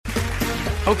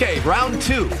Okay, round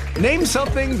two. Name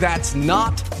something that's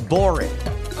not boring.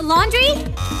 A laundry?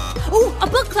 Ooh, a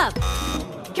book club.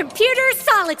 Computer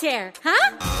solitaire,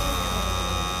 huh?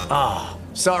 Ah,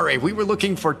 sorry, we were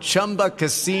looking for Chumba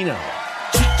Casino.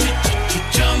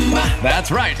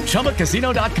 That's right.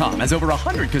 ChumbaCasino.com has over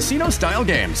 100 casino-style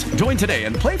games. Join today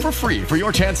and play for free for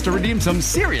your chance to redeem some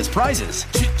serious prizes.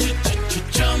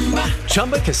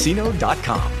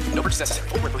 ChumbaCasino.com. No purchase necessary.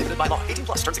 Void where prohibited by law. 18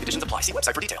 plus. Terms and conditions apply. See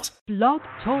website for details. Blog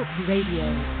Talk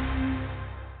Radio.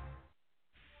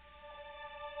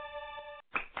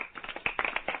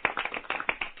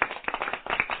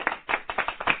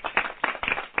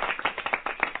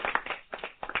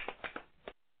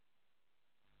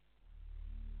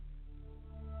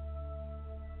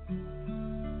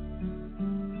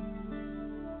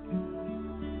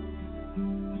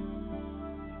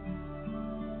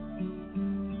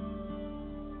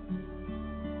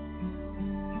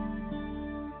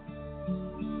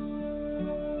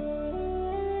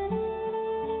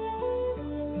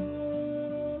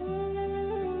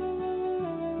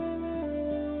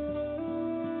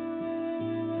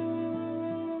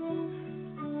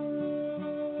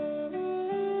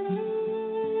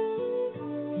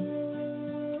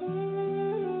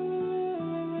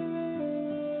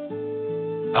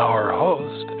 Our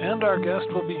host and our guest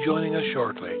will be joining us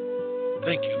shortly.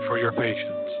 Thank you for your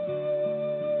patience.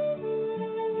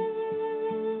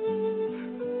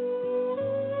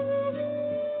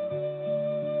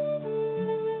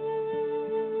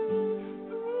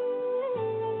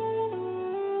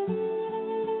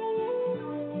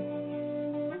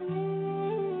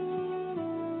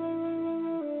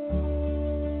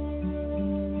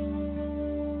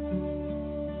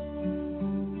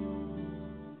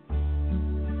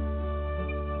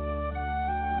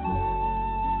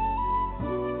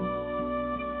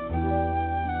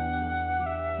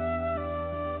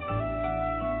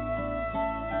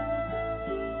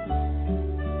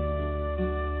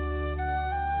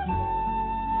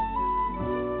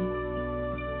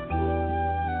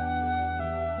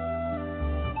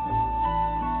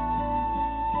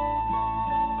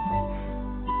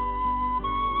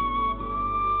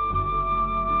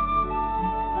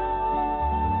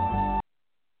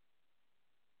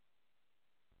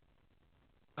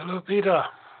 Hello, Peter.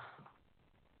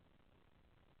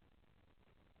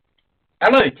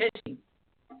 Hello, testing.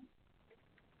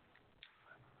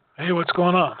 Hey, what's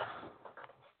going on?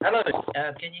 Hello,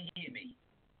 can you hear me?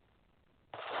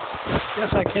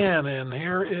 Yes, I can. And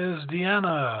here is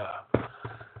Deanna.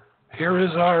 Here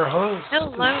is our host.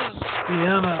 Hello.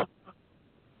 Deanna.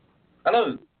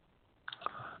 Hello.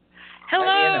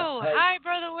 Hello. Hi. Hi,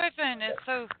 Brother Whiffin. It's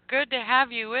so good to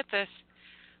have you with us.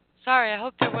 Sorry, I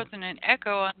hope there wasn't an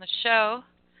echo on the show.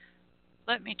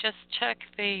 Let me just check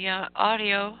the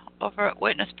audio over at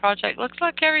Witness Project. Looks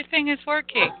like everything is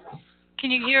working.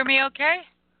 Can you hear me okay?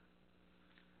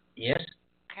 Yes.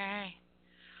 Okay.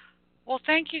 Well,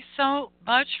 thank you so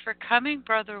much for coming,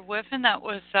 Brother Whiffin. That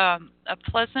was a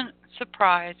pleasant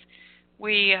surprise.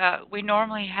 We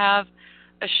normally have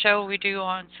a show we do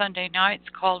on Sunday nights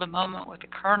called A Moment with the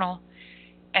Colonel,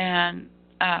 and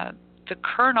the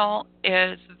Colonel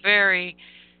is very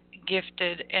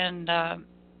gifted, and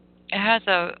it has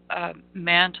a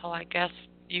mantle, I guess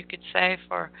you could say,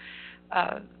 for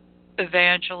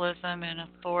evangelism and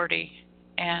authority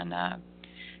and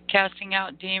casting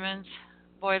out demons.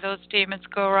 Boy, those demons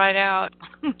go right out,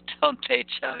 don't they,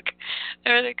 Chuck?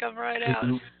 There they come right out.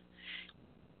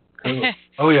 Cool.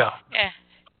 Oh, yeah. Yeah.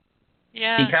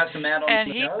 Yeah. He cast them out on and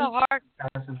the he's show? a hard.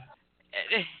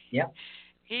 Yeah.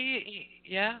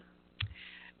 Yeah.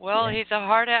 Well, Yeah. he's a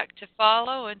hard act to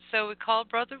follow, and so we called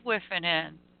Brother Whiffin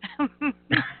in.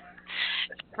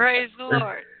 Praise the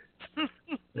Lord. Praise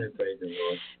the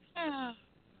Lord. Yeah.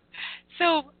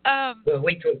 So, well,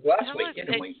 we took last week,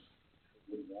 didn't we?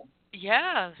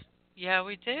 Yeah,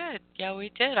 we did. Yeah, we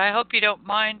did. I hope you don't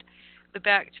mind the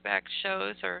back-to-back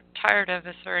shows or tired of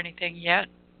us or anything yet.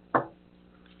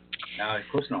 No, of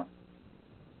course not.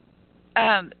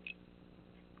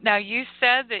 Now, you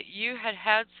said that you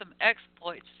had some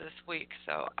exploits this week,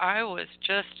 so I was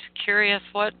just curious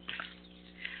what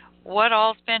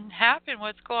all's been happening,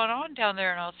 what's going on down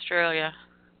there in Australia.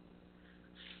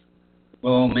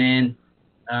 Well, man,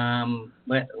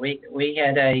 we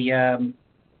had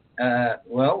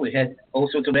we had all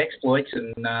sorts of exploits,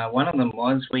 and one of them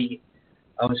was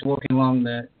I was walking along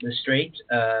the street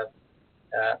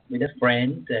with a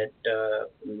friend that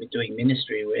we were doing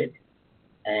ministry with,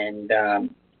 and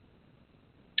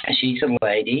she's a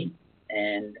lady,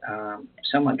 and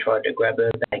someone tried to grab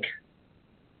her bag,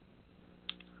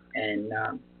 and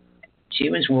she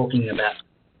was walking about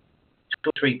 2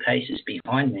 or 3 paces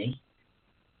behind me,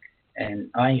 and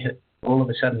all of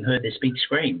a sudden heard this big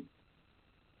scream.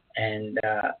 And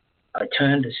I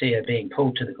turned to see her being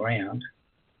pulled to the ground,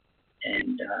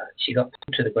 and she got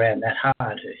pulled to the ground that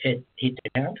hard, her head hit the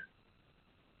ground.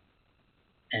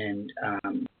 And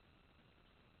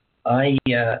I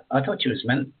thought she was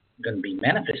going to be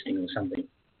manifesting or something.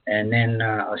 And then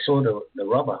I saw the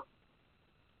robber.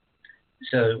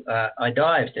 So I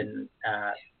dived and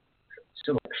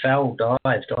sort of foul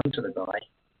dived onto the guy.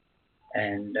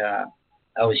 And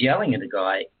I was yelling at the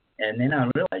guy. And then I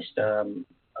realized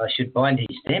I should bind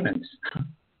his demons.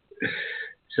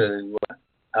 So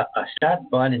I started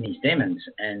binding his demons.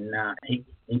 And he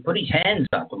put his hands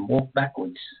up and walked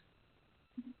backwards.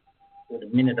 The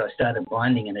minute I started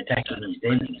binding and attacking his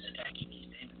demons.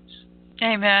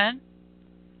 Amen.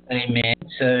 Amen.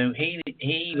 So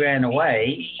he ran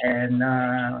away, and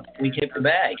we kept the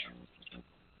bag.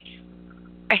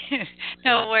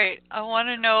 No, wait. I want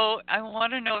to know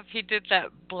if he did that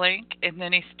blink and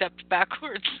then he stepped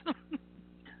backwards.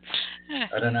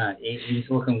 I don't know. He was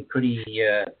looking pretty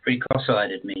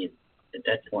cross-eyed at me at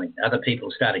that point. Other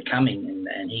people started coming,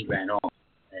 and he ran off.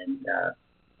 And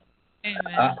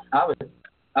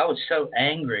I was so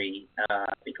angry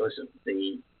because of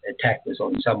the attack was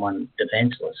on someone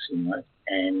defenseless,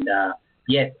 and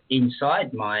yet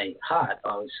inside my heart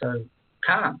I was so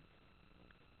calm.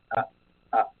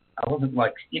 I wasn't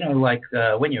like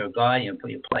when you're a guy, you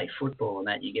play football and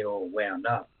that, you get all wound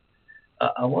up.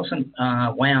 I wasn't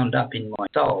wound up in my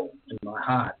soul, in my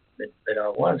heart, but I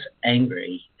was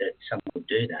angry that someone would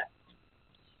do that.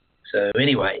 So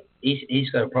anyway, he's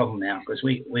got a problem now because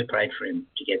we prayed for him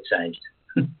to get saved.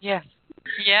 Yes.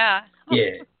 Yeah.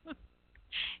 Yeah.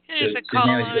 He's a call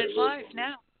on his life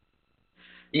now.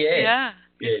 Yeah.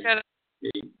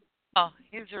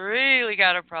 He's really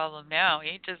got a problem now.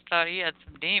 He just thought he had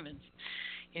some demons.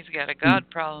 He's got a God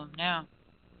problem now.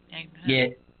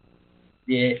 Amen.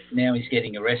 Yeah. Now he's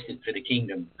getting arrested for the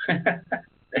kingdom.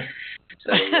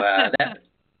 So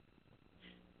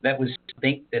that was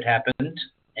something that happened.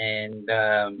 And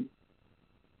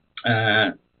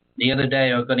the other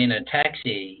day I got in a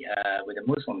taxi with a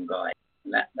Muslim guy,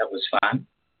 and that was fun.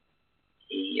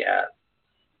 He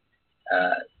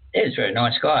is a very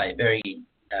nice guy, very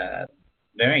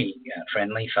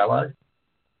friendly fellow.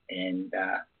 And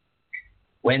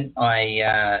when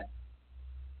I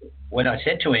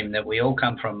said to him that we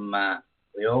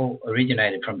all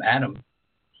originated from Adam,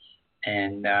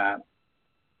 and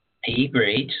he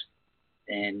agreed,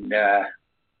 and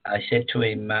I said to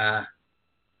him,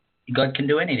 God can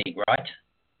do anything, right?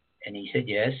 And he said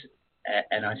yes.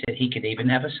 And I said he could even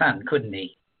have a son, couldn't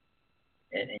he?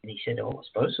 And he said, I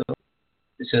suppose so.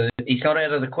 So it's not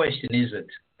out of the question, is it?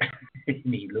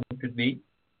 And he looked at me.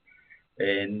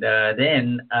 And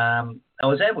then I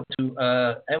was able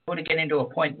to get into a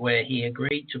point where he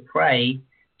agreed to pray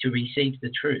to receive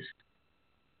the truth.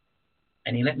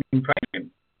 And he let me pray for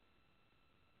him.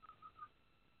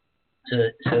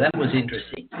 So that was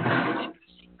interesting.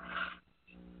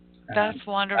 That's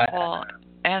wonderful,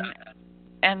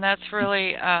 and that's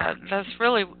really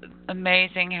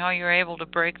amazing how you're able to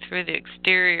break through the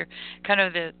exterior, kind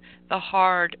of the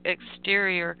hard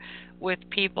exterior with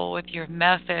people with your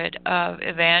method of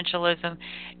evangelism.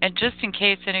 And just in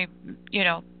case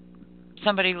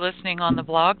somebody listening on the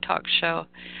Blog Talk show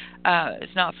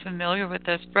is not familiar with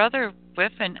this, Brother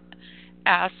Whiffin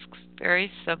asks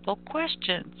very simple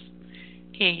questions.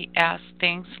 He asks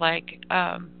things like,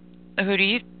 who do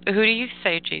you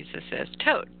say Jesus is?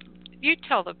 You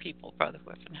tell the people, Brother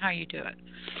Whiffin, how you do it.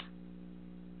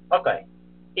 Okay.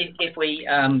 If we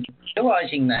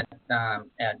realizing that our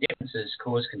differences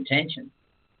cause contention,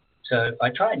 so I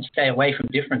try and stay away from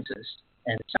differences.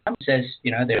 And some says,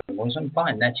 they're a Muslim,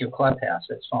 fine, that's your clubhouse,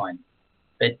 that's fine.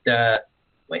 But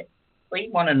we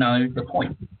want to know the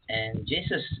point. And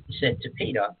Jesus said to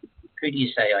Peter, who do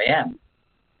you say I am?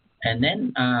 And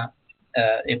then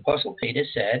the Apostle Peter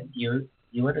said, you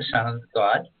are the Son of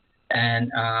God.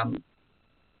 And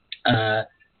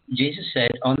Jesus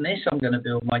said, on this I'm going to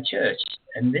build my church.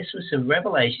 And this was a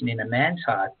revelation in a man's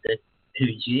heart that who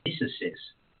Jesus is.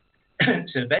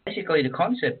 So basically the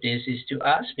concept is to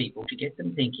ask people, to get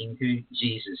them thinking who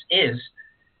Jesus is.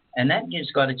 And that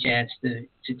gives God a chance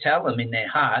to tell them in their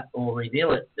heart or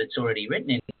reveal it that's already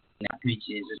written in who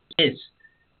Jesus is.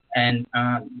 And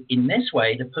in this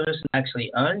way, the person actually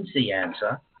owns the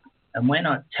answer, and we're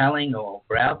not telling or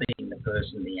browbeating the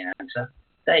person the answer.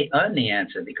 They own the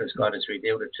answer because God has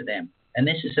revealed it to them, and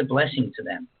this is a blessing to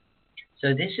them.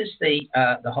 So this is the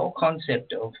whole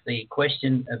concept of the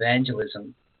question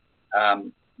evangelism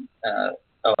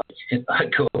oh, I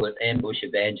call it ambush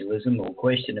evangelism or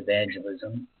question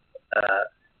evangelism,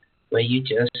 where you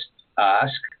just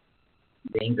ask,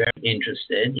 being very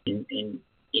interested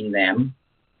in them,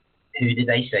 who do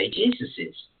they say Jesus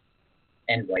is,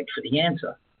 and wait for the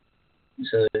answer.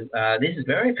 So this is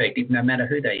very effective no matter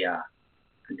who they are.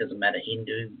 It doesn't matter,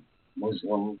 Hindu,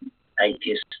 Muslim,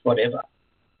 atheist, whatever.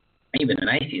 Even an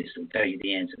atheist will tell you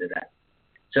the answer to that.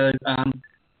 So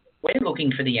we're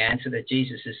looking for the answer that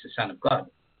Jesus is the Son of God.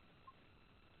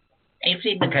 If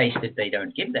in the case that they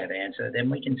don't give that answer, then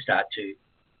we can start to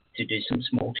do some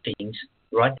small things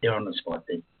right there on the spot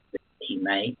that he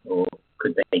may or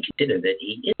could they consider that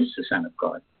he is the Son of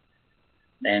God.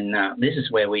 And this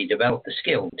is where we develop the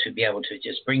skill to be able to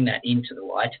just bring that into the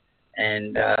light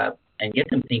and get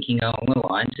them thinking along the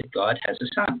lines that God has a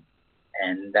son,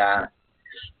 and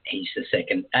he's the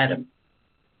second Adam.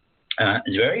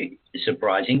 It's very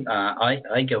surprising.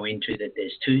 I go into that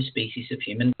there's two species of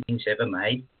human beings ever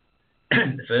made.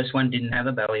 The first one didn't have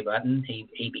a belly button.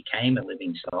 He became a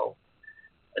living soul.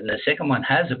 And the second one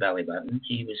has a belly button.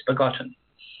 He was begotten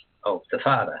of the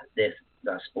Father,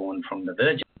 thus born from the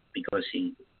Virgin, because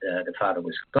the Father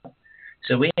was God.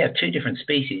 So we have two different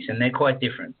species, and they're quite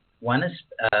different. One is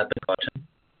begotten,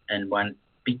 and one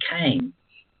became.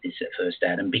 This first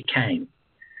Adam became.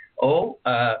 All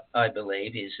I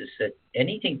believe is that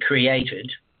anything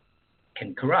created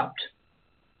can corrupt,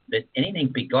 but anything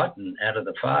begotten out of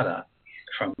the Father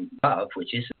from love,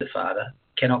 which is the Father,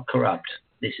 cannot corrupt.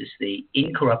 This is the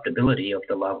incorruptibility of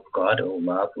the love of God, or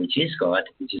love, which is God,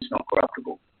 which is not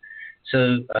corruptible.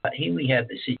 So here we have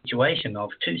the situation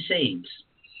of two seeds.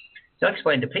 So I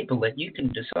explain to people that you can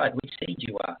decide which seed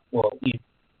you are. Well, you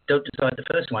don't decide the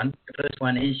first one. The first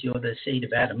one is you're the seed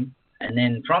of Adam. And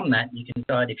then from that, you can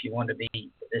decide if you want to be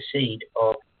the seed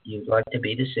of, you'd like to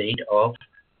be the seed of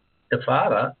the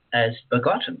Father as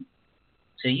begotten.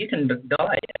 So you can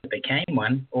die as a became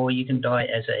one, or you can die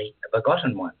as a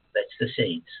begotten one. That's the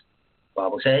seeds. The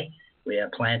Bible says we are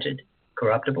planted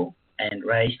corruptible and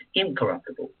raised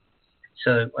incorruptible.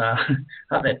 So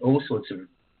I've had all sorts of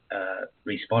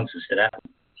responses to that.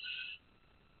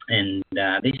 And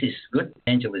this is good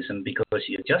evangelism because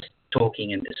you're just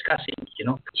talking and discussing. You're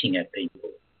not preaching at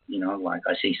people. You know, like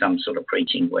I see some sort of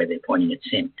preaching where they're pointing at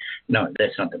sin. No,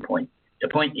 that's not the point. The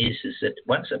point is that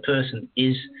once a person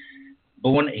is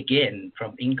born again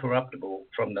from incorruptible,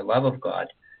 from the love of God,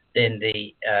 then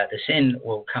the sin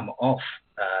will come off.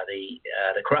 The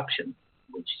corruption,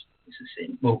 which is a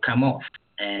sin, will come off.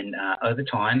 And over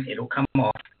time, it'll come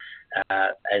off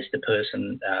as the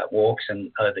person walks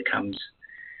and overcomes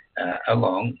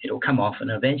along. It'll come off,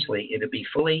 and eventually it'll be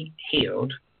fully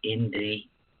healed in the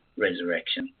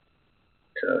resurrection.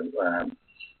 So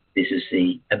this is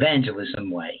the evangelism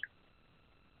way.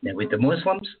 Now with the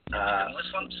Muslims,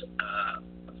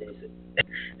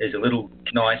 there's a little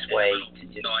nice way to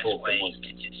just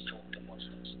talk to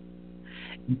Muslims.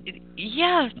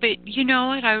 Yeah, but you know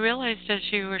what? I realized as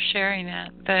you were sharing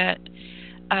that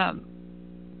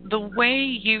the way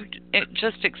you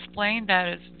just explained that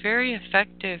is very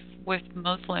effective with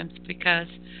Muslims, because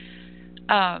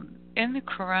in the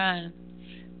Quran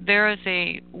there is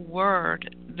a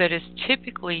word that is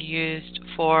typically used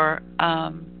for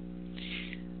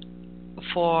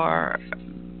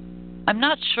I'm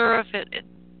not sure if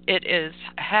it is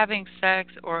having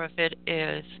sex or if it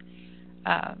is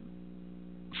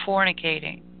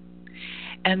fornicating.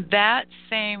 And that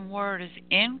same word is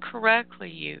incorrectly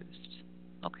used.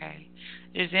 Okay,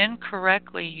 it is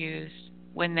incorrectly used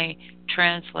when they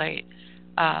translate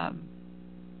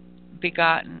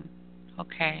begotten.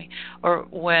 Okay, or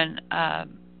when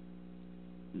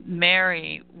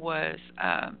Mary was,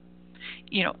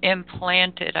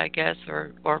 implanted, I guess,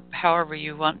 or however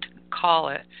you want to call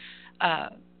it,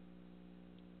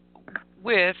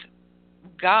 with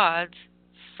God's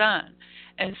Son.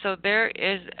 And so there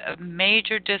is a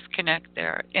major disconnect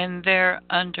there in their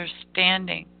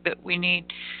understanding that we need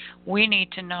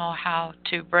to know how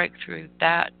to break through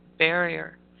that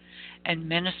barrier and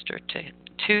minister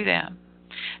to them,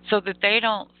 so that they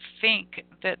don't think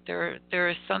that there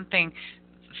is something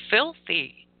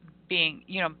filthy being,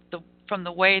 from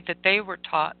the way that they were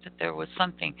taught, that there was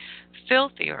something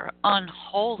filthy or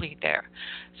unholy there.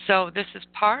 So this is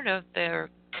part of their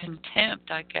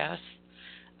contempt, I guess,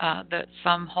 that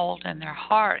some hold in their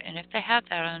heart. And if they have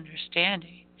that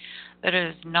understanding that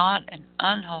it is not an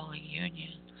unholy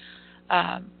union,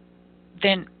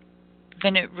 then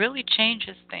it really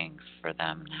changes things for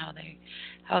them and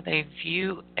how they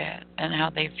view it and how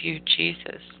they view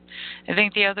Jesus. I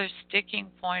think the other sticking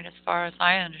point, as far as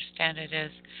I understand it,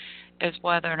 is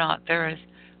whether or not there is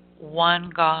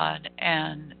one God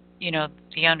and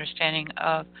the understanding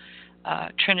of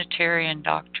Trinitarian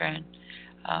doctrine.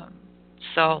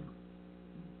 So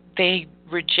they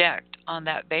reject on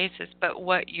that basis. But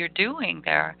what you're doing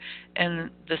there, and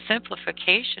the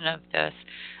simplification of this,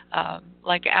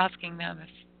 like asking them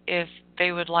if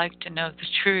they would like to know the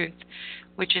truth,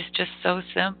 which is just so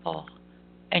simple,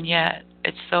 and yet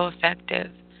it's so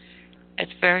effective.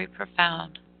 It's very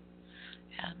profound,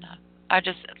 and I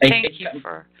just thank you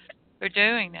for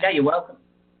doing that. Yeah, you're welcome.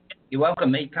 You're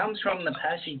welcome. It comes from the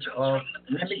passage of,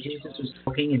 remember Jesus was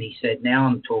talking and he said, now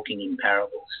I'm talking in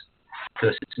parables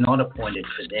because it's not appointed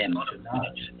for them to know.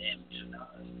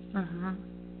 Mm-hmm.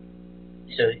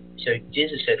 So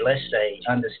Jesus said, lest they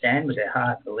understand with their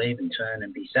heart, believe and turn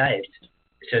and be saved.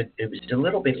 So it was a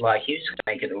little bit like he was going to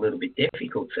make it a little bit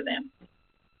difficult for them.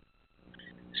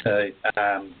 So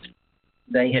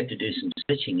they had to do some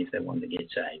searching if they wanted to get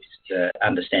saved, to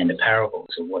understand the parables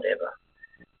or whatever.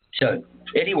 So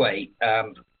anyway,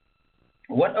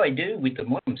 what I do with the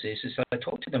Muslims is I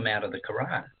talk to them out of the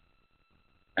Quran.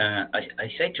 I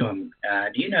say to them,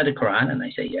 do you know the Quran? And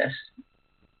they say, yes.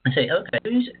 I say, okay,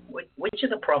 which of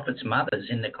the Prophet's mothers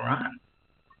in the Quran?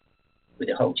 With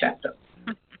the whole chapter.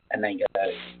 And they go,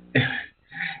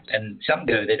 and some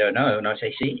go, they don't know. And I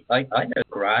say, see, I know the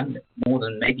Quran more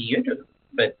than maybe you do.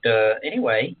 But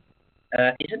anyway,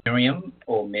 is it Miriam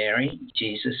or Mary,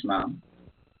 Jesus' mum?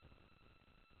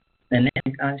 And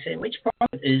then I say, which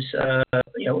prophet is,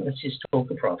 let's just talk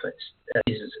the prophets.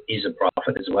 Is a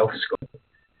prophet as well as God.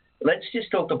 Let's just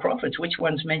talk the prophets. Which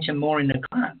one's mentioned more in the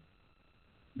Quran?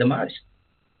 The most.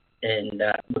 And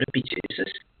would it be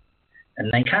Jesus?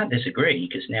 And they can't disagree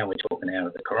because now we're talking out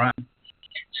of the Quran.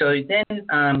 So then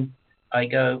I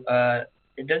go,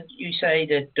 don't you say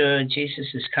that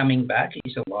Jesus is coming back?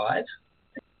 He's alive?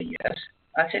 Yes.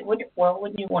 I said, well,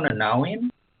 wouldn't you want to know him?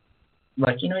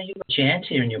 Like, you have a chance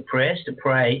here in your prayers to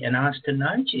pray and ask to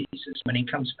know Jesus when he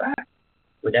comes back.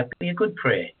 Would that be a good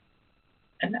prayer?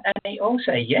 And they all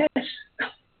say yes.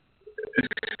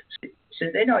 So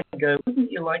then I go, wouldn't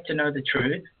you like to know the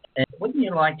truth? And wouldn't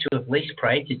you like to at least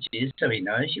pray to Jesus so he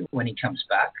knows you when he comes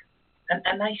back?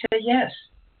 And they say yes.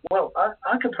 Well,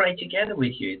 I could pray together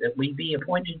with you that we be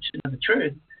appointed to know the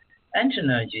truth and to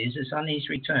know Jesus on his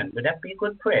return. Would that be a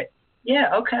good prayer?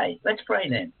 Yeah, okay, let's pray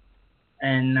then.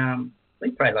 And we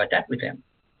pray like that with them.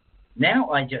 Now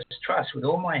I just trust with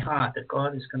all my heart that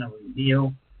God is going to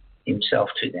reveal himself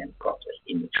to them properly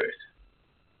in the truth.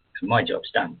 So my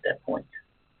job's done at that point.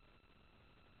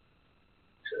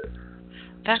 So.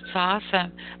 That's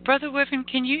awesome. Brother Whiffin,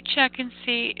 can you check and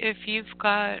see if you've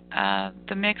got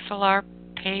the Mixlr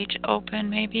page open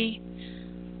maybe?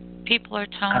 People are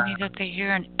telling me that they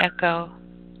hear an echo.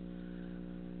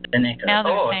 An echo? Now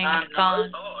they're saying it's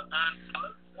gone.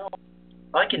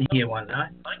 I can hear one, though.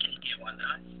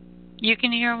 You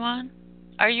can hear one?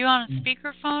 Are you on a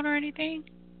speakerphone or anything?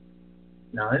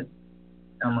 No.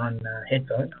 I'm on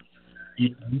headphones.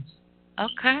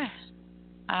 Okay.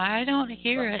 I don't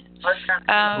hear it.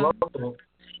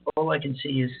 All I can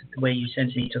see is the way you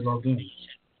sent me to log in.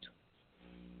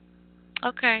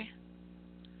 Okay.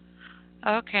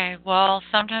 Okay. Well,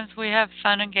 sometimes we have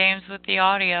fun and games with the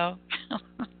audio.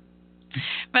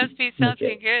 Must be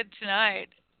something good tonight.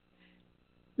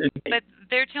 Okay. But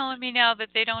they're telling me now that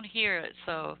they don't hear it,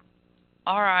 so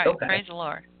all right. Okay. Praise the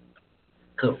Lord.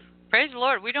 Cool. Praise the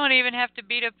Lord. We don't even have to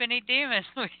beat up any demons.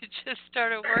 We just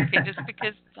started working just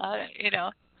because,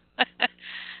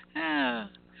 Oh,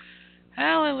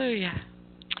 hallelujah.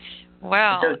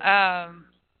 Well,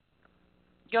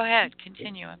 go ahead.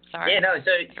 Continue. I'm sorry.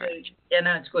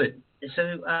 It's good.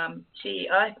 So, I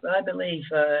believe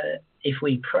if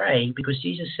we pray, because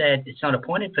Jesus said it's not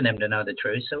appointed for them to know the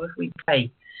truth, so if we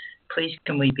pray, please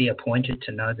can we be appointed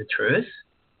to know the truth?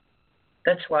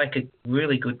 That's like a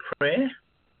really good prayer.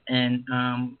 And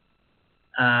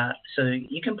so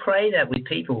you can pray that with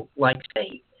people, like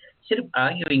say, instead of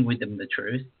arguing with them the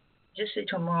truth, just say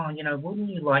to them, wouldn't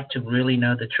you like to really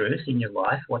know the truth in your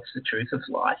life? What's the truth of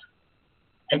life?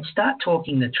 And start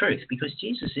talking the truth, because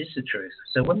Jesus is the truth.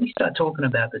 So when we start talking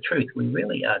about the truth, we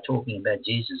really are talking about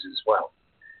Jesus as well.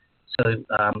 So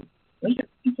we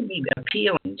can be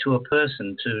appealing to a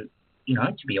person to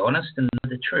be honest and know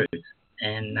the truth.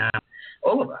 And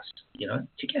all of us,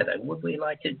 together, would we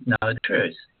like to know the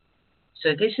truth? So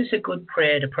this is a good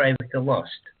prayer to pray with the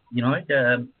lost.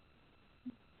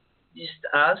 Just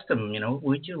ask them,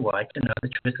 would you like to know the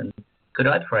truth? And could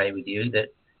I pray with you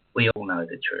that we all know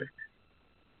the truth?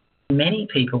 Many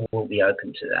people will be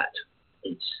open to that.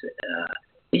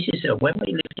 When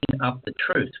we're lifting up the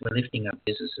truth, we're lifting up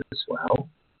Jesus as well.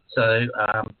 So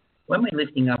when we're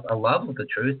lifting up a love of the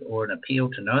truth or an appeal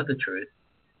to know the truth,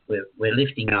 we're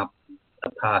lifting up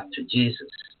a path to Jesus.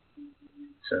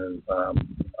 So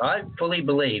I fully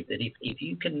believe that if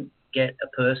you can get a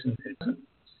person who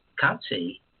can't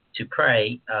see to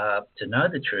pray, to know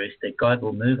the truth, that God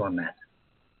will move on that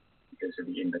because of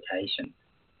the invitation.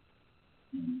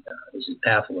 And this is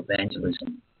powerful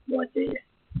evangelism right there.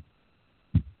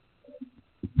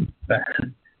 But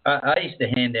I used to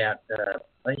hand out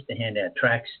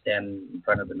tracts down in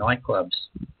front of the nightclubs,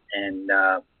 and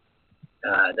I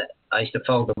used to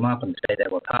fold them up and say they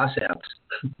were pass outs,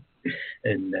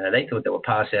 and they thought they were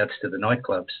pass outs to the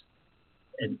nightclubs.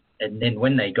 And then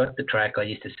when they got the track, I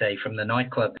used to say, from the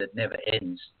nightclub that never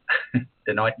ends,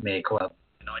 the Nightmare Club.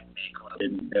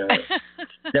 And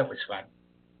that was fun.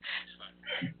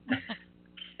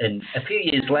 And a few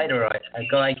years later, a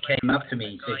guy came up to me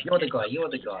and said, you're the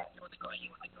guy.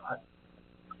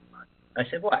 I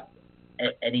said, what?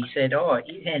 And he said, oh,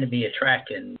 you handed me a track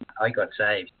and I got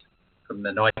saved from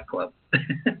the nightclub.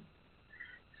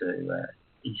 So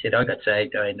he said, I got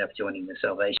saved, I ended up joining the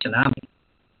Salvation Army.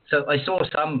 So I saw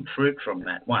some fruit from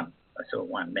that one.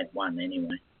 Met one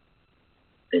anyway.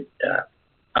 But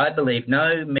I believe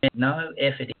no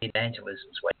effort in evangelism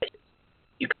is wasted.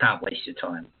 You can't waste your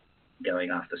time going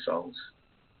after souls.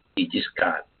 You just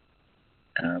can't.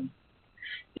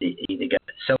 Either go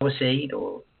sow a seed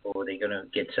or they're going to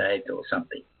get saved or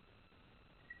something.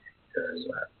 So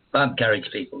I encourage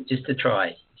people just to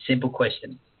try. Simple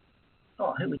question.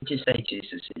 Oh, who would you say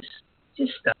Jesus is?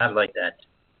 Just start like that.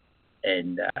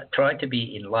 And try to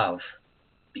be in love,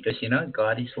 because,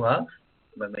 God is love.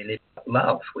 When we live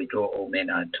love, we draw all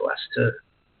men unto us too.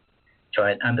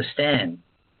 Try and understand.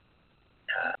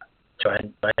 Try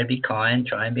to be kind,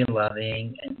 try and be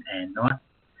loving, and not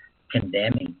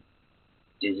condemning.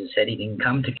 Jesus said he didn't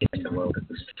come to condemn the world at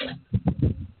this point,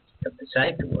 but to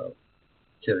save the world.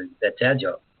 So that's our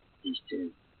job, is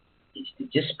to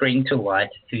just bring to light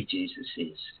who Jesus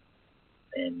is.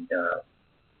 And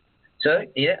so,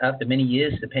 after many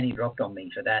years, the penny dropped on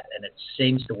me for that, and it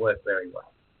seems to work very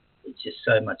well. It's just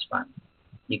so much fun.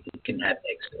 You can have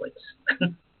exploits.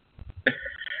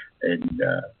 And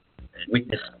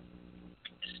witness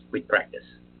with practice.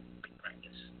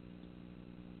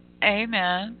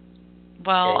 Amen.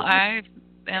 Well,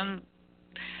 Amen.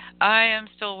 I am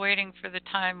still waiting for the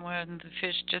time when the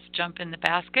fish just jump in the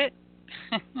basket.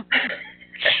 I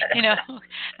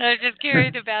just carry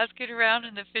the basket around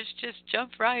and the fish just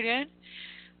jump right in.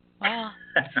 Well,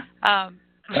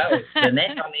 the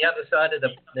net on the other side of the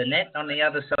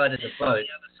boat.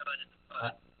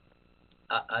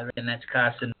 I reckon that's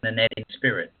casting the net in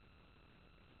spirit.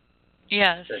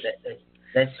 Yes. So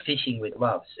that's fishing with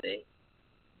love. See,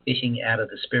 fishing out of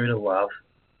the spirit of love,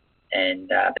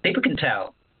 and people can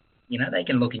tell. They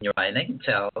can look in your eye and they can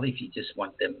tell if you just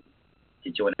want them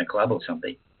to join a club or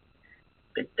something.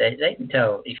 But they can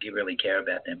tell if you really care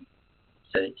about them.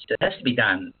 So it has to be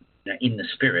done in the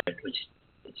spirit, which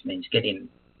means get in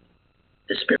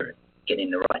the spirit, get in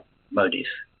the right motive,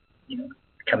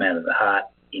 come out of the heart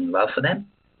in love for them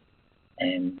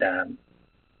and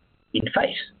in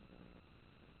faith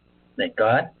that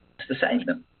God has to save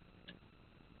them.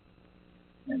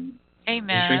 And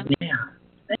Amen.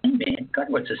 Amen. God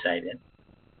wants to save them.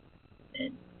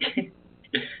 And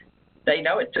they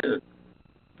know it too.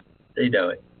 They know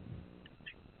it.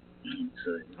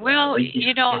 So, well,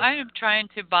 I am trying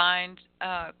to bind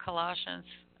Colossians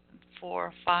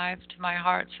 4:5 to my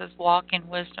heart. It says, walk in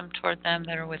wisdom toward them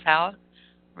that are without,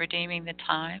 redeeming the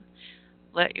time.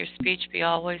 Let your speech be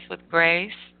always with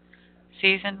grace,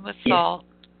 seasoned with salt,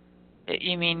 that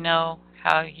ye may know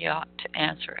how ye ought to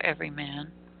answer every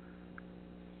man.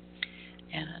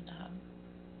 And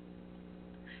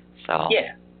so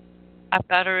I've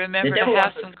got to remember to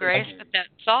have some grace with that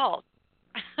salt.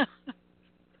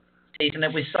 Season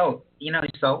it with salt.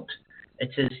 Salt.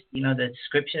 It says, that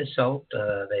scripture, salt,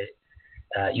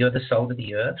 you're the salt of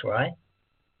the earth, right?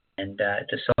 And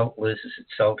the salt loses its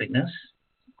saltiness.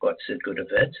 What's the good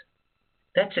of it?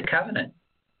 That's a covenant.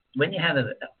 When you have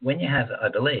a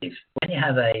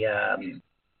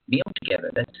meal together,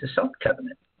 that's a salt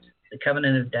covenant. The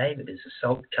covenant of David is a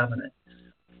salt covenant.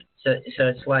 So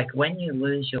it's like when you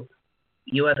lose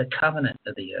you are the covenant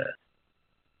of the earth.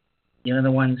 You're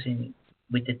the ones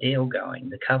with the deal going,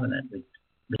 the covenant with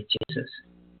Jesus.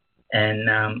 And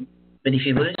but if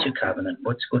you lose your covenant,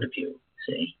 what's good of you?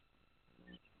 See.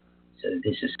 So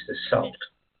this is the salt.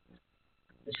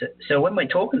 So when we're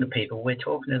talking to people, we're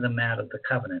talking to them out of the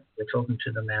covenant. We're talking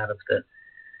to them out of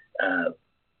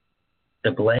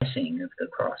the blessing of the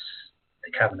cross,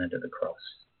 the covenant of the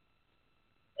cross,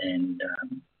 and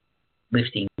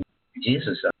lifting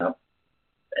Jesus up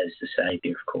as the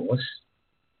Savior, of course,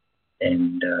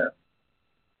 And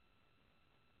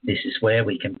this is where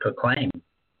we can proclaim,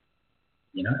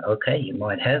 okay, you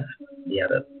might have the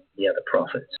other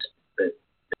prophets,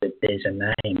 but there's a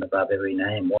name above every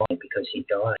name. Why? Because he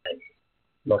died,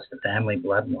 lost the family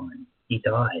bloodline. He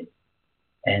died.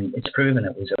 And it's proven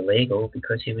it was illegal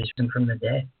because he was risen from the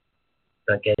dead.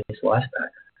 God gave his life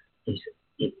back.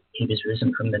 He was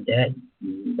risen from the dead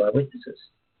by witnesses.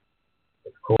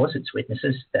 Of course, it's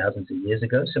witnesses thousands of years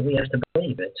ago, so we have to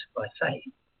believe it by faith.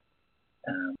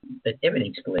 But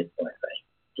everything's believed by faith.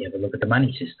 If you ever look at the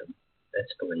money system,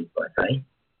 that's believed by faith.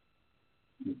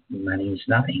 Money is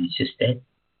nothing. It's just dead.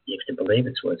 You have to believe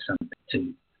it's worth something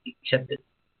to accept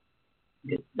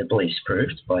it. The belief's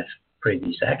proved by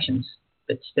previous actions,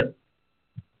 but still,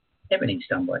 everything's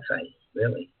done by faith,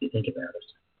 really, if you think about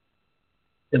it.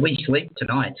 That we sleep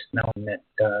tonight knowing that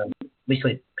we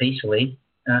sleep peacefully.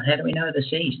 How do we know the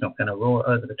sea's not going to roar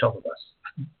over the top of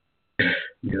us?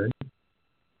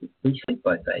 We sleep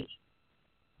by faith.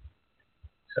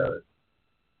 So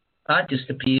I just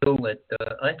appeal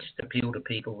to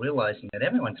people realising that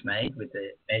everyone's made with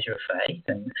a measure of faith,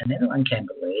 and everyone can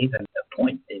believe. And the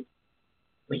point is,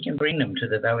 we can bring them to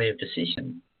the valley of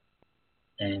decision,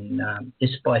 and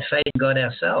just by faith in God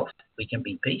ourselves, we can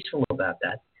be peaceful about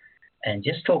that, and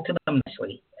just talk to them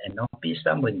nicely, and not be a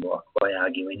stumbling block by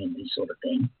arguing and this sort of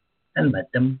thing, and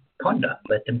let them ponder,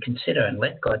 let them consider, and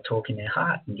let God talk in their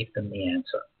heart and give them the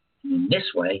answer. And in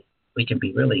this way, we can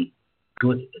be really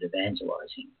good at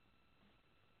evangelizing.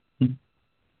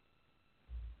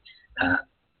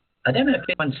 I don't know if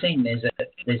anyone's seen, there's a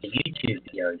YouTube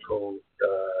video called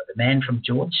The Man from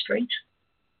George Street.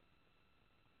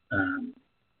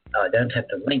 I don't have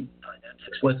the link.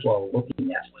 It's worthwhile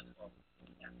looking at.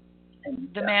 And,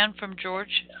 the Man from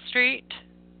George Street?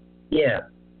 Yeah,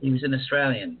 he was an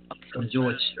Australian from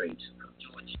George Street.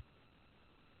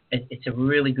 It's a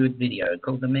really good video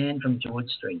called The Man from George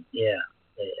Street. Yeah,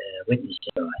 witness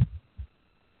guy.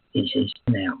 He's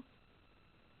now.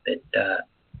 But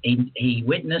he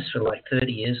witnessed for like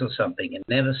 30 years or something and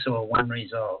never saw one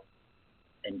result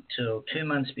until 2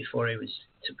 months before he was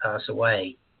to pass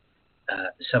away.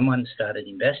 Someone started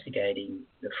investigating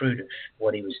the fruit of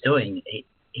what he was doing.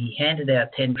 He handed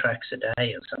out 10 tracts a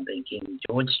day or something in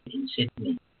George Street in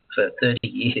Sydney for 30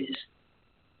 years.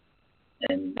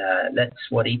 And that's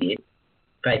what he did,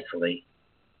 faithfully.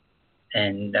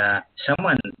 And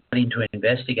someone went into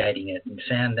investigating it and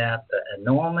found out the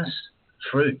enormous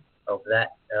fruit of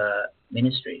that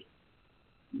ministry.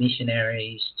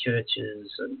 Missionaries,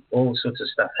 churches, and all sorts of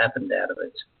stuff happened out of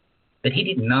it. But he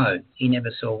didn't know. He never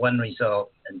saw one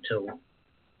result until at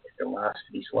the last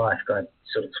of his life. God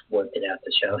sort of worked it out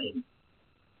to show him.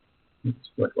 It's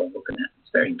worthwhile looking at. It's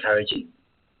a very encouraging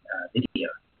video.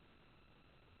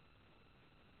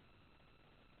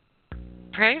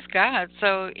 Praise God.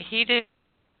 So he did.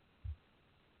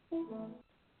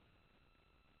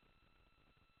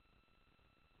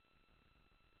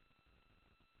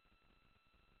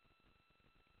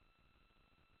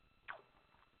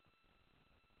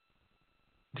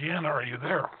 Deanna, are you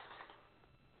there?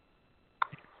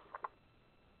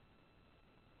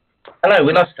 Hello,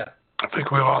 we lost her. I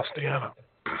think we lost Deanna.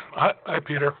 Hi,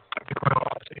 Peter. I think we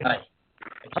lost Deanna. Hi.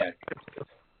 Okay.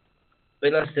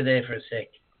 We lost her there for a sec.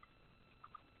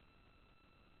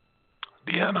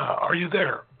 Deanna, are you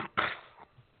there?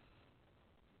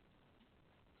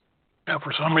 Yeah,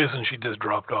 for some reason she just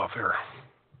dropped off here.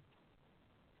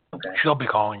 Okay. She'll be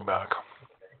calling back.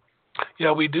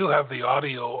 Yeah, we do have the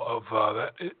audio of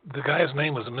that. The guy's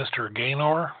name was Mr.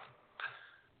 Gaynor.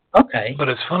 Okay. But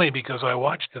it's funny because I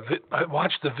watched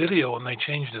the video and they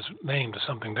changed his name to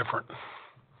something different.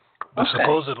 But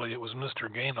supposedly it was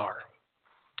Mr. Gaynor.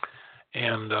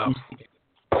 And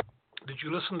did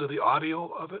you listen to the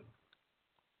audio of it?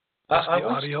 The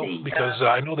audio? Because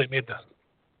I know they made the...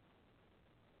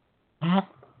 Hmm?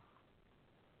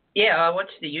 Yeah, I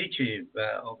watched the YouTube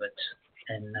of it,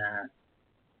 and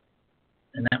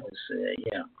that was,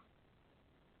 yeah.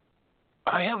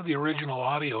 I have the original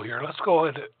audio here. Let's go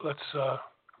ahead.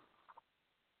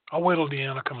 I'll wait till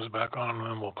Deanna comes back on and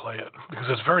then we'll play it because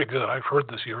it's very good. I've heard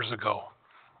this years ago,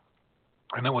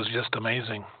 and it was just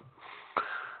amazing.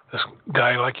 This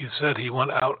guy, like you said, he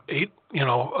went out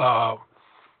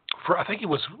I think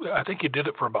he did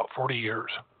it for about 40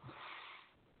 years,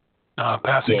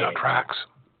 passing out tracts,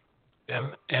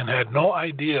 and had no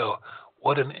idea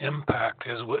what an impact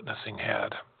his witnessing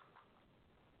had.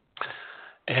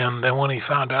 And then when he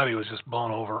found out, he was just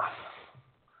blown over.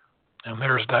 And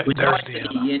there's Deanna.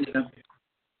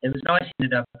 It was nice he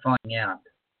ended up finding out.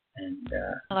 And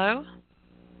hello?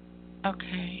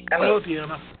 Okay. Hello,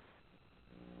 Deanna.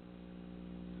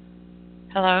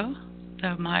 Hello?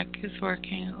 The mic is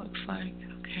working, it looks like.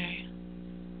 Okay.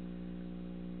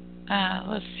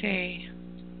 Let's see.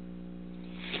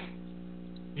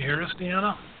 You hear us,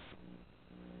 Deanna?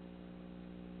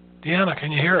 Deanna,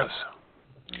 can you hear us?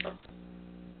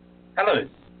 Hello.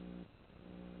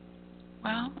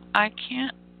 Well, I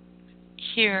can't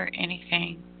hear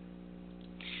anything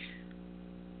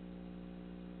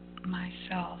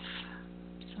myself.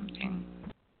 Something.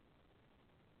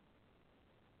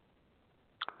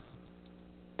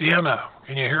 Deanna,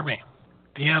 can you hear me?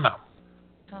 Deanna.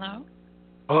 Hello?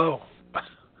 Hello.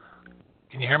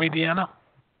 Can you hear me, Deanna?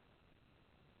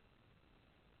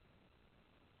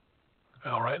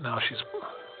 Well, right now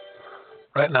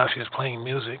she's playing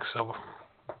music, so.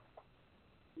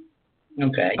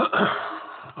 Okay.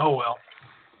 Oh well.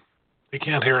 They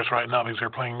can't hear us right now because they're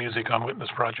playing music on Witness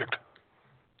Project.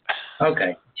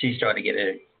 Okay. She's trying to get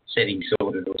her settings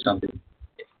sorted or something.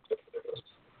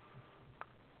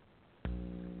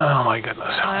 Oh my goodness.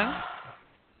 Hello?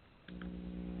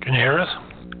 Can you hear us?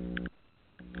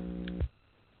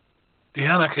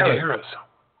 Deanna, can you hear us?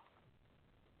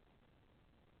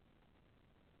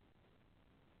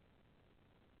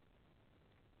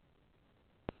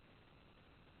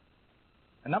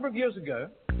 A number of years ago,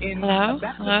 in Hello? a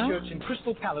Baptist Hello? church in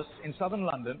Crystal Palace in southern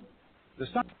London, the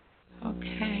son...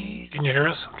 Okay. Can you hear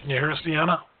us? Can you hear us,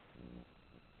 Deanna?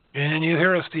 Can you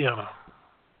hear us, Deanna?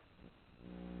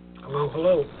 Hello,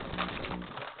 hello.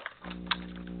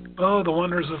 Oh, the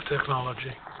wonders of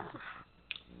technology.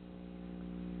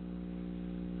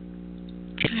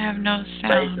 I have no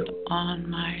sound on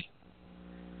my...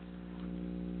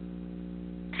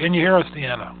 Can you hear us,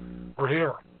 Deanna? We're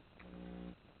here.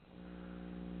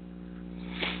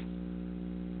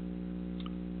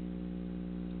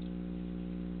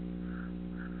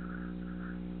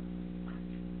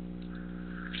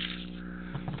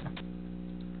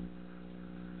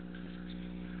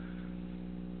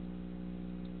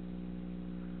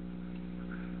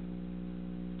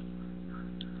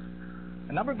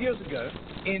 A number of years ago,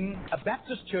 in a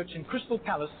Baptist church in Crystal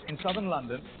Palace in southern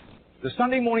London, the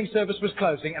Sunday morning service was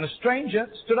closing, and a stranger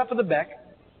stood up at the back,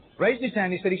 raised his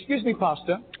hand, he said, "Excuse me,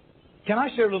 Pastor, can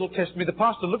I share a little testimony?" The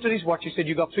pastor looked at his watch, he said,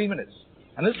 "You've got 3 minutes."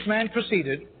 And this man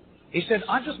proceeded, he said,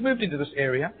 "I just moved into this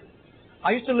area.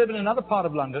 I used to live in another part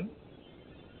of London.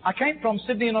 I came from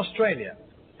Sydney in Australia,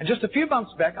 and just a few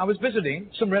months back I was visiting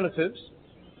some relatives,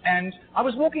 and I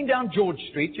was walking down George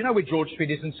Street. You know where George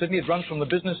Street is in Sydney? It runs from the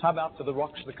business hub out to the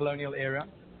rocks, the colonial area."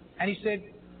 And he said,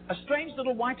 "A strange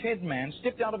little white-haired man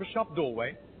stepped out of a shop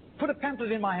doorway, put a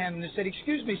pamphlet in my hand, and he said,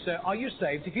 'Excuse me, sir, are you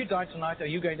saved? If you die tonight, are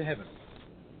you going to heaven?'"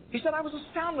 He said, "I was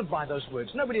astounded by those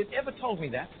words. Nobody had ever told me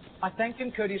that. I thanked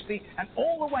him courteously, and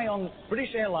all the way on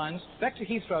British Airlines back to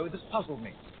Heathrow, this puzzled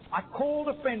me. I called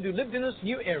a friend who lived in this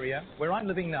new area where I'm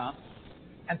living now,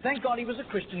 and thank God he was a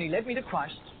Christian. He led me to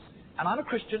Christ. And I'm a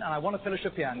Christian, and I want a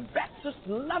fellowship here." And Baptists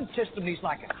love testimonies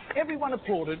like it. Everyone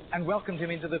applauded and welcomed him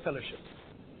into the fellowship.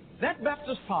 That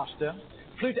Baptist pastor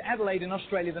flew to Adelaide in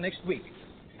Australia the next week.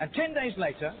 And 10 days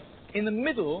later, in the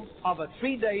middle of a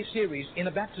 3-day series in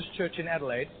a Baptist church in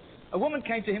Adelaide, a woman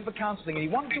came to him for counseling, and he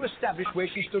wanted to establish where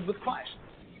she stood with Christ.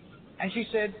 And she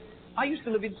said, "I used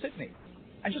to live in Sydney.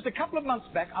 And just a couple of months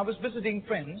back, I was visiting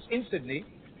friends in Sydney,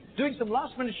 doing some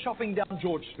last-minute shopping down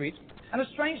George Street, and a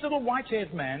strange little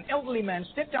white-haired man, elderly man,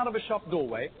 stepped out of a shop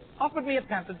doorway, offered me a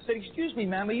pamphlet, and said, 'Excuse me,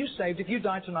 ma'am, are you saved? If you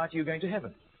die tonight, are you going to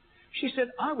heaven?'" She said,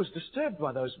 "I was disturbed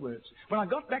by those words. When I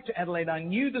got back to Adelaide, I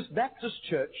knew this Baptist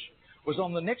church was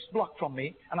on the next block from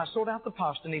me, and I sought out the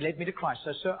pastor, and he led me to Christ.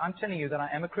 So, sir, I'm telling you that I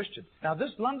am a Christian." Now,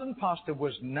 this London pastor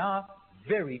was now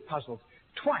very puzzled.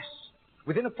 Twice,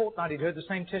 within a fortnight, he'd heard the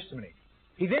same testimony.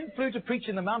 He then flew to preach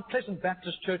in the Mount Pleasant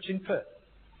Baptist Church in Perth.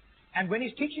 And when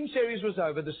his teaching series was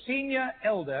over, the senior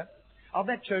elder of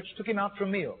that church took him out for a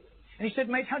meal. And he said,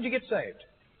 "Mate, how'd you get saved?"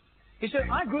 He said,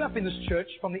 "I grew up in this church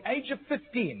from the age of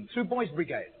 15 through Boys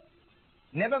Brigade.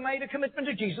 Never made a commitment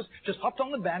to Jesus, just hopped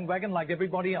on the bandwagon like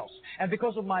everybody else. And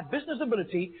because of my business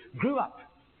ability, grew up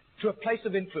to a place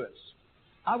of influence.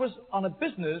 I was on a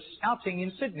business outing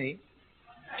in Sydney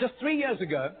just 3 years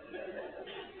ago,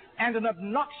 and an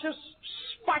obnoxious,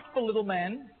 spiteful little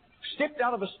man stepped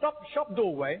out of a shop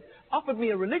doorway, offered me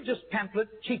a religious pamphlet,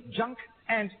 cheap junk,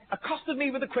 and accosted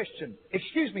me with a question.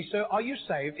 'Excuse me, sir, are you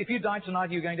saved? If you die tonight,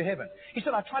 are you going to heaven?' He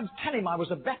said, I tried to tell him I was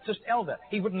a Baptist elder.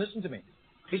 He wouldn't listen to me.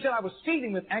 He said, I was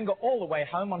seething with anger all the way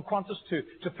home on Qantas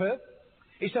to Perth.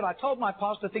 He said, I told my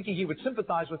pastor thinking he would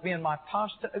sympathize with me, and my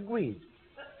pastor agreed.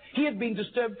 He had been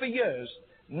disturbed for years,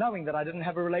 knowing that I didn't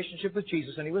have a relationship with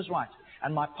Jesus, and he was right.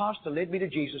 And my pastor led me to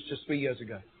Jesus just 3 years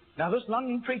ago. Now, this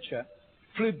London preacher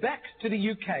flew back to the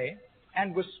UK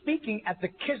and was speaking at the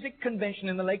Keswick Convention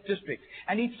in the Lake District.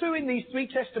 And he threw in these 3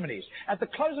 testimonies. At the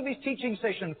close of his teaching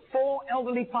session, 4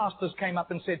 elderly pastors came up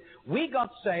and said, we got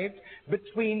saved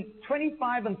between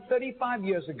 25 and 35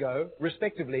 years ago,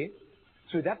 respectively,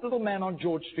 through that little man on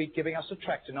George Street giving us a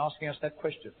tract and asking us that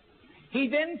question. He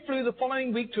then flew the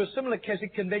following week to a similar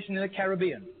Keswick Convention in the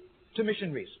Caribbean to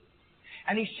missionaries.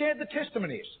 And he shared the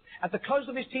testimonies. At the close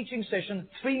of his teaching session,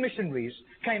 3 missionaries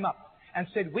came up and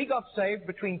said, we got saved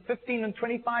between 15 and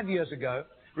 25 years ago,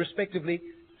 respectively,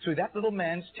 through that little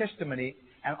man's testimony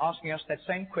and asking us that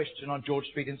same question on George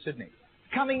Street in Sydney.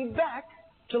 Coming back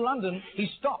to London, he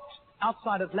stopped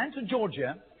outside Atlanta,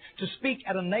 Georgia, to speak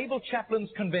at a Naval Chaplains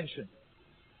Convention.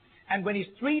 And when his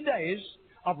 3 days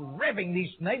of revving these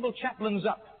naval chaplains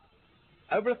up,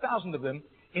 over 1,000 of them,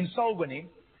 in soul winning,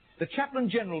 the chaplain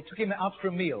general took him out for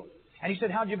a meal. And he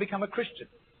said, how did you become a Christian?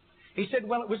 He said,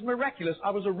 well, it was miraculous. I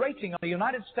was a rating on a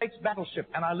United States battleship,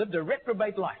 and I lived a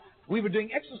reprobate life. We were doing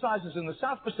exercises in the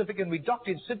South Pacific, and we docked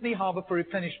in Sydney Harbour for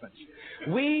replenishments.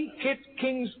 We hit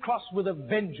King's Cross with a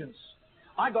vengeance.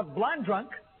 I got blind drunk.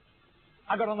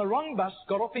 I got on the wrong bus,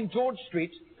 got off in George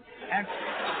Street, and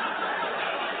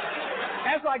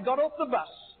as I got off the bus,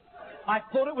 I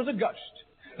thought it was a ghost.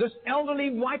 This elderly,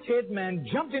 white-haired man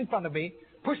jumped in front of me,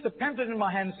 pushed a pamphlet in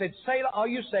my hand and said, sailor, are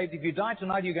you saved? If you die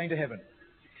tonight, you're going to heaven.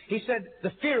 He said,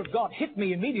 the fear of God hit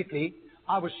me immediately.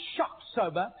 I was shocked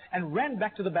sober and ran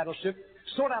back to the battleship,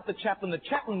 sought out the chaplain. The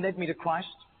chaplain led me to Christ.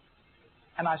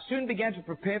 And I soon began to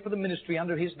prepare for the ministry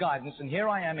under his guidance. And here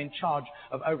I am in charge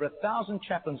of over 1,000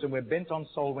 chaplains, and we're bent on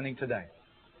soul winning today.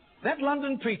 That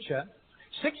London preacher,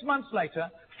 6 months later,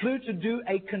 flew to do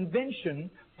a convention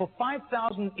for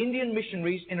 5,000 Indian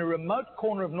missionaries in a remote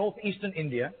corner of northeastern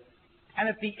India. And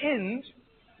at the end,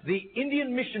 the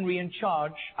Indian missionary in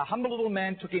charge, a humble little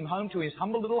man, took him home to his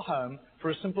humble little home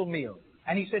for a simple meal.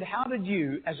 And he said, how did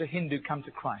you, as a Hindu, come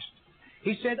to Christ?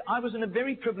 He said, I was in a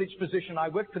very privileged position. I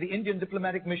worked for the Indian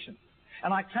diplomatic mission.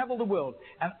 And I traveled the world.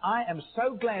 And I am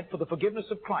so glad for the forgiveness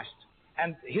of Christ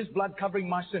and his blood covering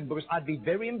my sin, because I'd be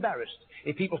very embarrassed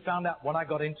if people found out what I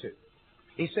got into.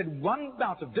 He said, one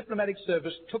bout of diplomatic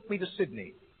service took me to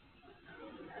Sydney.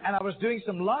 And I was doing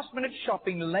some last-minute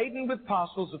shopping laden with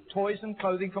parcels of toys and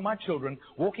clothing for my children,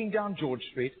 walking down George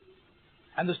Street.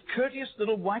 And this courteous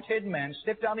little white-haired man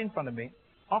stepped out in front of me,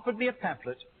 offered me a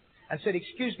pamphlet, and said,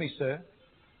 excuse me, sir,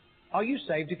 are you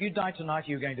saved? If you die tonight,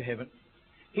 are you going to heaven?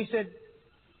 He said,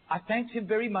 I thanked him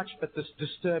very much, but this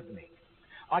disturbed me.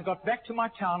 I got back to my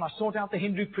town, I sought out the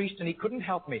Hindu priest, and he couldn't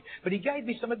help me. But he gave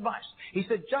me some advice. He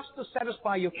said, just to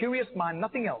satisfy your curious mind,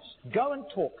 nothing else, go and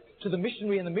talk to the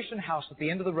missionary in the mission house at the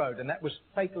end of the road. And that was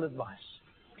fatal advice.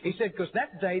 He said, because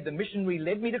that day the missionary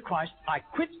led me to Christ. I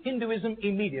quit Hinduism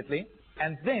immediately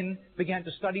and then began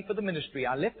to study for the ministry.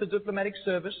 I left the diplomatic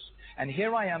service, and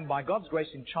here I am, by God's grace,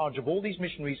 in charge of all these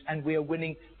missionaries, and we are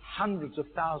winning hundreds of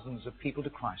thousands of people to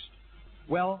Christ.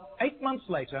 Well, 8 months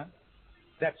later,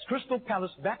 that Crystal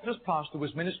Palace Baptist pastor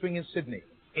was ministering in Sydney,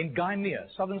 in Gymea,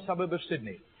 southern suburb of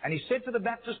Sydney. And he said to the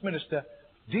Baptist minister,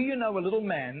 do you know a little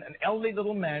man, an elderly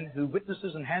little man who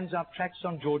witnesses and hands out tracts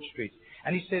on George Street?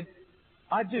 And he said,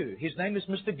 I do. His name is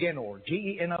Mr. Genor,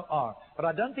 G-E-N-O-R. But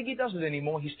I don't think he does it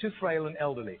anymore. He's too frail and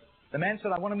elderly. The man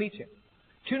said, I want to meet him.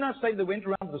 2 nights later, they went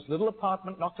around to this little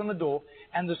apartment, knocked on the door,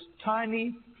 and this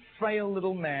tiny, frail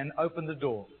little man opened the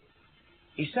door.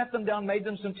 He sat them down, made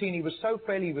them some tea, and he was so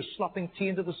frail he was slopping tea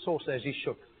into the saucer as he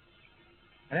shook.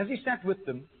 And as he sat with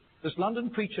them, this London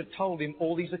preacher told him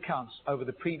all these accounts over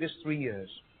the previous 3 years.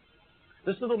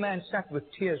 This little man sat with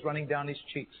tears running down his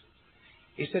cheeks.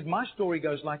 He said, my story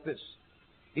goes like this.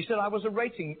 He said, I was a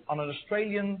rating on an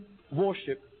Australian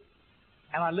warship,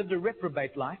 and I lived a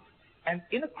reprobate life, and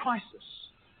in a crisis,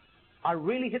 I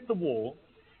really hit the wall,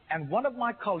 and one of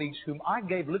my colleagues, whom I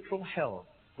gave literal hell,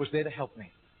 was there to help me.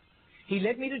 He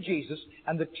led me to Jesus,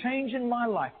 and the change in my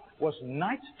life was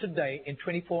night to day in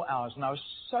 24 hours. And I was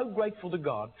so grateful to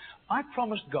God. I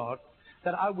promised God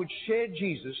that I would share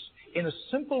Jesus in a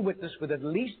simple witness with at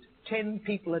least 10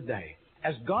 people a day,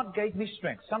 as God gave me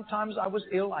strength. Sometimes I was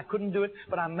ill, I couldn't do it,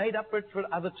 but I made up for it for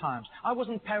other times. I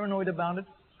wasn't paranoid about it,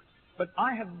 but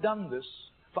I have done this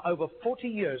for over 40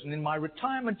 years. And in my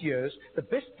retirement years, the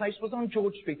best place was on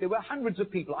George Street. There were hundreds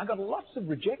of people. I got lots of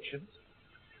rejections,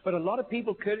 but a lot of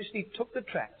people courteously took the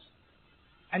tracts.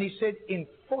 And he said, in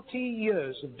 40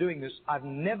 years of doing this, I've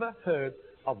never heard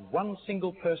of one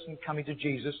single person coming to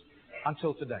Jesus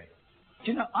until today.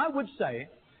 Do you know, I would say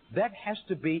that has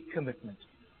to be commitment.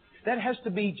 That has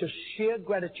to be just sheer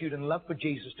gratitude and love for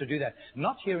Jesus to do that,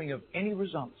 not hearing of any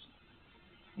results.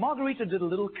 Margarita did a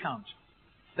little count.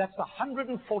 That's the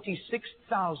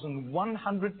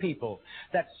 146,100 people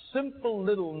that simple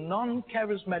little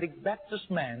non-charismatic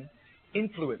Baptist man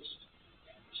influenced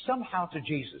somehow to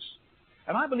Jesus.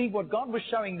 And I believe what God was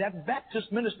showing that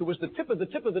Baptist minister was the tip of the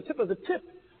tip of the tip of the tip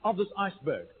of this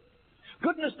iceberg.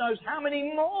 Goodness knows how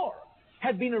many more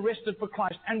had been arrested for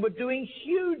Christ and were doing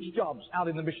huge jobs out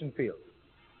in the mission field.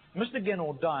 Mr.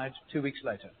 Genor died 2 weeks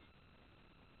later.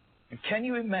 And can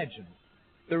you imagine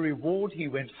the reward he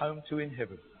went home to in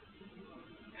heaven?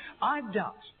 I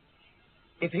doubt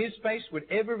if his face would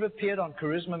ever have appeared on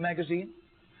Charisma magazine.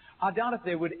 I doubt if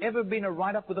there would ever have been a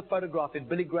write-up with a photograph in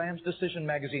Billy Graham's Decision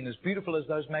magazine, as beautiful as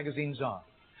those magazines are.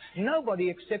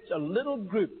 Nobody except a little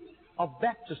group of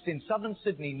Baptists in southern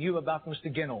Sydney knew about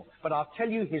Mr. Genor. But I'll tell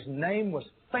you, his name was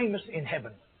famous in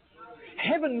heaven.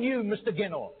 Heaven knew Mr.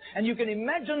 Genor. And you can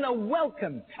imagine the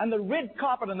welcome and the red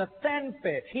carpet and the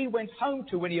fanfare he went home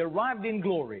to when he arrived in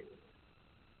glory.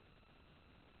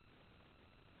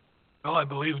 Well, I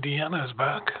believe Deanna is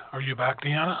back. Are you back,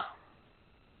 Deanna?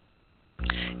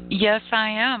 Yes, I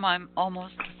am. I'm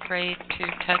almost afraid to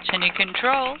touch any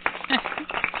controls.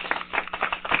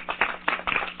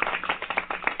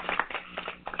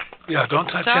 Yeah, don't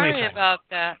touch anything. anything. Sorry about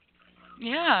that.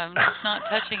 Yeah, I'm just not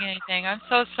touching anything. I'm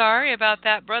so sorry about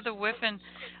that, Brother Whiffin.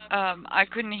 I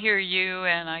couldn't hear you,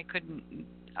 and I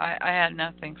had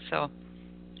nothing, so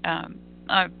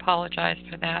I apologize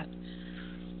for that.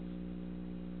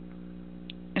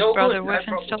 Is Brother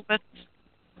Whiffin still with us?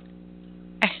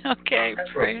 Okay,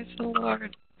 praise the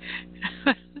Lord.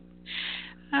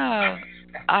 Oh,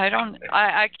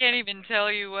 I can't even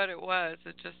tell you what it was.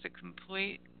 It's just a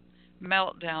complete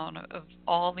meltdown of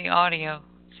all the audio.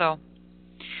 So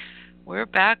we're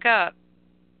back up,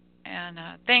 and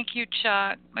thank you,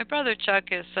 Chuck. My brother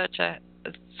Chuck is such a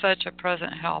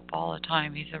present help all the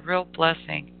time. He's a real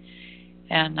blessing,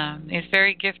 and he's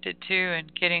very gifted too in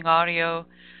getting audio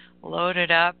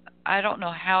loaded up. I don't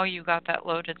know how you got that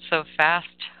loaded so fast.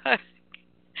 That's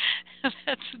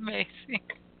amazing.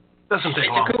 Doesn't take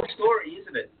long. It's a cool story,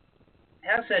 isn't it?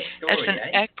 How's that story? It's an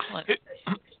excellent.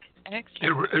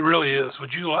 It really is.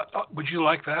 Would you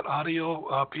like that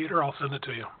audio, Peter? I'll send it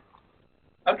to you.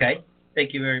 Okay.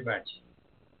 Thank you very much.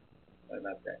 I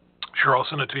love that. Sure, I'll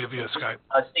send it to you via Skype.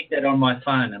 I stick that on my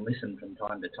phone and listen from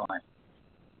time to time.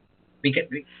 Because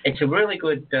it's a really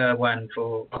good one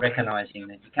for recognizing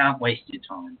that you can't waste your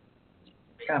time. You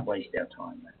can't waste our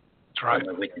time. That's right.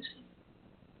 When we're witnessing.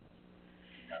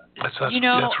 That's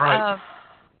right.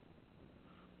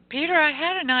 Peter, I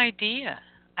had an idea.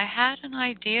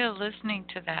 Listening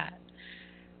to that.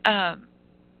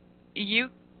 You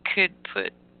could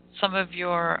put some of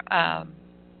your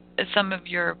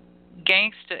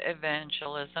gangsta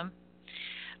evangelism,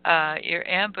 your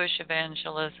ambush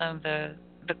evangelism, the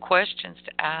questions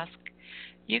to ask.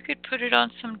 You could put it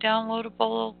on some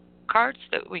downloadable cards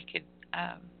that we could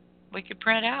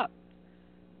print out.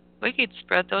 We could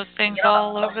spread those things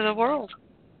all over the world.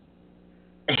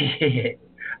 I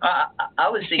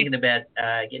was thinking about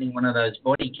getting one of those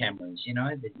body cameras,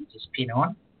 that you just pin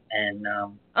on, and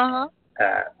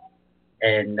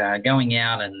going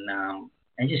out and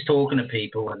just talking to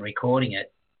people and recording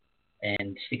it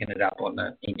and sticking it up on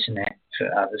the internet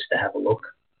for others to have a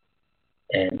look,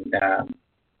 and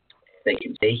they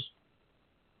can see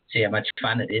how much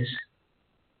fun it is,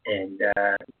 and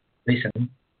listen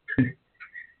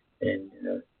and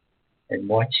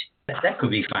watch. That could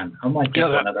be fun. I might get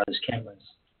one of those cameras.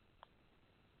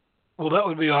 Well, that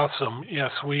would be awesome.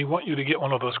 Yes, we want you to get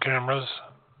one of those cameras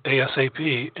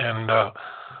ASAP and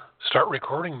start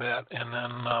recording that and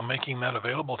then making that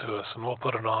available to us, and we'll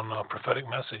put it on Prophetic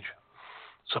Message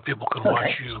so people can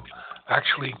watch you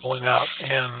actually going out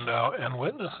and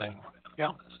witnessing.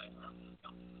 Yeah.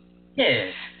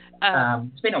 Yeah.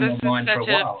 It's been on my mind for a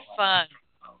while.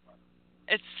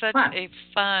 It's such a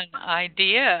fun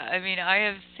idea. I mean, I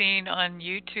have seen on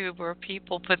YouTube where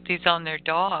people put these on their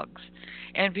dogs,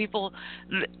 and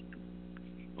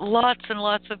lots and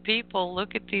lots of people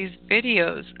look at these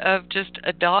videos of just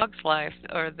a dog's life,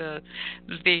 or the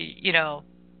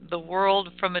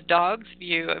world from a dog's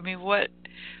view. I mean, what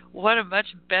a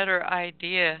much better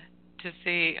idea to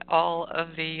see all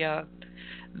of the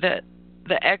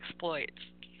exploits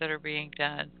that are being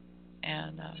done,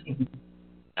 and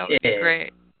that would be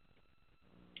great.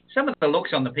 Some of the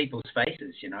looks on the people's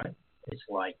faces, it's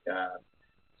like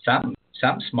some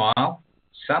smile,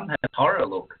 some have horror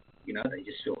look. They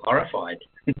just feel horrified.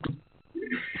 That's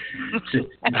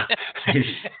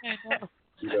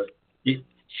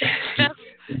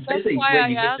why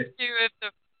I asked you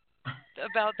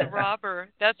about the robber.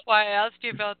 That's why I asked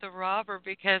you about the robber,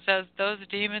 because as those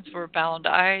demons were bound,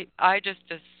 I just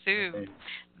assumed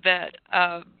that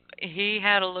he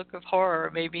had a look of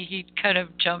horror. Maybe he kind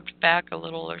of jumped back a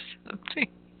little or something.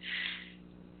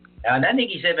 I don't think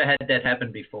he's ever had that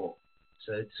happen before.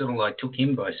 So it sort of like took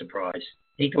him by surprise.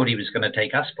 He thought he was going to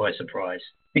take us by surprise.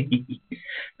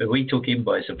 But we took him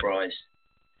by surprise.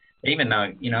 Even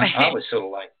though, you know, I was sort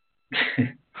of like,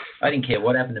 I didn't care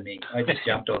what happened to me. I just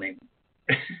jumped on him.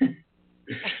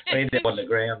 Laid him on the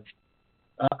ground.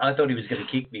 I thought he was going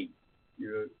to kick me.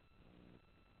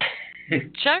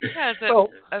 Chuck has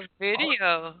a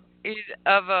video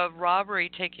of a robbery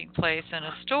taking place in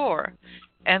a store.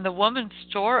 And the woman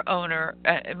store owner,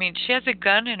 I mean, she has a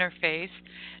gun in her face,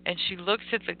 and she looks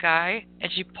at the guy,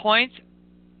 and she points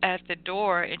at the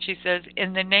door, and she says,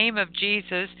 "In the name of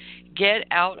Jesus, get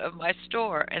out of my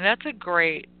store." And that's a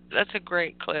great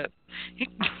clip. He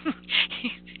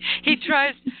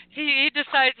decides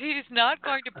he's not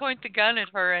going to point the gun at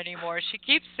her anymore. She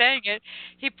keeps saying it.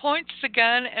 He points the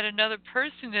gun at another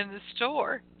person in the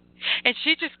store, and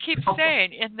she just keeps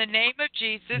saying, "In the name of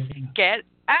Jesus, get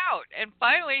out." And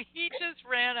finally, he just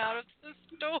ran out of the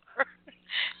store.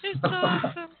 It's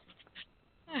awesome.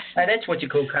 That's what you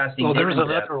call casting. Well, there's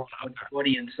another one out there.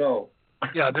 Body and soul.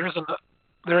 Yeah, there's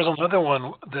another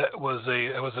one that was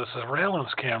a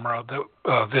surveillance camera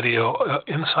video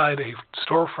inside a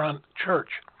storefront church,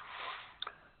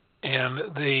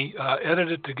 and they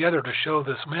edited together to show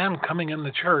this man coming in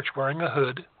the church wearing a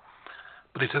hood,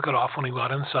 but he took it off when he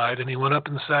got inside, and he went up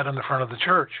and sat in the front of the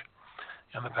church,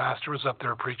 and the pastor was up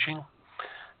there preaching,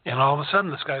 and all of a sudden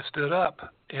this guy stood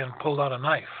up and pulled out a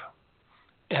knife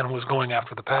and was going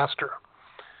after the pastor.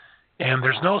 And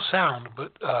there's no sound,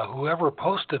 but whoever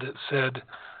posted it said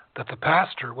that the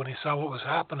pastor, when he saw what was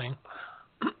happening,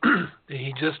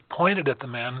 he just pointed at the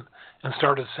man and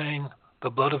started saying, "The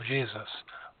blood of Jesus,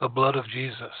 the blood of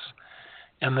Jesus."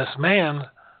 And this man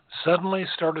suddenly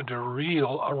started to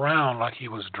reel around like he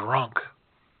was drunk.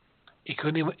 He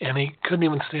couldn't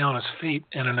even stay on his feet.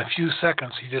 And in a few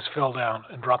seconds, he just fell down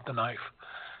and dropped the knife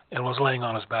and was laying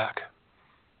on his back.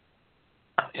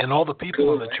 And all the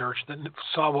people in the church that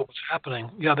saw what was happening,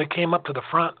 they came up to the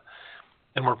front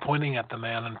and were pointing at the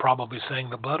man and probably saying,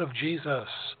 "The blood of Jesus."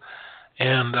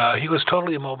 And he was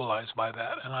totally immobilized by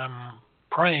that. And I'm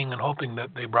praying and hoping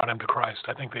that they brought him to Christ.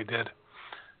 I think they did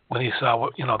when he saw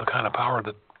what, the kind of power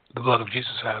that the blood of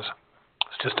Jesus has.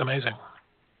 It's just amazing.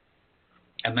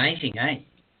 Amazing, eh?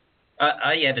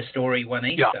 I had a story one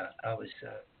Easter. Yeah.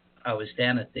 I was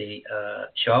down at the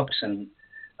shops and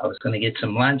I was going to get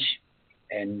some lunch.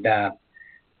 And I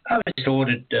just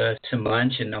ordered some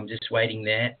lunch, and I'm just waiting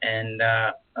there. And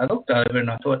I looked over, and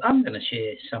I thought, I'm going to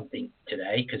share something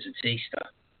today because it's Easter.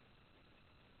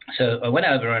 So I went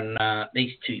over, and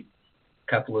these two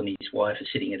couple and his wife are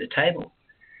sitting at a table.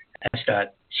 And I start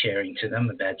sharing to them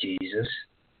about Jesus.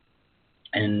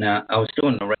 And I was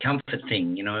doing the comfort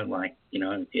thing, like,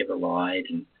 if you ever lied.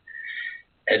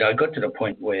 And I got to the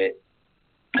point where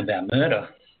about murder.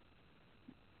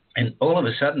 And all of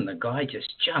a sudden, the guy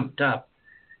just jumped up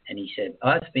and he said,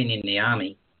 "I've been in the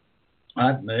army,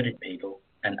 I've murdered people,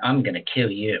 and I'm going to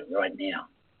kill you right now."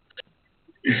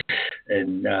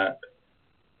 And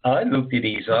I looked at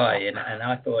his eye and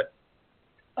I thought,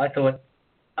 I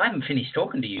haven't finished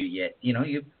talking to you yet.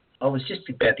 I was just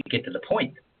about to get to the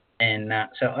point. And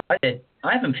so I said,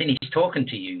 "I haven't finished talking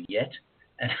to you yet."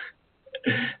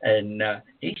 And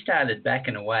he started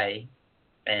backing away,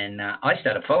 and I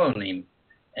started following him.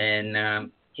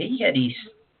 And he had his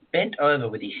bent over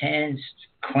with his hands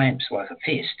clamps like a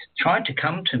fist, trying to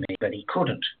come to me, but he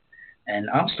couldn't. And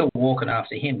I'm still walking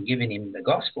after him, giving him the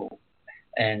gospel.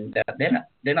 And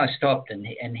then I stopped, and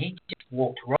he just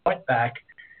walked right back,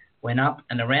 went up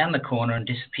and around the corner and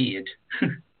disappeared.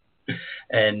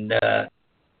 And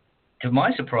to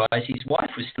my surprise, his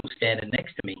wife was still standing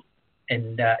next to me.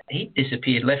 And he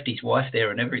disappeared, left his wife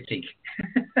there and everything.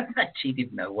 She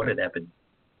didn't know what had happened.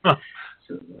 Huh.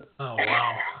 So, oh,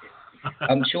 wow.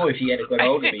 I'm sure if he had got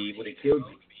hold of me, he would have killed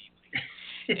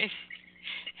me.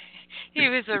 He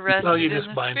was arrested no, you in just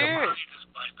the bind spirit.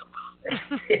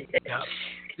 Yeah,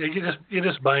 you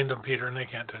just bind them, Peter, and they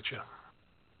can't touch you.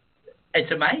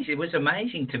 It's amazing. It was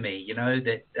amazing to me,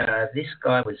 that this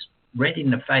guy was red in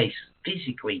the face,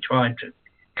 physically trying to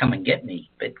come and get me,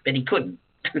 but he couldn't.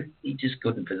 He just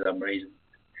couldn't for some reason.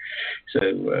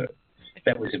 So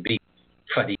that was a big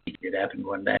funny thing that happened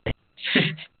one day.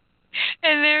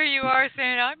 And there you are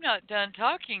saying, "I'm not done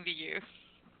talking to you."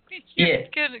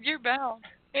 You're bound.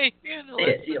 Hey, I'm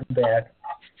bound.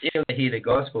 You're going to hear the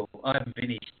gospel. I'm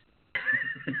finished.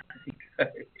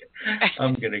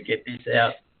 I'm going to get this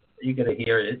out. You're going to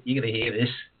hear it. You're going to hear this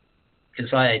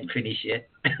because I ain't finished yet.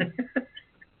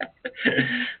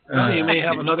 Well, you may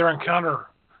have another encounter.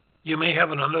 You may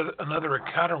have another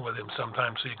encounter with him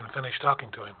sometime, so you can finish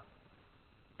talking to him.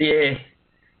 Yeah.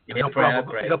 And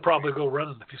he'll probably go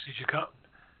running if he sees you come.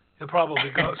 He'll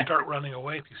probably start running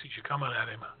away if he sees you coming at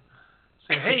him.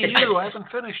 Say, hey, you! I haven't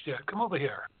finished yet. Come over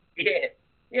here.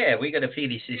 Yeah. We got to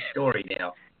finish this story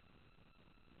now.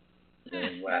 So,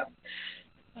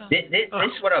 this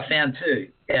is what I found too.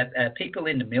 People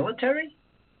in the military,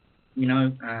 you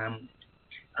know,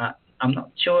 I'm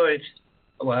not sure if.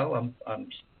 Well, I'm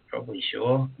probably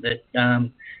sure that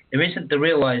there isn't the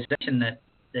realization that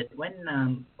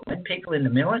when people in the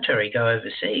military go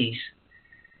overseas,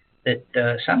 that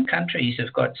some countries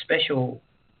have got special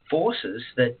forces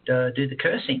that do the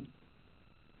cursing.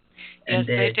 Yes,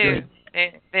 they do.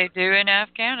 They do in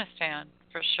Afghanistan,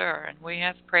 for sure. And we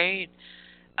have prayed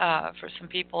for some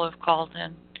people who have called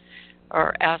in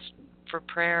or asked for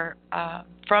prayer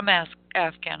from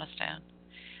Afghanistan.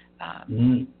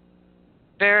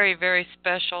 Very, very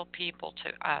special people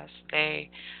to us.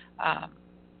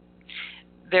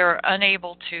 They're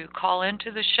unable to call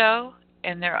into the show,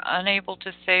 and they're unable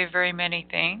to say very many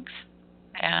things.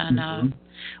 And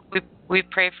we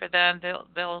pray for them.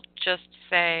 They'll just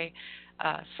say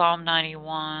Psalm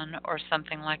 91 or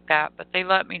something like that. But they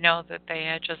let me know that they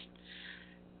had just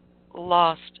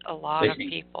lost a lot of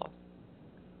people.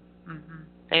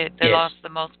 They lost the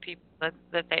most people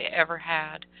that they ever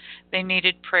had. They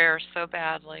needed prayer so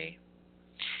badly.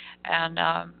 And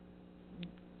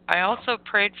I also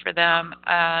prayed for them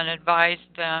and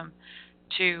advised them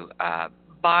to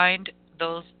bind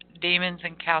those demons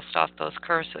and cast off those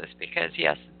curses, because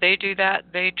yes, they do that.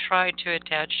 They try to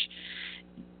attach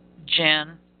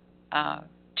jinn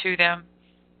to them,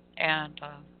 and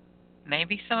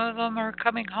maybe some of them are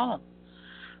coming home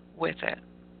with it.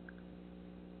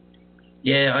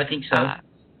 Yeah, I think so.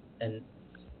 And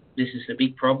this is the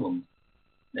big problem.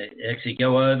 They actually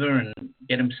go over and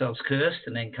get themselves cursed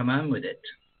and then come home with it.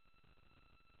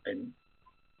 And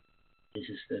this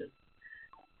is the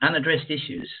unaddressed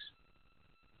issues.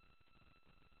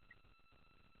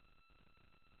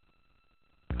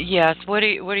 Yes. What do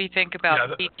you think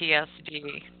about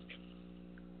PTSD?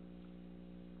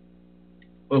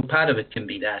 Well, part of it can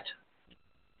be that.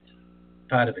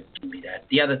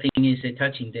 The other thing is they're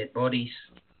touching dead bodies.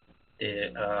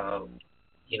 They're,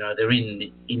 they're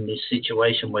in this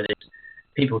situation where there's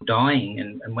people dying,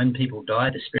 and when people die,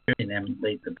 the spirit in them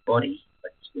leave the body, I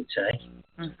would say,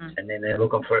 and then they're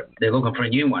looking for a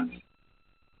new one.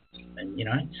 And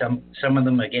some of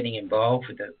them are getting involved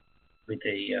with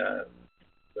the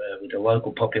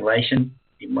local population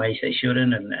in ways they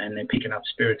shouldn't, and they're picking up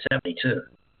spirits that way too.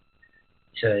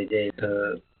 So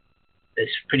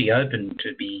it's pretty open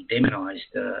to be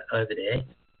demonized over there,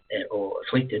 or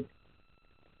afflicted,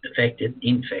 affected,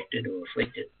 infected, or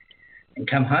afflicted, and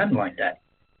come home like that,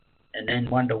 and then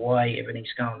wonder why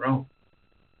everything's going wrong.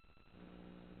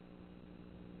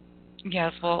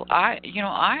 Yes, well, I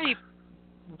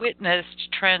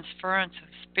witnessed transference of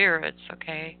spirits,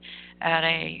 at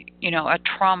a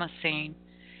trauma scene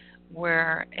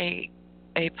where a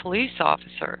police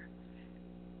officer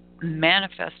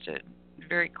manifested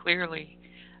very clearly,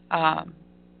 and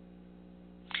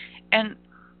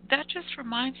that just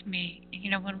reminds me,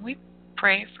 when we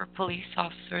pray for police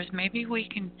officers, maybe we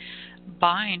can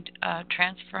bind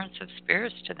transference of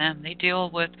spirits to them. They deal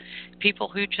with people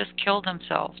who just killed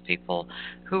themselves, people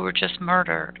who were just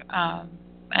murdered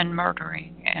and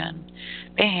murdering, and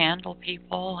they handle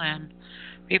people, and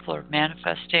people are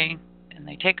manifesting, and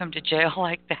they take them to jail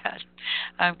like that.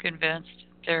 I'm convinced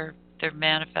they're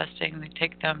manifesting. They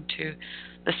take them to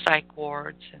the psych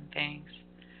wards and things.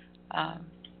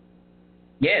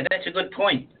 Yeah, that's a good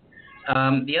point.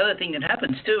 The other thing that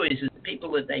happens too is that the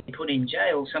people that they put in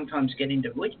jail sometimes get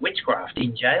into witchcraft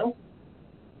in jail,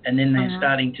 and then they're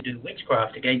starting to do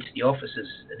witchcraft against the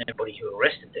officers and everybody who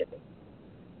arrested them.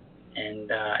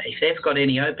 And if they've got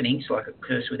any openings, like a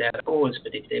curse without a cause,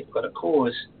 but if they've got a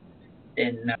cause,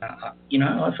 then I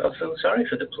feel sorry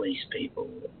for the police people,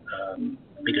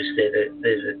 because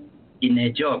they're in their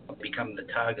job become the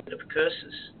target of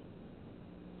curses.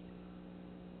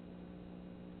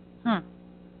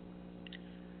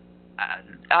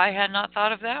 I had not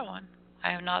thought of that one.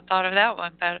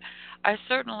 But I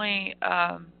certainly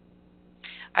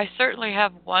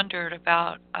have wondered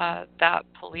about that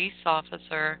police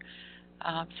officer.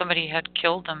 Somebody had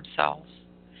killed themselves,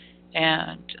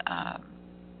 and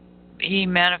he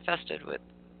manifested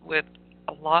with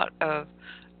a lot of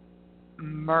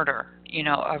murder.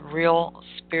 A real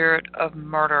spirit of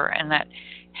murder, and that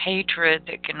hatred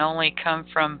that can only come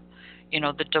from,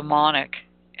 the demonic.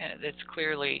 That's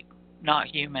clearly not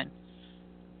human.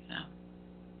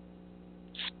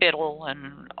 spittle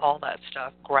and all that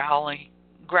stuff. Growly.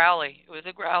 It was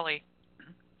a growly.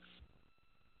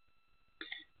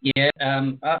 Yeah,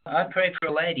 I prayed for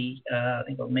a lady. I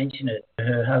think I'll mention it.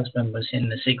 Her husband was in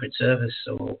the Secret Service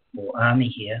or Army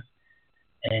here,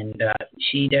 and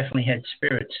she definitely had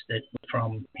spirits that were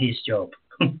from his job.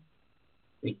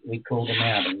 we called them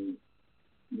out, and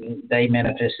they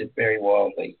manifested very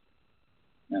wildly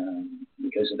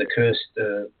because of the curse.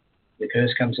 The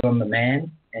curse comes on the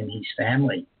man and his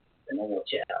family, and they watch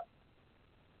out.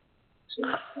 So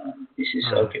this is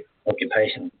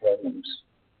occupational problems.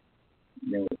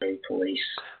 Military, police.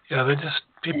 Yeah,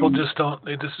 people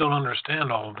don't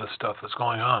understand all of this stuff that's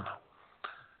going on.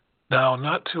 Now,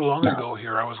 not too long ago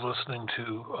here, I was listening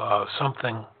to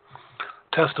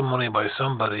testimony by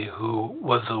somebody who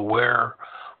was aware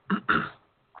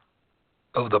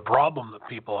of the problem that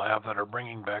people have that are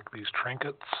bringing back these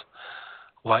trinkets,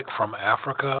 like from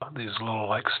Africa, these little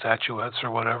like statuettes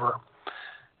or whatever.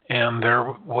 And there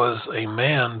was a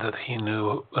man that he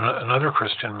knew, another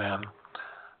Christian man,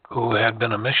 who had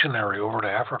been a missionary over to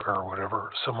Africa or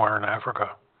whatever, somewhere in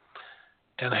Africa,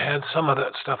 and had some of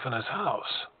that stuff in his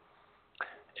house.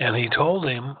 And he told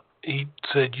him, he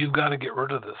said, you've got to get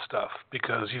rid of this stuff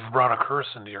because you've brought a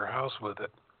curse into your house with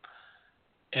it.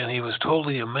 And he was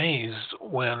totally amazed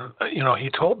when, he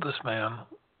told this man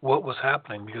what was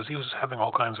happening because he was having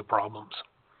all kinds of problems.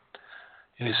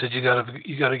 And he said, you got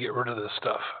to get rid of this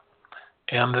stuff.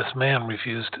 And this man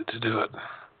refused to do it.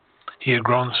 He had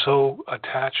grown so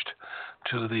attached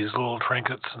to these little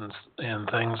trinkets and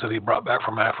things that he brought back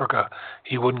from Africa,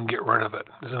 he wouldn't get rid of it.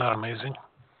 Isn't that amazing?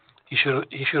 He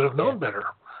should have known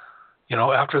better.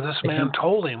 After this man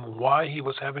told him why he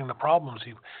was having the problems,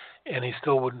 he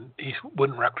still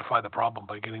wouldn't rectify the problem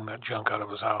by getting that junk out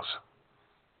of his house.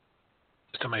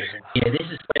 It's amazing. Yeah,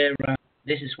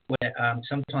 this is where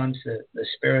sometimes the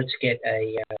spirits get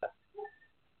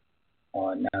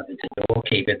it's a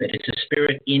doorkeeper, but it's a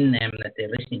spirit in them that they're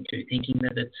listening to, thinking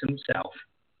that it's himself,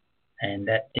 and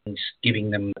that thing's giving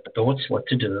them thoughts what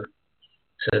to do.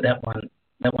 So that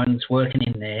one's working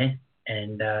in there,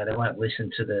 and they won't listen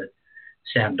to the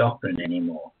sound doctrine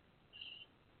anymore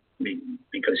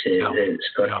because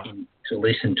it's got to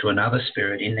listen to another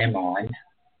spirit in their mind,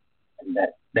 and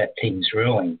that thing's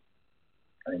ruling,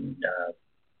 and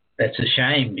that's a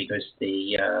shame because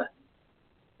the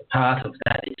path of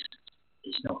that is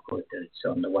not good. It's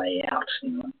on the way out,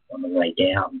 on the way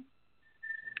down.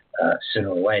 Sooner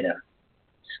or later,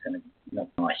 it's going to be not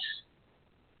nice.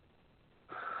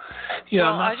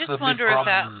 Yeah, well, I just wonder if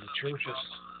that.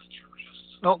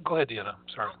 No, go ahead, Deanna.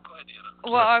 Sorry.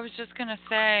 Well, I was just going to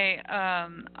say,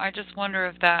 I just wonder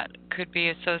if that could be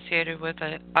associated with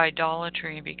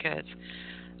idolatry because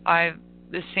I've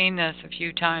seen this a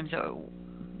few times.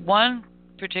 One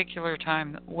particular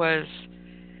time was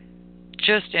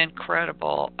just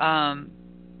incredible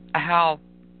how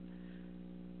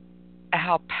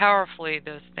powerfully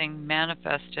this thing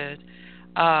manifested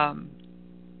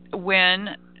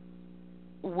when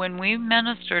we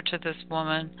ministered to this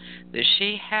woman that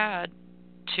she had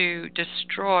to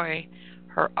destroy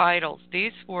her idols.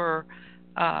 These were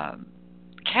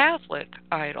Catholic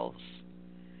idols,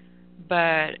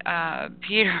 but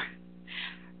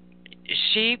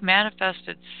she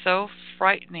manifested so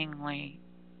frighteningly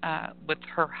with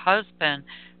her husband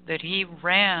that he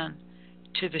ran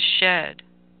to the shed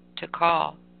to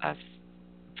call us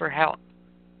for help.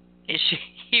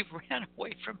 He ran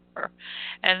away from her,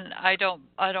 and I don't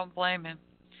blame him.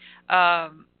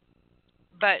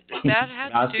 But that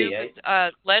had to do with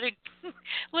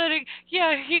letting.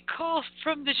 Yeah, he called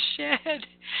from the shed.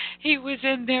 He was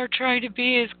in there trying to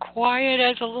be as quiet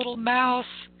as a little mouse.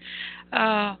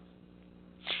 Yeah,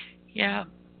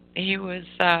 he was.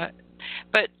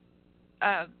 But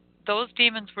those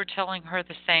demons were telling her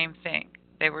the same thing.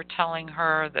 They were telling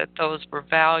her that those were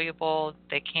valuable.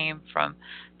 They came from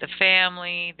the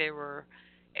family.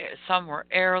 Some were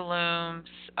heirlooms,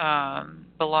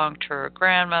 belonged to her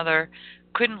grandmother.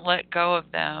 Couldn't let go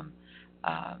of them.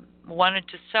 Wanted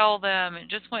to sell them.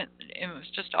 It was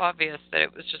just obvious that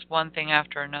it was just one thing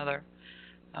after another.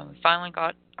 We finally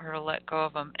got her to let go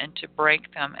of them and to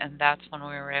break them, and that's when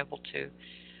we were able to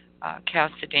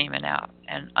cast the demon out.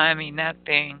 And I mean, that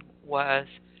thing was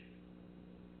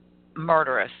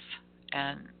murderous,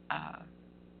 and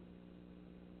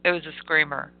it was a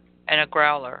screamer and a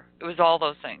growler. It was all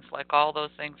those things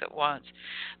at once.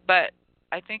 But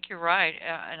I think you're right,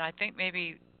 and I think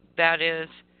maybe that is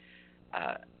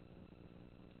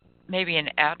maybe an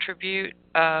attribute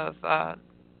of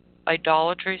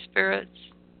idolatry spirits,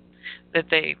 that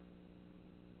they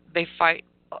fight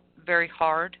very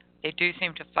hard. They do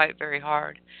seem to fight very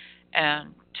hard,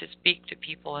 and to speak to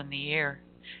people in the ear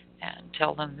and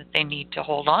tell them that they need to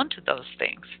hold on to those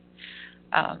things.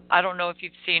 I don't know if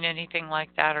you've seen anything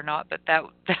like that or not, but that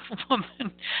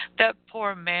woman, that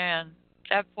poor man,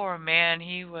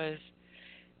 he was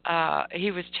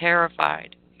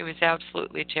terrified. He was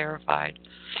absolutely terrified.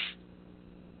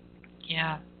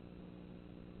 Yeah.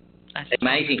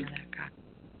 Amazing.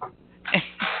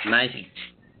 Amazing.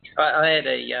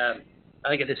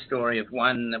 I get a story of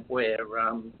one where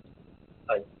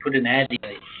I put an ad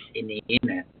in the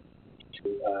internet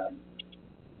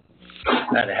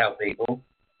to help people,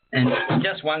 and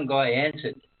just one guy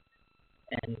answered,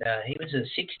 and he was a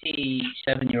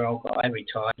 67-year-old guy,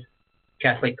 retired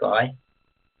Catholic guy,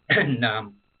 and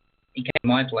he came to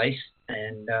my place,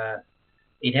 and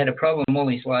he'd had a problem all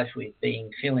his life with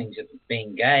feelings of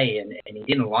being gay, and he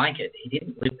didn't like it. He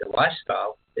didn't live the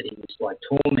lifestyle, but he was like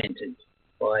tormented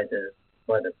by the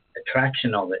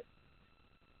attraction of it.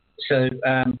 So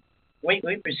we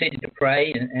proceeded to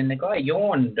pray, and the guy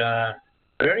yawned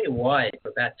very wide for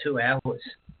about 2 hours.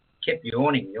 Kept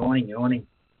yawning.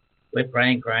 We're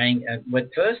praying.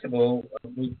 But first of all,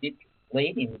 we did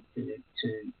lead him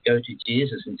to go to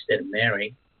Jesus instead of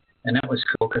Mary, and that was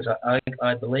cool because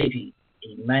I believe he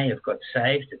may have got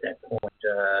saved at that point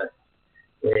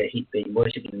where he'd been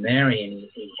worshipping Mary and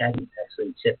he hadn't actually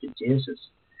accepted Jesus.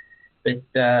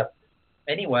 But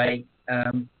anyway,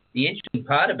 the interesting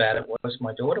part about it was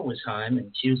my daughter was home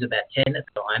and she was about 10 at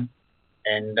the time,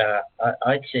 and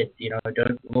I said,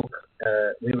 don't look.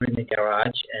 We were in the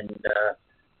garage and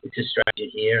it's a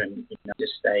stranger here, and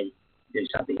just stay, do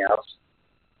something else.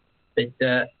 But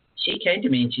she came to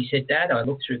me and she said, Dad, I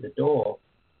looked through the door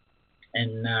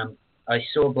and I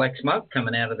saw black smoke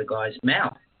coming out of the guy's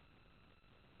mouth.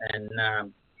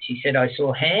 And she said, I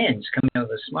saw hands coming out of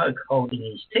the smoke holding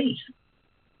his teeth.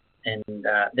 And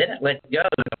then it let go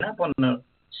and went up on the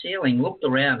ceiling, looked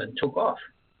around and took off.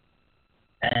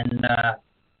 And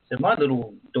so my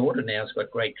little daughter now has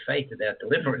got great faith about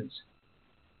deliverance.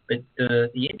 But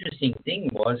the interesting thing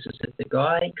is that the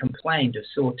guy complained of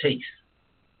sore teeth.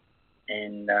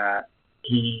 And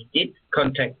he did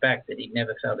contact back that he'd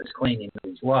never felt as clean in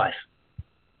his life.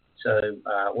 So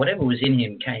whatever was in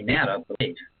him came out, I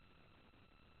believe.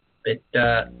 But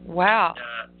wow.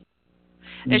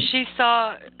 And she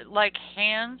saw like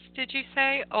hands, did you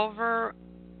say, over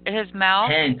his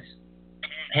mouth?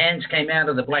 Hands came out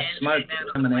of the black smoke that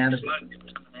was coming out of it.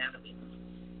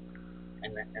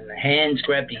 And the hands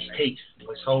grabbed his teeth and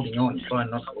was holding on,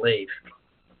 trying not to leave.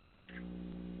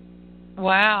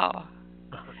 Wow.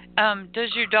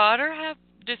 Does your daughter have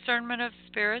discernment of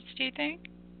spirits, do you think?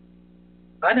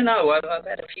 I don't know. I've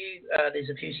had a few. There's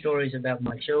a few stories about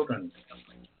my children,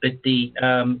 but the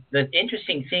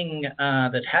interesting thing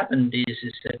that happened is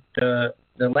that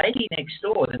the lady next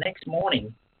door, the next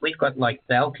morning, we've got like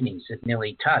balconies that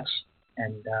nearly touch,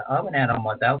 and I went out on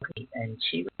my balcony and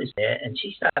she was there and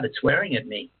she started swearing at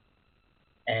me,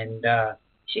 and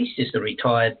she's just a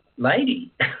retired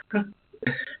lady, and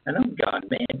I'm going,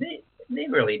 man, they're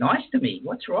really nice to me.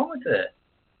 What's wrong with her?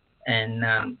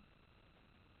 And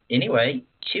anyway,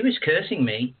 she was cursing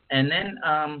me, and then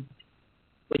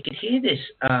we could hear this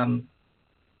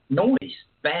noise,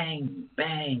 bang,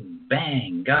 bang,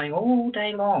 bang, going all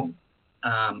day long.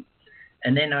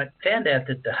 And then I found out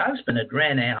that the husband had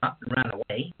ran out and run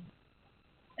away.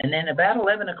 And then about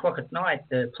 11 o'clock at night,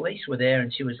 the police were there,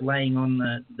 and she was laying on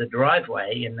the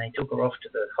driveway, and they took her off to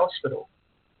the hospital.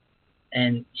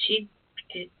 And she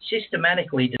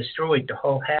systematically destroyed the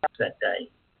whole house that day.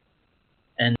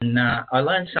 And I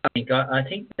learned something. I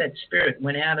think that spirit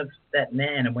went out of that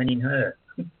man and went in her.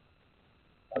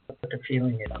 I've got the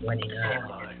feeling it went in her.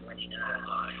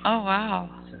 Oh, wow.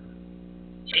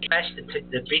 She smashed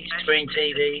the big screen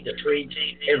TV, the fridge,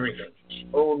 everything.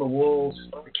 All the walls,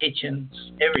 the kitchen,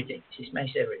 everything. She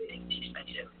smashed everything.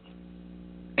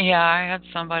 Yeah, I had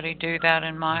somebody do that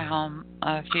in my home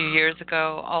a few years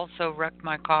ago. Also wrecked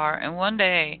my car, and one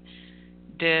day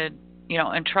did,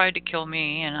 and tried to kill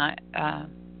me. And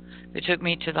they took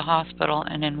me to the hospital,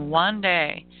 and in one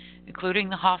day, including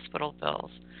the hospital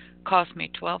bills, cost me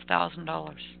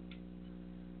 $12,000.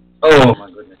 Oh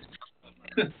my goodness!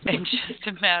 In just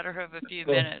a matter of a few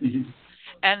minutes.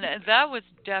 And that was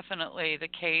definitely the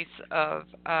case of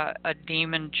a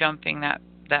demon jumping that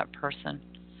person.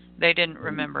 They didn't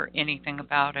remember anything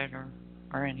about it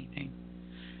or anything.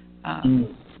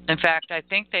 In fact, I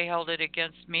think they held it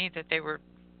against me that they were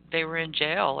in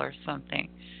jail or something.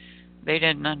 They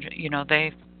didn't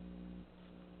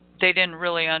they didn't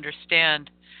really understand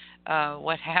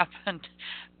what happened,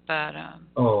 but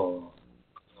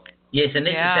yes, and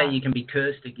this is how you can be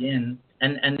cursed again.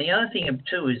 And the other thing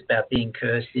too is about being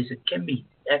cursed is it can be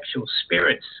actual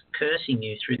spirits cursing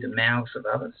you through the mouths of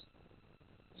others.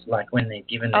 It's like when they're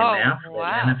given their mouth, they're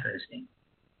manifesting.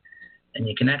 And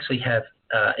you can actually have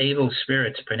evil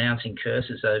spirits pronouncing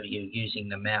curses over you using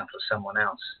the mouth of someone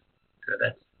else. So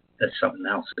that's something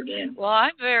else again. Well,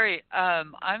 I'm very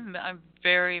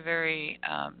very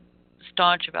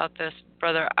staunch about this,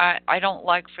 brother. I don't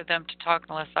like for them to talk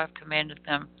unless I've commanded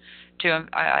them to.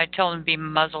 I tell them be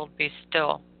muzzled, be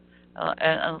still.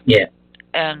 Yeah.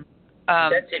 And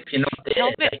that's if you're not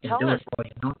there. They can do it while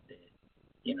you're not there.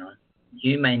 You know,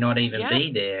 you may not even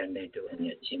be there, and they're doing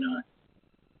it. You know.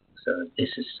 So this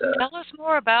is. Tell us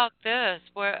more about this.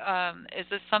 Where is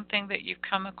this something that you've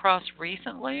come across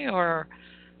recently, or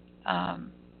that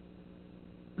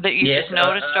you just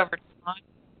noticed over time?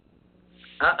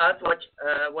 I've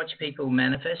watched people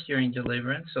manifest during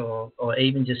deliverance, or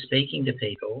even just speaking to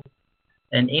people,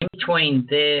 and in between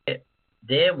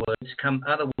their words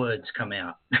other words come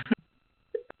out.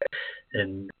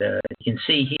 And you can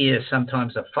see here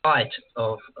sometimes a fight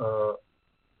of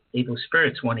evil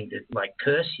spirits wanting to like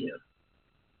curse you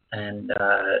and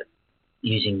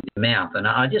using the mouth. And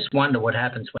I just wonder what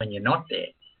happens when you're not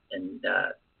there and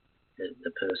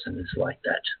the person is like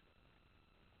that.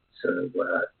 So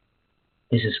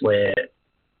this is where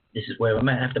we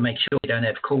may have to make sure we don't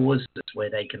have causes where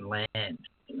they can land,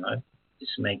 you know.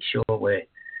 Just make sure we're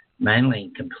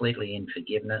mainly completely in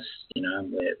forgiveness, you know,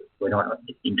 we're not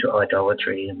into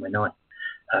idolatry, and we're not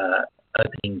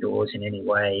opening doors in any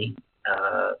way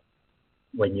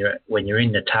when you're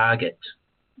in the target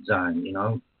zone, you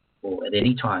know, or at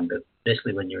any time, but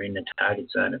especially when you're in the target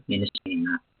zone of ministering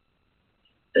that.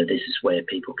 So this is where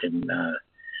people can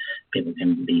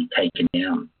be taken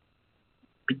down,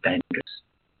 a bit dangerous.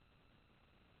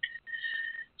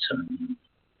 So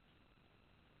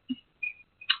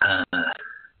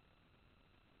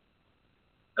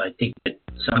I think that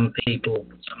some people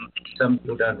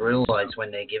don't realise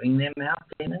when they're giving their mouth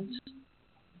demons,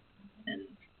 and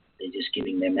they're just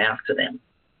giving their mouth to them.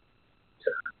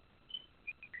 So.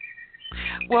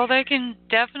 Well, they can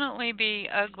definitely be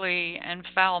ugly and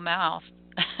foul-mouthed.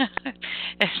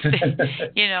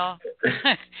 You know,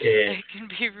 they can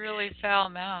be really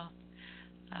foul-mouthed.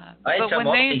 But when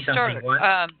they start,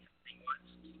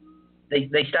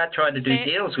 they start trying to do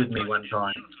deals with me one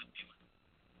time.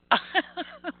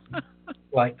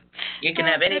 Like, you can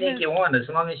have anything you want as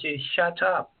long as you shut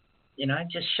up. You know,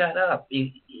 just shut up.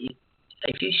 If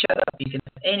you shut up, you can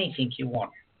have anything you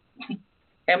want.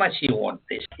 How much do you want,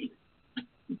 Bestie?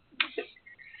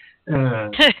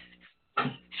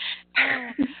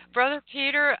 Brother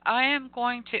Peter, I am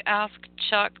going to ask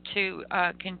Chuck to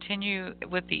continue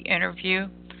with the interview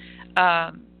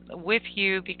with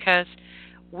you, because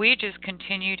we just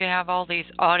continue to have all these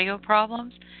audio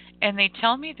problems, and they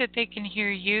tell me that they can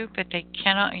hear you, but they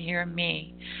cannot hear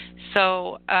me.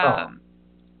 So I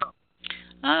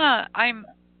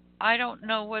don't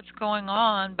know what's going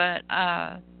on, but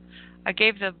I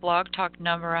gave the Blog Talk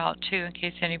number out too in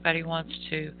case anybody wants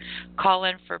to call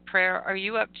in for prayer. Are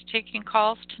you up to taking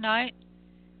calls tonight?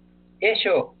 Yeah,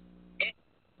 sure.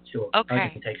 Sure. Okay. I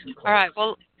can take some calls. All right.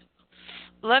 Well,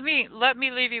 let me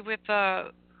leave you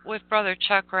with Brother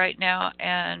Chuck right now,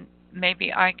 and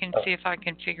maybe I can see if I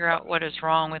can figure out what is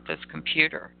wrong with this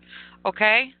computer.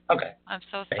 Okay? Okay. I'm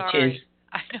so Okay, sorry. cheers.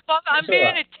 I know I'm being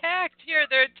attacked here.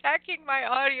 They're attacking my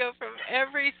audio from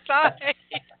every side.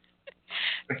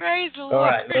 Praise the Lord. All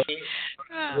right.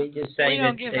 Well, we just say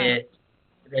that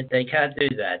they can't do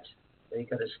that. They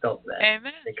got to stop that.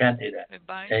 Amen. They can't do that.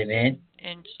 Amen.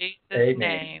 In Jesus'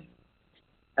 name.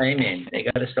 Amen. They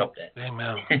got to stop that.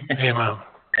 Amen. Amen.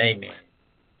 Amen.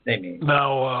 Amen.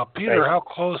 Now, Peter, how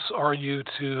close are you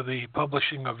to the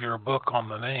publishing of your book on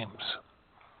the names?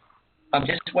 I'm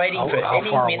just waiting for how any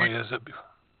far minute. Away is it?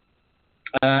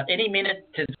 Any minute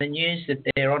to the news that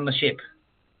they're on the ship.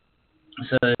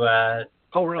 So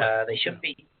oh, really? They should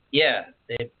be. Yeah,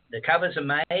 the covers are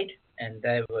made, and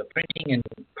they were printing and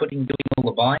doing all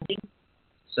the binding.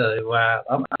 So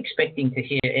I'm expecting to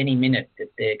hear any minute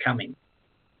that they're coming.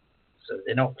 So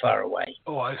they're not far away.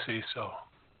 Oh, I see.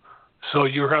 So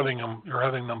you're having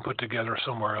them put together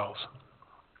somewhere else.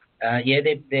 Yeah,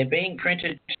 they're being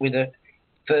printed with a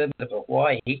firm of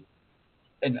Hawaii,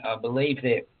 and I believe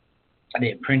they're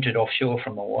printed offshore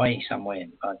from Hawaii somewhere.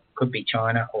 Could be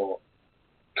China or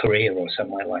Korea or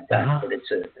somewhere like that. Uh-huh. But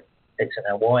it's an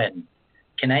Hawaiian,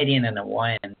 Canadian and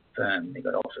Hawaiian firm. They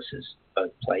got offices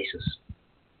both places.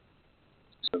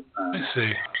 So, I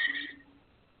see.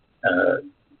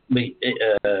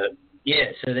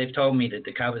 So they've told me that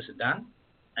the covers are done,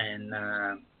 and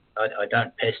I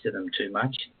don't pester them too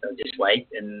much. They'll just wait,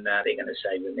 and they're going to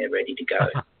say when they're ready to go.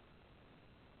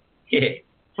 Yeah.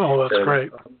 Oh, that's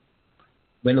great.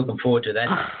 We're looking forward to that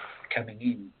coming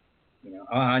in.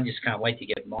 I just can't wait to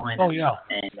get mine. Oh, yeah.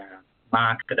 And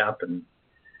mark it up and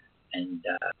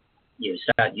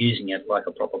start using it like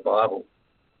a proper Bible.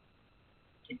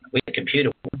 With a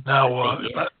computer. Now,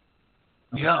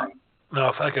 Now,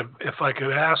 if I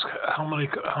could ask, how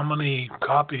many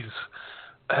copies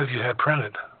have you had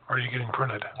printed? Or are you getting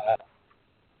printed?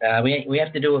 We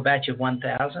have to do a batch of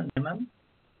 1,000 minimum.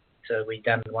 So we've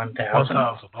done 1,000.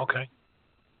 1,000. Okay.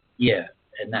 Yeah,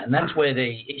 and that's where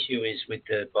the issue is with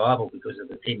the Bible because of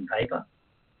the thin paper.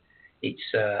 It's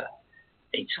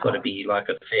got to be like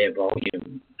a fair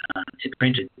volume to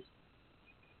print it.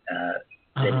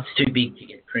 Then it's too big to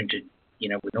get printed,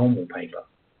 with normal paper.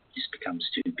 It just becomes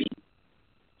too big.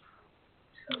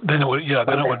 So, then it would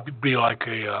be like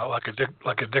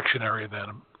a dictionary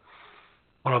then,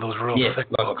 one of those real thick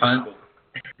like books. A phone book.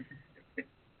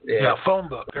 Yeah, phone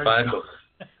book. There you go.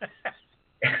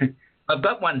 I've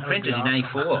got one printed in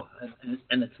A4,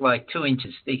 and it's like 2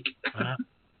 inches thick.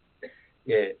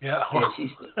 Yeah.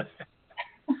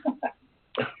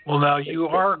 Well, now you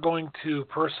are going to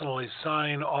personally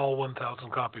sign all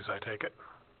 1,000 copies, I take it.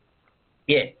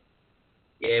 Yeah.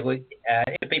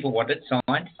 If people want it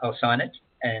signed, I'll sign it,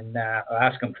 and I'll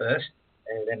ask them first.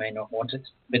 They may not want it,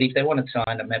 but if they want it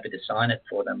signed, I'm happy to sign it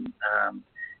for them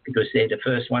because they're the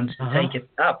first ones to take it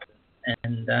up,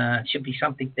 and it should be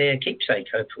something there, keepsake,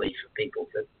 hopefully, for people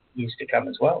for years to come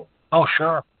as well. Oh,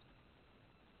 sure.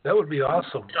 That would be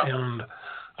awesome, and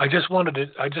I just wanted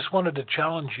to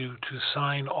challenge you to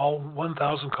sign all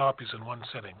 1,000 copies in one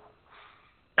sitting.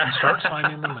 Start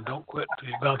signing them and don't quit until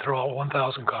you've gone through all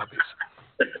 1,000 copies.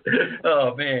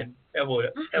 Oh man, how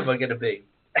am I going to be?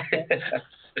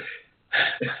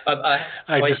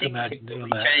 I just imagine doing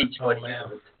that. Oh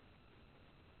man.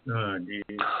 Oh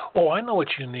dude. Oh, I know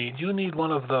what you need. You need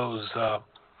one of those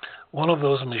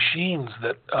machines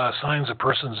that signs a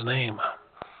person's name.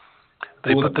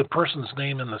 They put the person's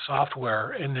name in the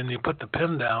software, and then you put the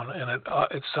pin down, and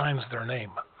it signs their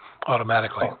name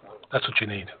automatically. That's what you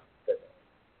need.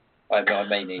 I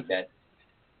may need that.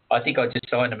 I think I just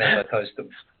sign them as I post them.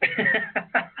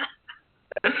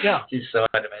 Yeah. Just sign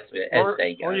them as they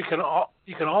go. Or you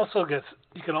can also get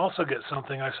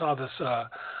something. I saw this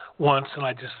once, and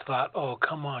I just thought, oh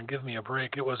come on, give me a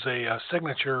break. It was a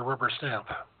signature rubber stamp.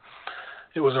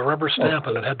 It was a rubber stamp,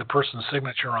 and it had the person's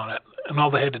signature on it, and all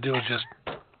they had to do was just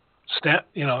stamp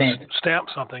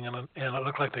something, and it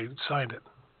looked like they signed it.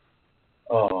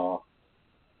 Oh,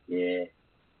 yeah.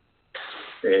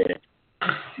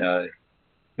 No,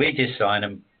 we just sign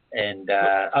them, and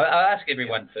I'll ask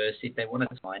everyone first if they want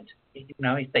it signed.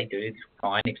 If they do,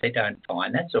 fine. If they don't,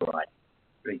 fine. That's all right.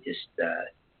 We just do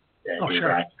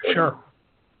that. Sure.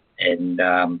 And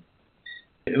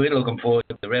we're looking forward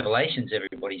to the revelations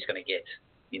everybody's going to get.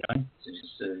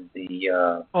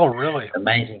 Really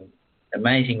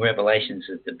amazing revelations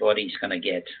that the body's going to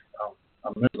get.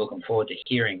 I'm really looking forward to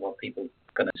hearing what people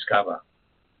are going to discover.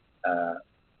 I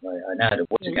know the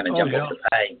words are going to jump off the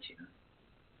page.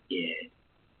 Yeah.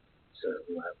 So.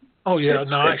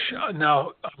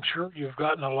 Now I'm sure you've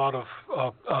gotten a lot of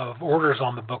orders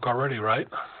on the book already, right?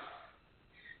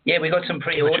 Yeah, we got some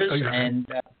pre-orders, and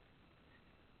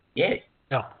yeah.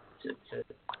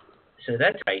 So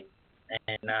that's great,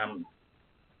 and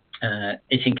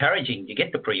it's encouraging to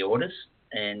get the pre-orders,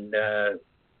 and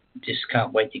just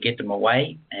can't wait to get them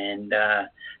away, and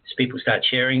as people start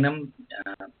sharing them,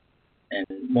 and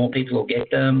more people will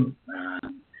get them.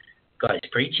 Guys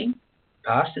preaching,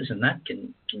 pastors, and that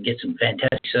can get some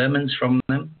fantastic sermons from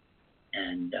them,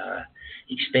 and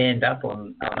expand up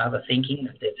on other thinking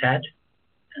that they've had,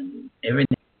 and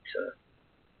everything. So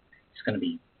it's going to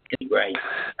be great.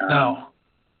 Now,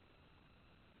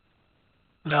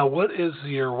 what is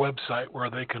your website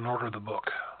where they can order the book?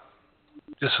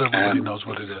 Just so everybody knows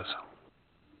what it is.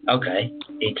 Okay,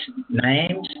 it's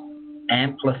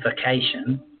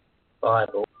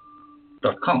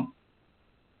namesamplificationbible.com.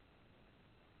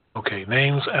 Okay,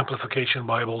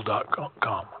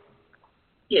 namesamplificationbible.com.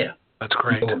 Yeah. That's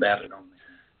great. All about it on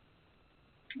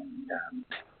there. And,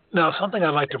 now, something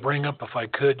I'd like to bring up, if I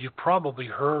could, you probably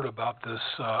heard about this.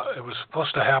 It was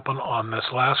supposed to happen on this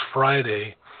last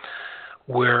Friday,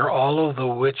 where all of the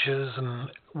witches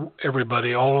and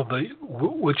everybody, all of the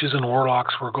witches and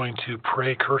warlocks were going to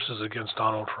pray curses against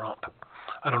Donald Trump.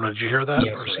 I don't know. Did you hear that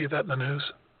or see that in the news?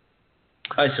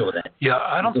 I saw that. Yeah,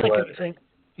 I don't think anything.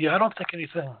 Yeah, I don't think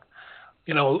anything.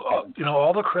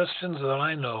 All the Christians that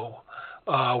I know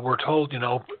were told,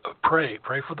 pray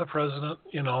for the president,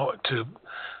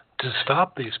 to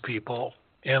stop these people.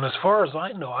 And as far as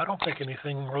I know, I don't think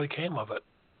anything really came of it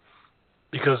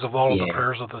because of all of the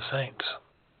prayers of the saints.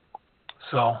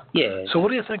 So Yeah. So what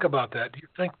do you think about that? Do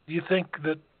you think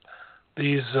that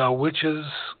these witches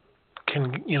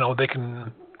can, they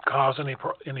can cause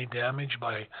any damage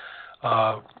by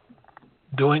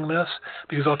doing this?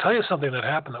 Because I'll tell you something that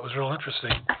happened that was real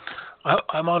interesting.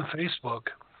 I'm on Facebook,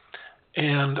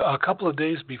 and a couple of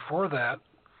days before that,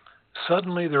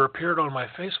 suddenly there appeared on my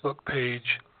Facebook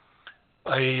page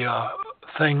a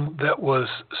thing that was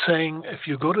saying, if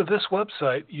you go to this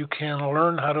website, you can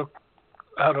learn how to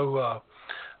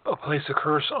place a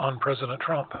curse on President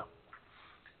Trump.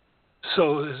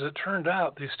 So as it turned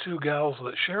out, these two gals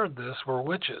that shared this were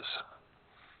witches,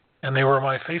 and they were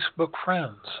my Facebook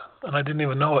friends, and I didn't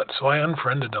even know it, so I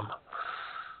unfriended them.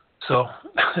 So,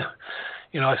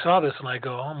 I saw this and I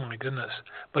go, oh my goodness.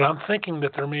 But I'm thinking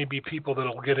that there may be people that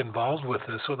will get involved with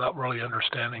this without really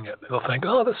understanding it. They'll think,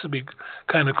 oh, this would be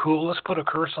kind of cool. Let's put a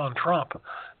curse on Trump,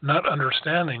 not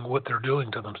understanding what they're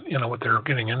doing to them, what they're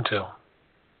getting into.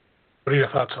 What are your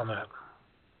thoughts on that?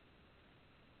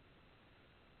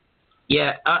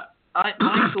 Yeah,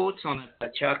 my thoughts on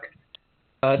it, Chuck,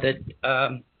 are that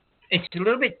it's a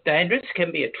little bit dangerous,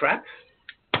 can be a trap,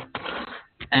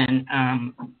 and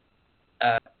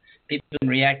people can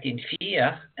react in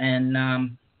fear and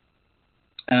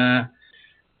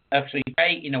actually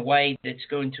pray in a way that's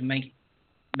going to make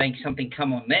something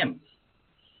come on them.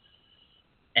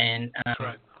 And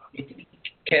right. You have to be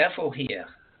careful here.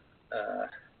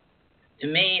 To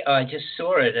me, I just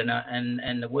saw it,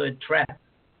 and the word trap.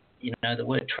 The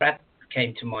word trap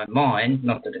came to my mind.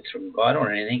 Not that it's from God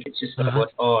or anything. It's just that I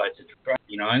thought, it's a trap,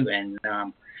 and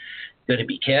got to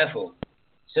be careful.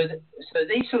 So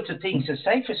these sorts of things, the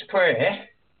safest prayer,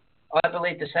 I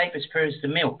believe the safest prayer is the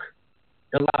milk,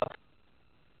 the love,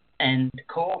 and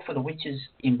call for the witches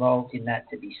involved in that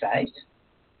to be saved,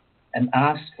 and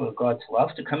ask for God's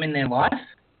love to come in their life,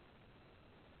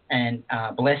 and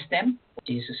bless them.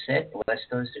 Jesus said, bless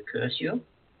those that curse you.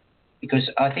 Because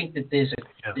I think that there's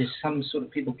some sort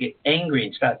of people get angry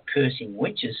and start cursing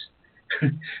witches,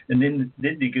 and then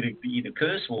they're going to be in a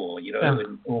curse war, and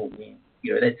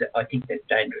I think that's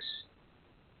dangerous.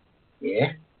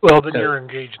 Yeah. Well, then you're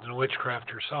engaged in witchcraft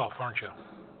yourself, aren't you?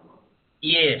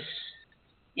 Yes.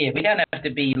 Yeah, we don't have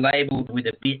to be labelled with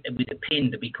a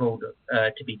pin to be called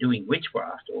to be doing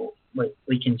witchcraft, or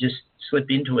we can just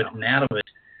slip into it and out of it.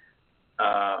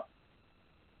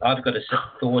 I've got a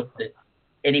thought that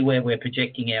anywhere we're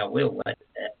projecting our will,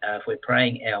 if we're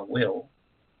praying our will,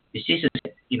 this is,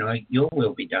 your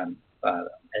will be done, Father,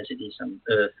 as it is on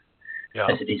earth,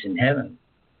 as it is in heaven.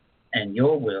 And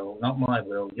your will, not my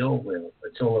will, your will.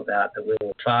 It's all about the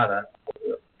will of Father,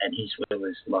 and His will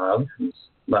is love. He's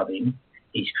loving.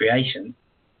 He's creation.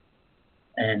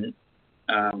 And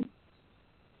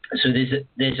so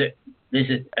there's a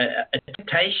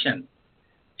temptation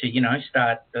to,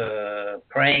 start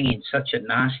praying in such a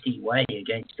nasty way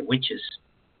against the witches.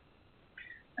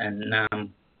 And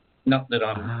not that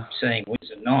I'm saying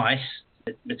witches are nice,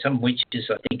 but some witches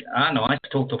I think are nice. I've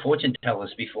talked to fortune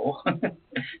tellers before,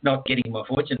 not getting my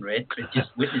fortune read, but just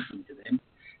witnessing to them.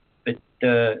 But,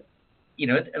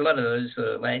 a lot of those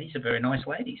ladies are very nice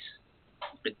ladies,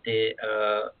 but they're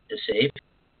deceived.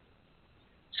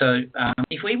 So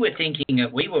if we were thinking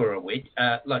that we were a witch,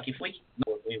 if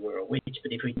we were a witch,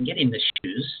 but if we can get in the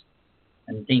shoes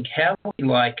and think, how would we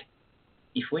like,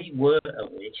 if we were a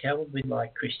witch, how would we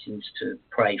like Christians to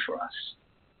pray for us?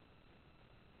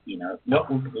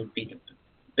 What would be the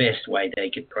best way they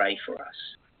could pray for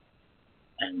us?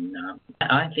 And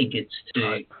I think it's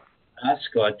to ask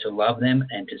God to love them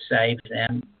and to save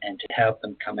them and to help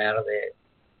them come out of their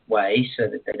way so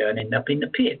that they don't end up in the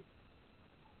pit.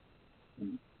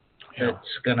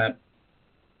 That's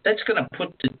gonna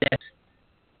put to death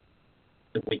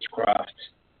the witchcraft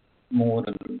more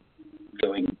than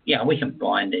going. We can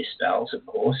bind their spells, of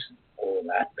course, all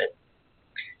that, but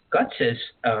God says,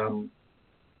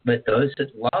 let those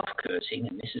that love cursing,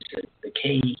 and this is the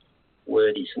key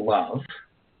word is love.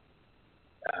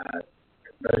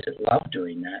 Those that love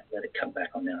doing that, let it come back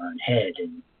on their own head.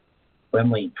 And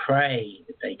when we pray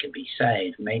that they can be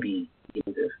saved, maybe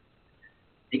they're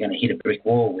going to hit a brick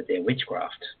wall with their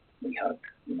witchcraft, we hope,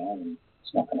 and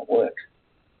it's not going to work.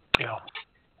 Yeah.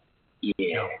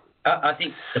 I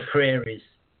think the prayer is,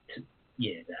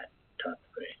 that type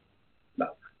of prayer.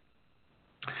 Love.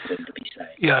 For them to be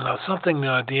saved. Yeah, now something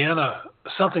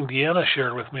Deanna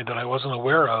shared with me that I wasn't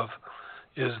aware of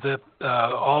is that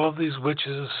all of these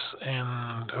witches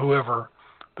and whoever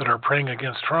that are praying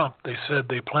against Trump, they said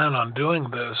they plan on doing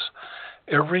this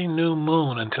every new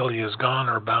moon until he is gone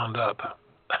or bound up.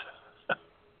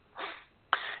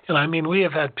 And I mean, we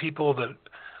have had people that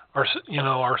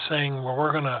are saying, well,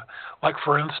 we're going to, like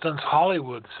for instance,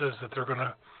 Hollywood says that they're going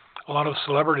to, a lot of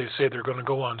celebrities say they're going to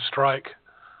go on strike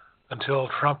until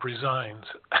Trump resigns.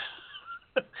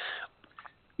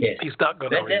 Yes. He's not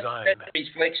going to resign. That's a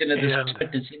reflection of the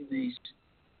spirit that's in these.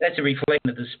 That's a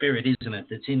reflection of the spirit, isn't it?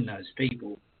 That's in those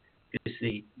people.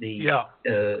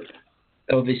 Because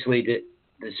obviously the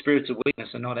spirits of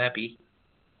weakness are not happy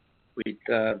with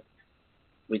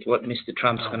what Mr.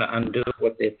 Trump's going to undo,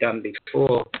 what they've done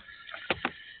before,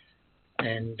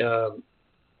 and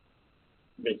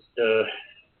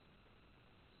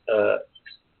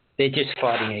they're just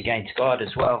fighting against God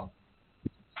as well,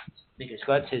 because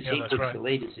God says He puts the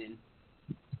leaders in.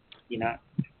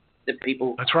 The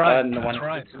people. That's right. And the one who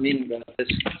puts them in.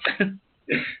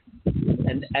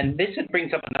 And this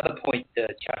brings up another point,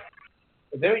 Chuck.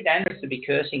 It's very dangerous to be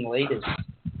cursing leaders,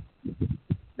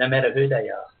 no matter who they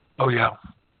are. Oh yeah.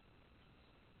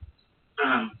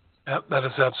 That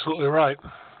is absolutely right.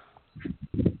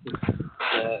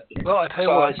 Well, I tell you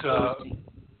what,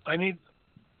 I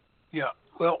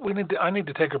need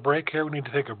to take a break here. We need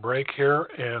to take a break here,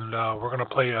 and we're going to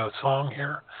play a song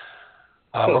here.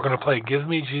 We're going to play "Give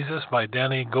Me Jesus" by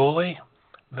Danny Goley.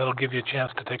 That'll give you a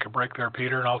chance to take a break there,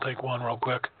 Peter, and I'll take one real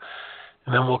quick.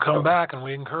 And then we'll come back, and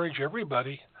we encourage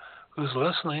everybody who's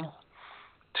listening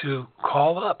to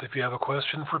call up if you have a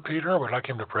question for Peter or would like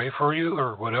him to pray for you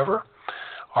or whatever.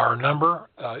 Our number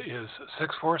is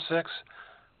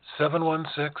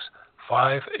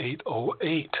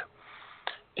 646-716-5808.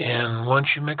 And once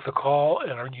you make the call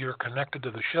and you're connected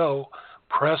to the show,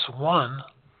 press 1,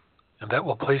 and that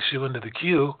will place you into the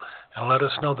queue and let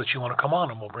us know that you want to come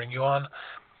on, and we'll bring you on.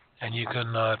 And you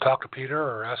can talk to Peter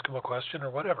or ask him a question or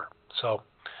whatever. So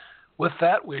with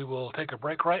that, we will take a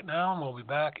break right now, and we'll be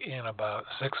back in about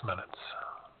 6 minutes.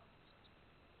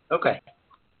 Okay.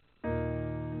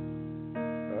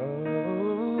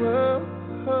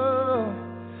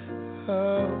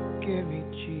 Give me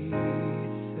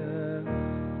Jesus.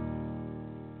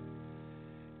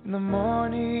 In the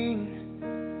morning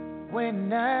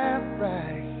when I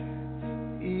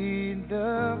rise, in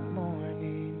the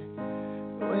morning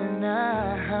when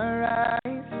I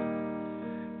rise,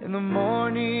 in the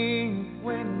morning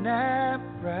when I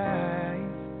rise,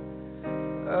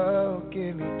 oh,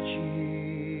 give me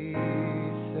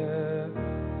Jesus,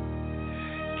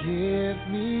 give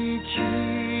me Jesus,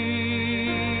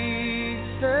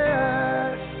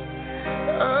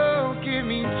 oh, give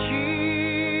me Jesus,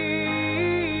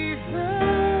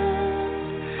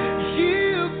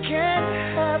 you can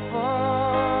have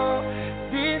all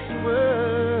this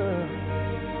world,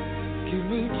 give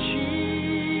me Jesus,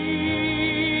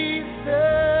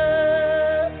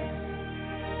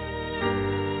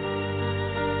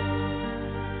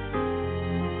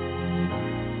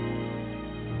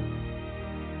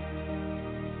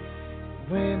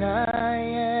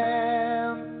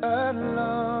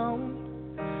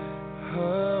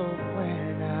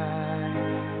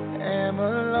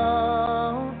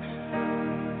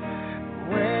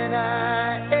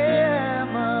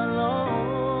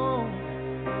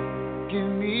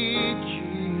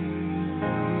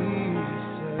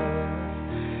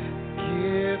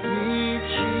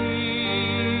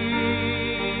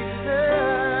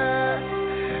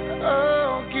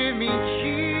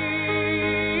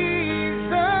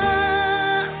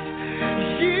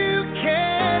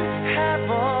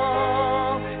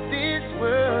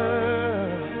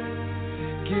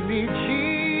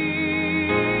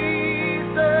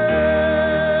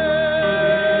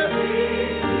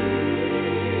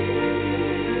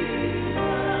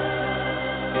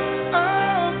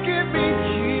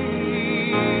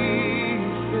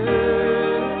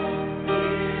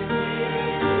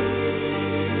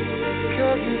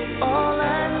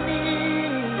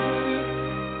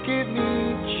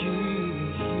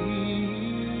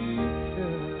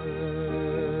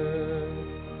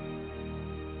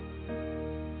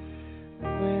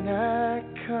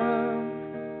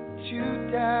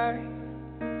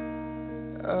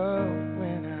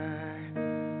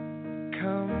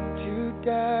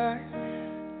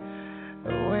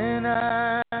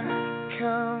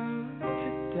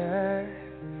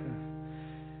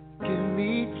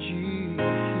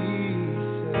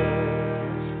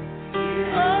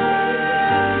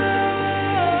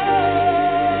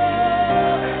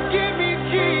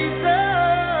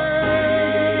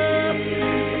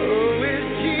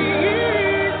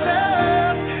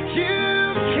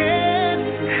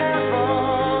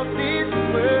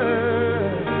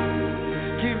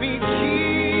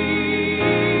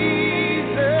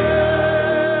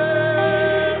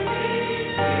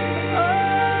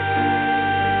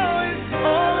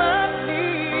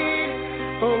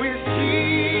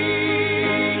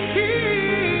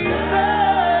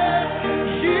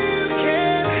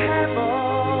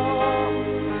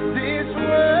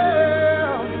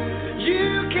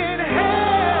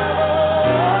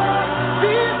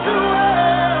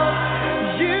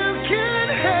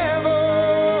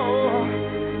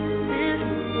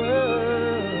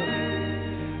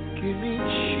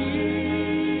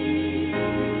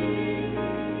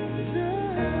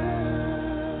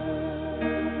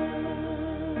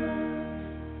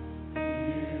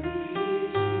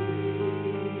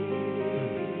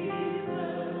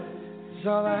 is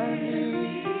all I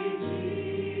need.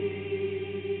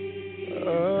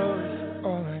 Oh, it's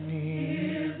all I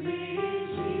need.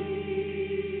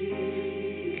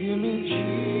 Give me Jesus.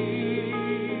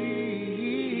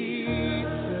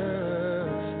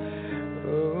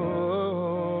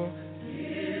 Oh,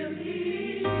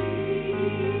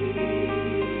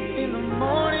 in the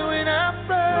morning when I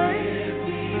pray,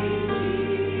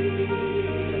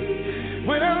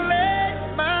 when I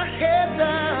lay my head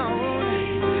down,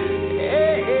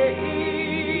 hey,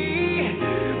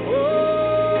 oh,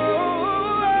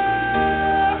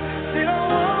 did I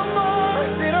want more?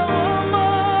 Did I want more?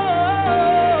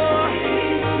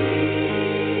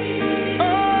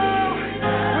 Oh,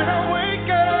 when I wake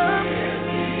up,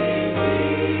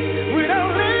 when I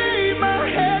lay my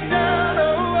head down,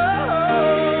 oh,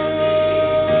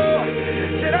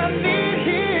 did I need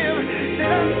Him?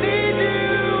 Did I need You?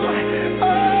 Oh,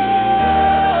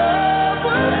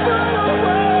 whoa, whoa,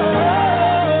 whoa.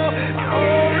 I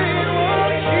only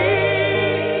want Jesus.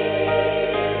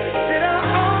 Did I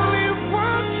only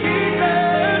want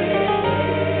Jesus?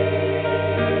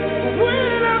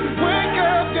 When I wake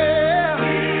up, yeah,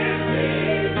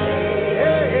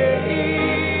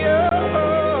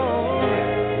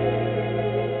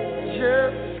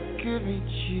 just give me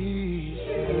Jesus.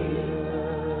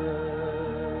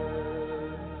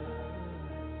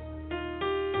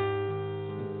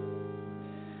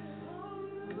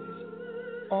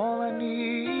 All I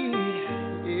need,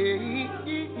 yeah.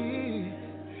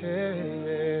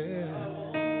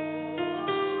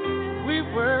 We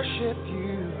worship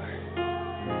You.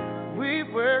 We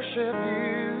worship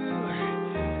You.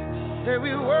 Say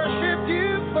we worship You,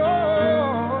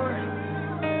 Lord.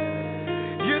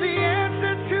 You're the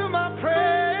answer to my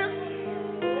prayers.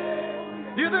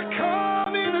 You're the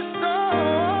calm in the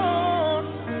storm.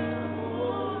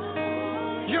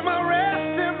 You're my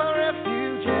rest and my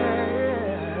refuge, yeah.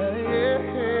 Oh, yeah.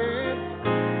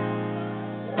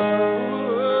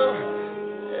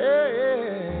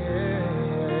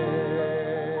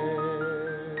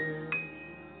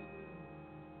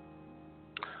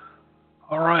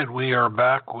 All right, we are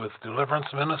back with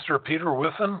Deliverance Minister Peter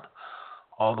Whiffin,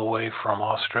 all the way from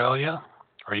Australia.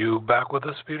 Are you back with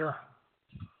us, Peter?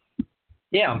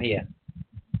 Yeah, I'm here.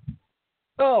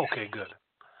 Oh, okay, good.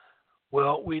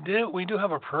 Well, we do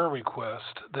have a prayer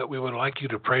request that we would like you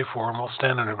to pray for, and we'll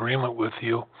stand in agreement with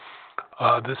you.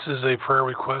 This is a prayer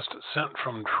request sent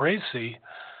from Tracy,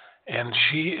 and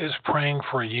she is praying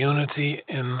for unity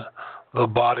in the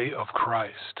body of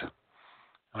Christ.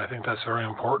 And I think that's very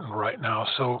important right now.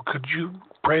 So could you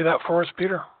pray that for us,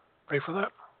 Peter? Pray for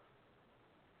that.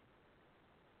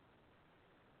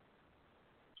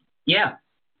 Yeah,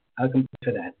 I can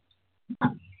pray for that.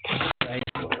 Praise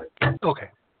the Lord. Okay.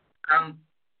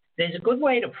 There's a good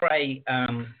way to pray.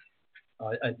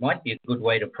 It might be a good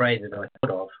way to pray that I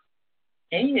thought of.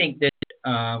 Anything that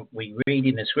we read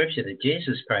in the Scripture that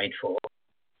Jesus prayed for,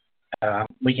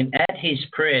 we can add His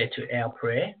prayer to our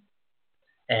prayer.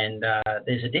 And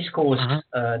there's a discourse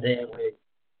there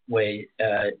where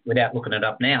without looking it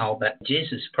up now, but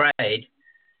Jesus prayed,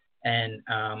 and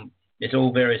there's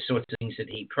all various sorts of things that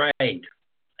He prayed.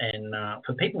 And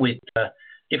for people with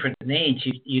different needs,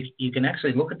 you can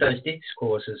actually look at those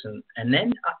discourses and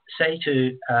then say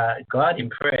to God in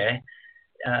prayer,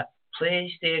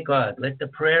 please, dear God, let the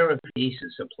prayer of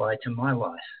Jesus apply to my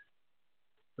life.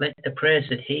 Let the prayers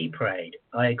that He prayed,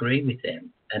 I agree with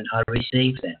them and I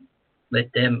receive them. Let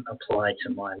them apply to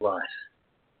my life,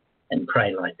 and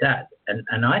pray like that.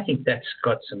 And I think that's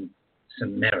got some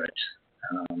merit.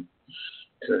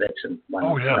 So that's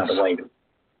another way to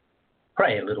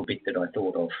pray a little bit that I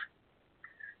thought of.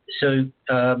 So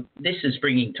this is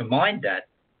bringing to mind that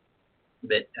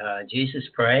Jesus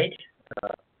prayed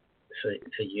for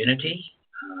unity.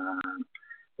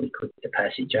 We put the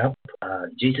passage up.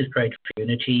 Jesus prayed for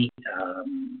unity,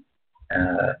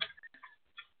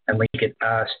 and we get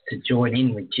asked to join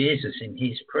in with Jesus in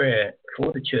His prayer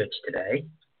for the church today,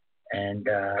 and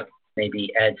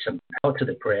maybe add some power to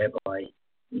the prayer by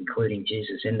including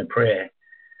Jesus in the prayer.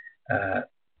 I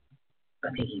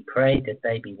think He prayed that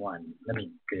they be one. Let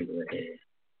me Google it here.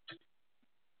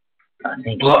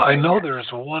 I know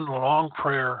there's one long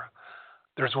prayer.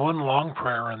 There's one long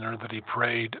prayer in there that He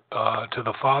prayed to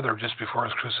the Father just before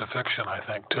His crucifixion, I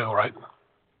think, too, right?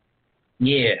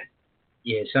 Yeah,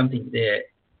 something there.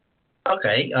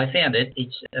 Okay, I found it.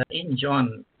 It's in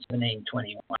John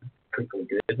 17:21. Quickly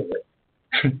Google it.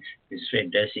 It's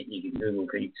fantastic. You can Google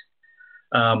things.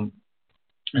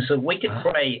 So we can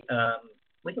pray.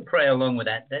 We can pray along with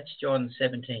that. That's John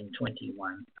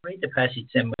 17:21. Read the passage,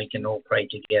 then we can all pray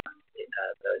together.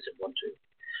 Those that want to.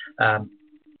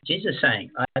 Jesus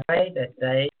saying, I pray that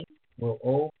they will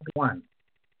all be one,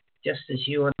 just as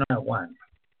you and I are one.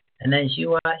 And as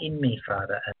you are in me,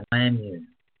 Father, and I am you,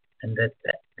 and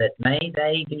that may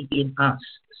they be in us,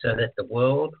 so that the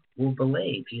world will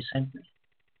believe you sent me.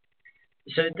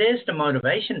 So there's the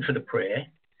motivation for the prayer.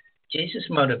 Jesus'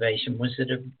 motivation was that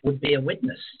it would be a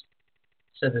witness,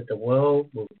 so that the world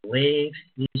will believe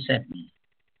you sent me.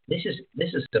 This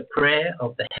is the prayer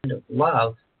of the hand of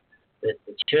love, that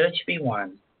the church be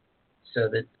one, so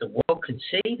that the world can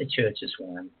see the church as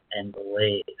one and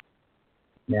believe.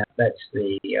 Now that's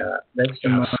the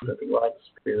mode of the right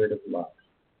spirit of love.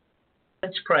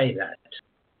 Let's pray that.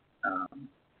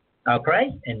 I'll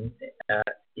pray, and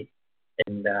we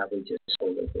just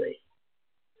all agree.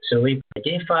 So we pray,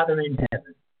 dear Father in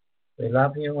heaven, we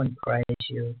love you and praise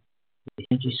you. We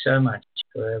thank you so much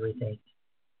for everything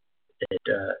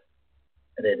that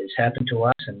has happened to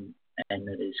us and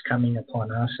that is coming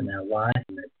upon us in our life,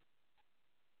 and that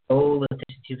all the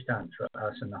things that you've done for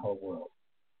us and the whole world.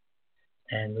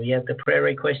 And we have the prayer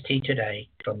request here today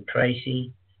from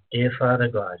Tracy. Dear Father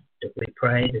God, that we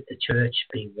pray that the church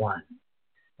be one,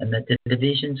 and that the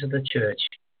divisions of the church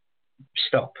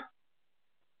stop.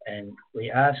 And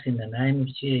we ask in the name of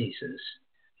Jesus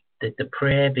that the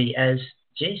prayer be as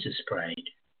Jesus prayed,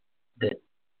 that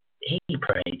he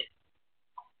prayed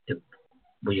that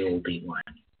we all be one.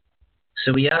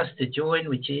 So we ask to join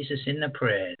with Jesus in the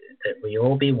prayer that we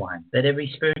all be one. Let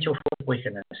every spiritual force of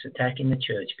wickedness attacking the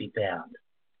church be bound.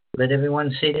 Let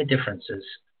everyone see their differences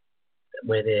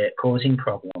where they're causing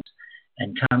problems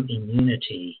and come in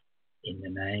unity. In the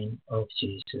name of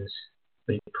Jesus,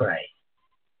 we pray.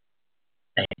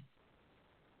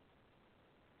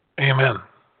 Amen.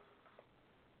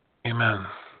 Amen.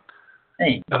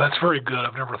 Amen. Now that's very good.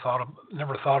 I've never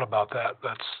thought about that.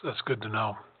 That's good to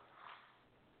know.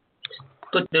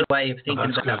 Good way of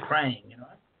thinking about good. praying, you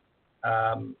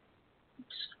know. It's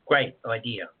a great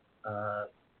idea.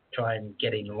 Try and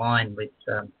get in line with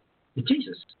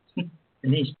Jesus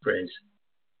and his prayers.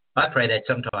 I pray that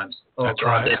sometimes. Oh, that's God,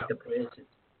 right.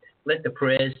 let the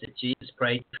prayers that Jesus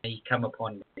prayed for me come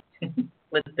upon me.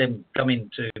 Let them come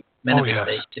into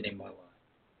manifestation in my life.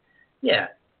 Yeah.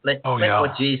 Let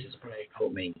what Jesus prayed for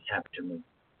me happen to me.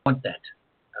 I want that.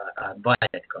 I invite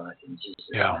that, God, in Jesus'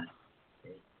 name.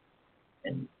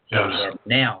 And here we have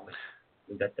now,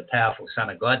 we've got the powerful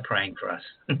Son of God praying for us.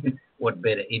 What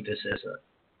better intercessor?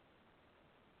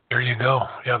 There you go.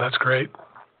 Yeah, that's great.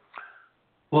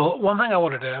 Well, one thing I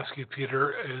wanted to ask you,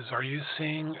 Peter, is are you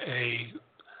seeing a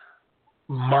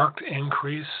marked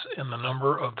increase in the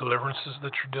number of deliverances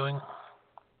that you're doing?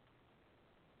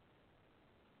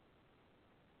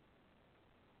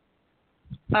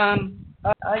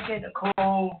 I get a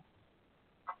call,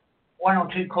 1 or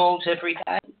 2 calls every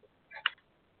day,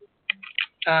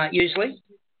 usually.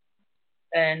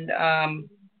 And,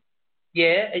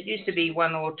 it used to be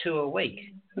 1 or 2 a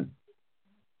week.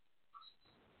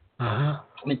 Uh-huh.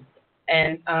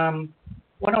 And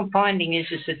what I'm finding is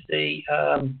that the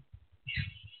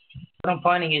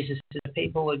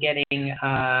people are getting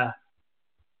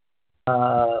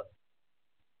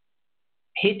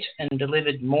hit and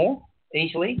delivered more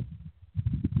easily.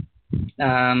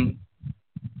 Some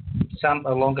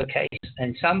a longer case,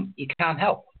 and some you can't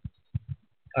help.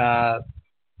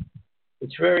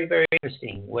 It's very, very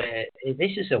interesting. Where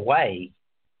this is a way,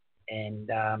 and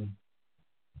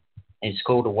it's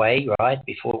called a way, right?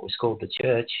 Before it was called the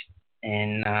church,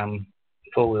 and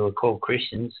before we were called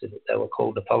Christians, they were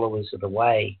called the followers of the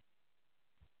way.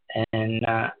 And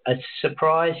it's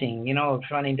surprising, you know, I've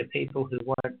run into people who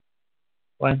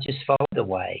won't just follow the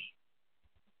way,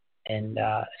 and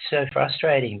it's so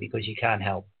frustrating because you can't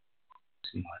help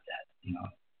something like that, you know,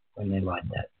 when they're like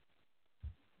that.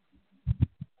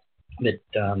 But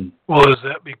well, is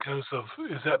that because of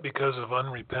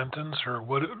unrepentance, or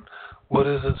what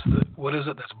is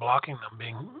it that's blocking them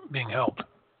being helped?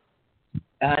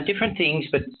 Different things,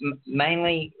 but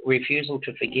mainly refusal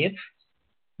to forgive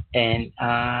and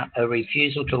a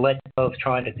refusal to let go of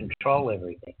trying to control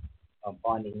everything. I'm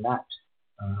finding that.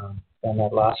 Done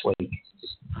that last week,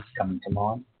 just coming to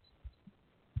mind.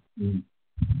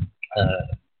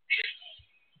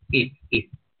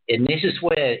 And this is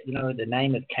where, you know, the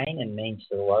name of Canaan means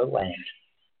the lowland.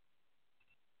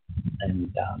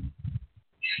 And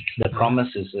the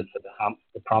promises are for the hump.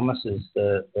 The promises,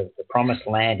 the promised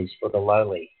land is for the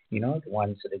lowly. You know, the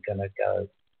ones that are going to go,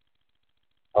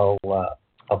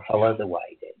 I'll follow the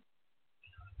way then.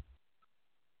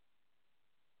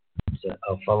 So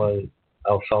I'll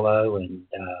follow, and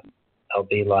I'll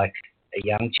be like a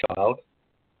young child,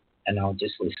 and I'll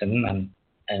just listen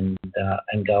and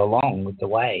go along with the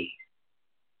way.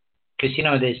 Because,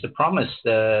 there's the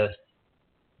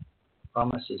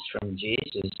promises from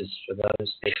Jesus is for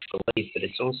those that believe, but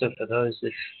it's also for those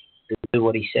that do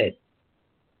what he said.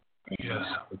 And, yes.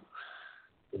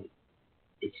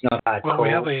 It's not hard. Well, we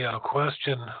have a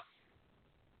question.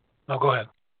 No, go ahead.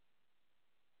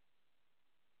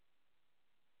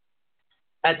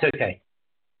 That's okay.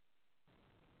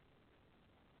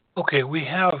 Okay, we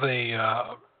have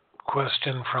a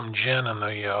question from Jen in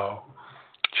the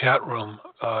chat room.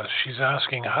 She's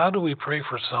asking, how do we pray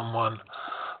for someone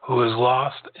who is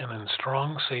lost and in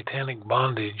strong satanic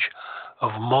bondage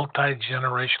of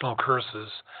multi-generational curses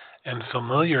and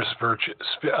familiar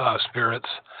spirits,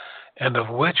 and of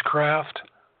witchcraft,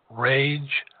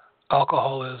 rage,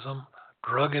 alcoholism,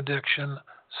 drug addiction,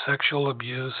 sexual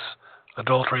abuse,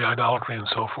 adultery, idolatry, and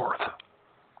so forth?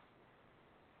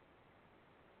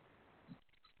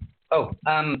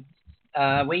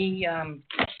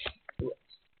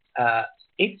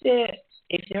 If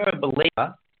they're a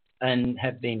believer and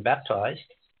have been baptized,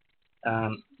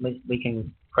 we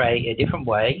can pray a different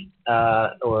way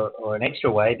or an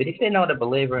extra way. But if they're not a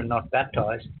believer and not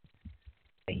baptized,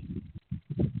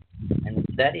 and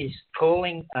that is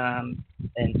calling and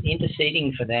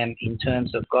interceding for them in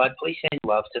terms of, God, please send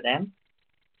love to them.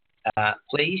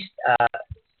 Please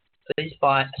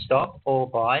stop or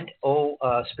bind all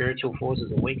spiritual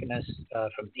forces of weakness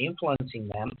from influencing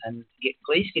them, and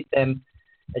please give them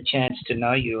a chance to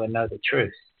know you and know the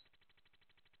truth.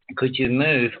 Could you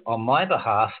move on my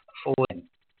behalf for them?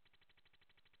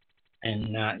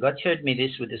 And God showed me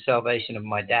this with the salvation of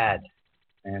my dad.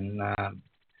 And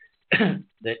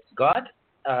that God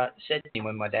said to me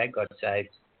when my dad got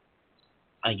saved,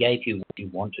 I gave you what you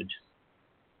wanted.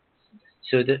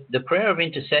 So the prayer of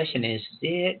intercession is,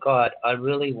 dear God, I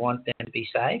really want them to be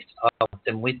saved. I want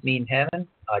them with me in heaven.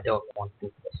 I don't want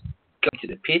them to go to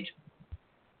the pit.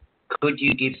 Could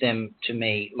you give them to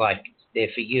me like they're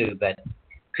for you, but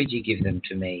could you give them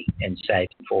to me and save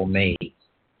them for me?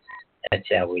 That's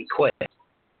our request.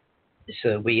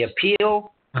 So we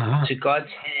appeal to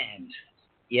God's hand.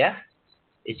 Yeah?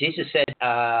 As Jesus said,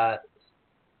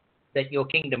 let your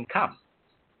kingdom come.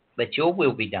 Let your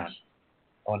will be done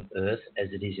on earth as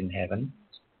it is in heaven.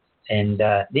 And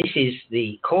this is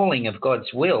the calling of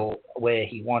God's will, where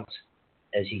he wants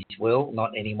as his will,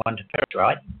 not anyone to perish,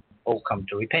 right? All come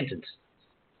to repentance.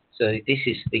 So this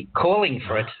is the calling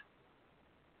for it,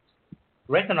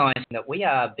 recognizing that we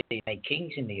are being made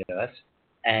kings in the earth,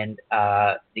 and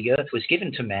the earth was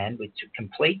given to man with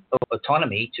complete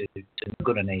autonomy to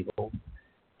good and evil,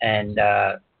 and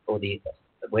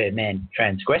where man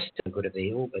transgressed to good and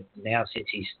evil, but now since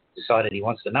he's decided he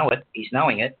wants to know it, he's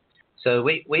knowing it. So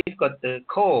we've got the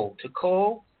call to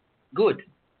call good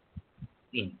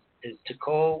in, to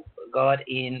call God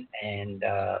in, and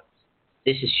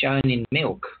this is shown in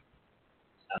milk.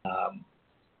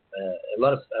 A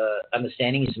lot of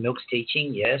understanding is milk's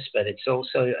teaching, yes, but it's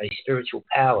also a spiritual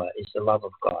power, is the love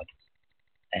of God.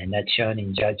 And that's shown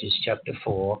in Judges chapter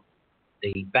 4.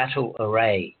 The battle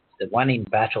array, the one in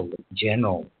battle, the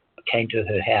general, came to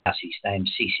her house. His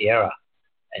name's Sisera.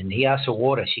 And he asked for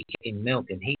water. She gave him milk,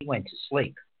 and he went to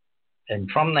sleep.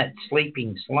 And from that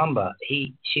sleeping slumber,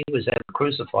 she was able to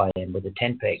crucify him with a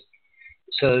tent peg.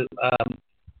 So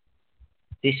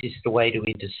this is the way to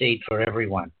intercede for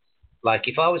everyone. Like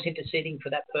if I was interceding for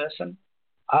that person,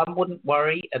 I wouldn't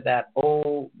worry about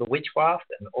all the witchcraft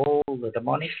and all the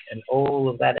demonic and all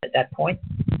of that at that point,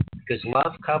 because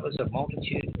love covers a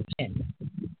multitude of sin.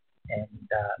 And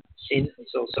sin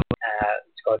is also,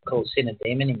 God calls sin a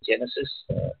demon in Genesis.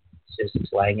 It says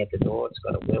it's laying at the door. It's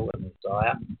got a will and a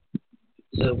desire.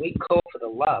 So we call for the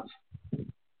love.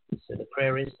 So the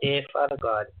prayer is, dear Father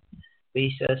God,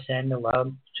 please send the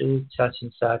love to such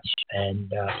and such,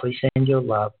 and please send your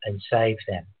love and save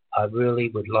them. I really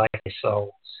would like a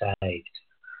soul saved.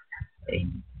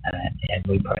 And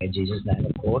we pray in Jesus' name,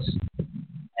 of course.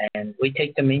 And we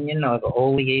take dominion over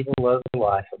all the evil over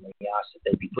life, and we ask that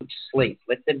they be put to sleep.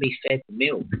 Let them be fed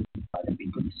milk. Let them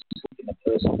be put to sleep in a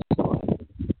person's life.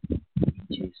 In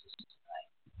Jesus'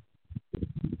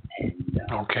 name.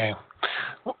 And, okay.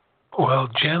 Well,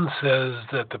 Jen says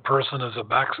that the person is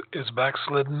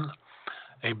backslidden,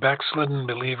 a backslidden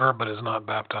believer, but is not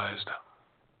baptized.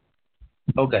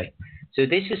 Okay, so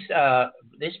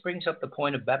this brings up the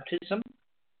point of baptism.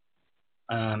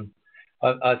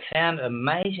 I've found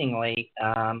amazingly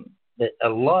that a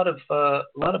lot of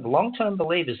long-term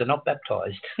believers are not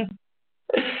baptized.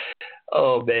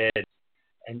 Oh man!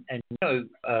 And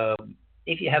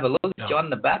if you have a look, John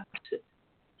the Baptist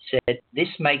said, "This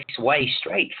makes way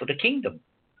straight for the kingdom."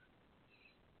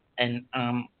 And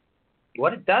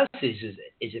what it does is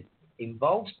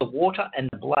involves the water and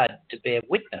the blood to bear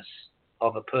witness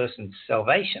of a person's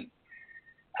salvation.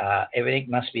 Everything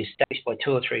must be established by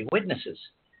 2 or 3 witnesses.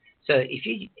 So if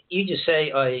you just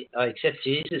say, I accept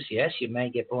Jesus, yes, you may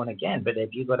get born again, but have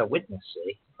you got a witness,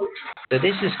 see? So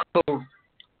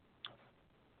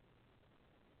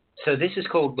this is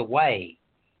called the way.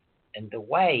 And the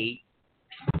way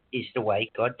is the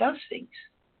way God does things.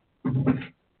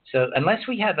 So unless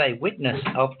we have a witness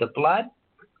of the blood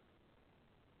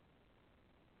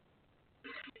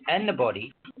and the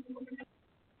body,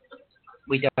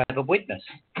 we don't have a witness.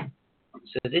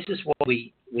 So this is why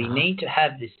we need to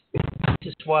have this.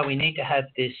 This is why we need to have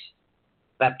this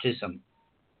baptism.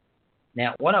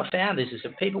 Now, what I've found is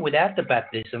that people without the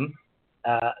baptism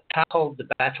can't hold the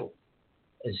battle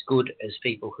as good as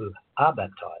people who are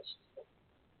baptized,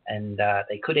 and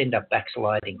they could end up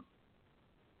backsliding.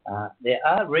 There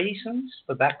are reasons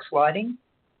for backsliding,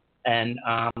 and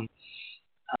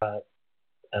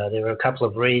there are a couple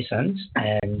of reasons,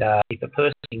 and if a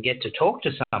person can get to talk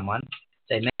to someone,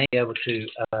 they may be able to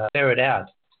ferret out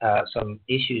some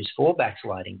issues for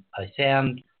backsliding. I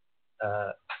found,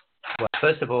 well,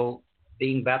 first of all,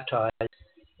 being baptized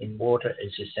in water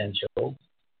is essential.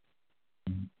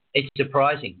 It's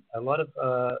surprising. A lot of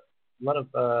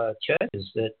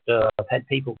churches that I've had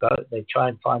people go, they try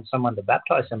and find someone to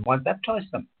baptize them, won't baptize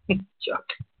them.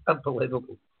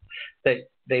 Unbelievable. They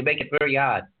make it very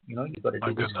hard. You know, you've got to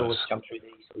do this course, jump through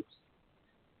these hoops.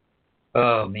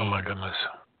 Oh, man. Oh, my goodness.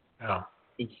 Yeah.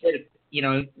 Instead of, you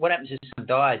know, what happens if someone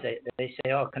dies? They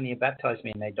say, oh, can you baptize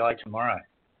me? And they die tomorrow.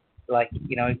 Like,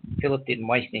 you know, Philip didn't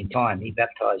waste any time. He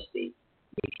baptized the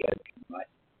Ethiopian, right?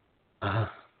 Uh-huh.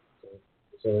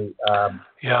 So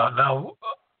yeah,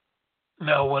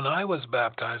 now when I was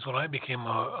baptized, when I became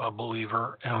a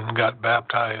believer and got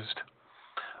baptized,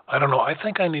 I don't know, I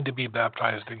think I need to be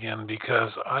baptized again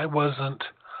because I wasn't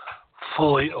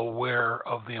fully aware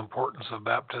of the importance of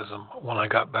baptism when I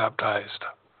got baptized.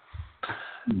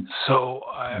 So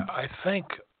I think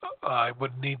I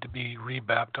would need to be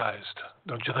rebaptized.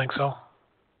 Don't you think so?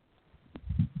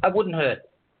 It wouldn't hurt.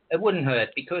 It wouldn't hurt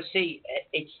because, see,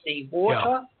 it's the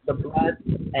water, the blood,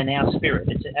 and our spirit.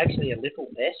 It's actually a little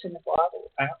S in the Bible,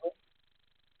 apparently,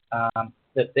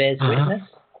 that bears witness.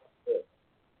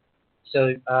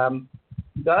 So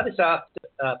God is after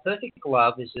perfect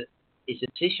love is a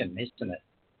decision, isn't it?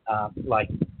 Like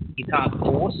you can't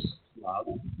force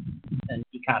love, and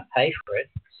you can't pay for it.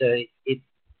 So if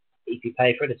you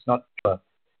pay for it, it's not love.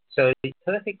 So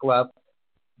perfect love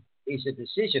is a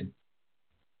decision.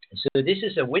 So this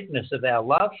is a witness of our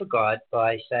love for God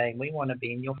by saying we want to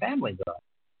be in your family, God.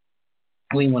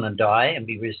 We want to die and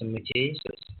be risen with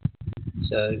Jesus.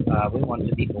 So we want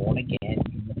to be born again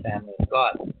in the family of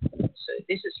God. So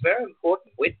this is a very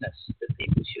important witness that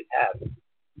people should have.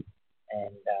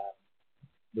 And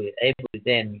we're able to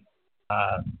then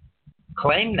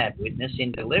claim that witness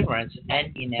in deliverance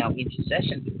and in our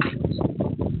intercession with Jesus.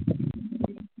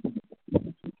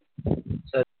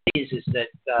 So this is that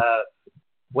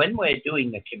when we're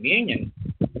doing the communion,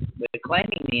 we're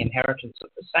claiming the inheritance of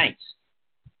the saints.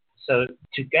 So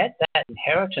to get that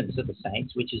inheritance of the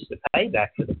saints, which is the payback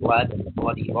for the blood and the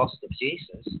body lost of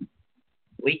Jesus,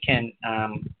 we can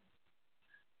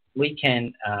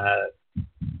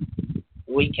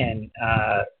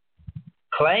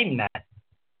claim that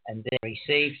and then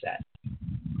receive that.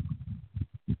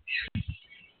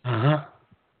 Uh-huh.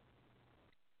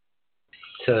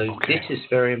 So this is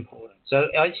very important. So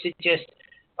I suggest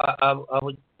I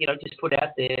would, just put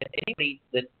out there anybody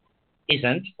that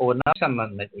isn't or knows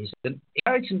someone that isn't,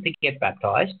 encourage them to get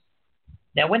baptized.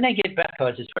 Now, when they get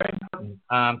baptized, it's very important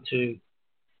to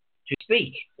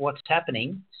speak what's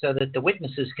happening so that the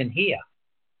witnesses can hear.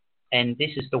 And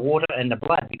this is the water and the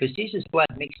blood, because Jesus' blood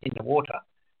mixed in the water.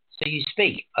 So you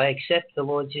speak, I accept the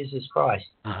Lord Jesus Christ.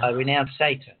 I renounce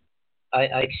Satan. I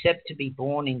accept to be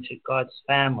born into God's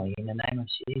family in the name of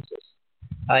Jesus.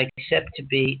 I accept to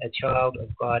be a child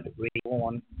of God,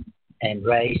 reborn and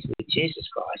raised with Jesus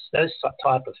Christ. Those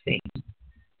type of things.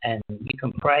 And you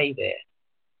can pray there.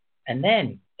 And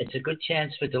then it's a good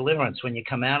chance for deliverance when you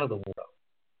come out of the water.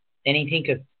 Anything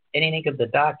of the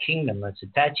dark kingdom that's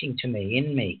attaching to me,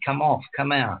 in me, come off,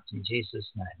 come out in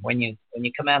Jesus' name. When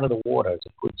you come out of the water, it's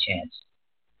a good chance.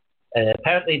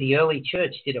 Apparently, the early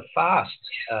church did a fast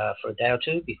for a day or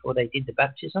two before they did the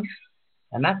baptism,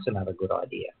 and that's another good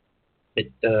idea. But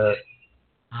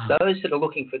those that are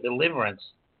looking for deliverance,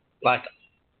 like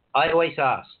I always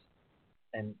ask,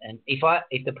 and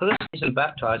if the person isn't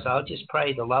baptized, I'll just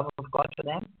pray the love of God for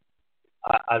them.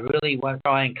 I really won't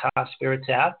try and cast spirits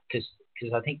out because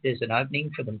I think there's an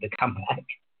opening for them to come back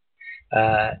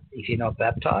if you're not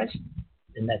baptized.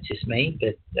 and that's just me,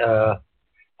 but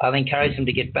I'll encourage them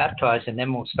to get baptized, and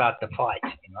then we'll start the fight,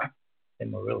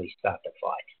 Then we'll really start the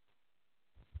fight.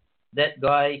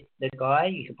 The guy,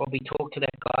 you could probably talk to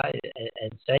that guy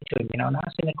and say to him, and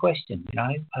ask him a question,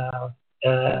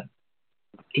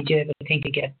 did you ever think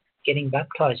of getting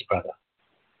baptized, brother?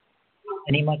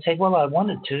 And he might say, well, I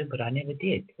wanted to, but I never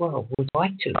did. Well, would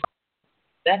like to.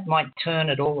 That might turn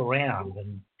it all around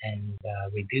and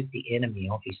rebuke the enemy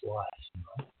of his life.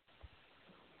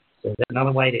 So that's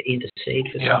another way to intercede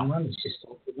for someone is just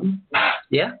talk to them.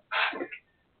 Yeah.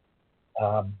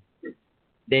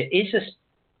 There is if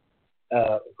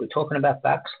we're talking about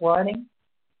backsliding,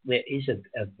 there is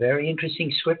a very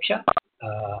interesting scripture.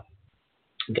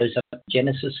 It goes up to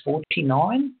Genesis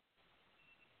 49,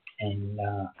 and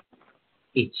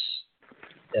it's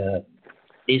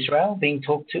Israel being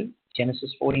talked to,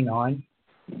 Genesis 49,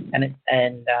 and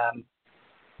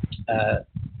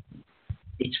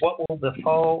it's what will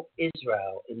befall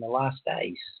Israel in the last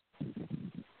days.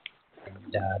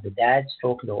 And the dad's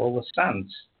talking to all the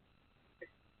sons,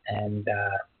 and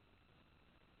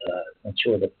not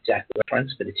sure the exact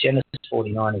reference, but it's Genesis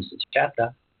 49 is the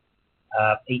chapter.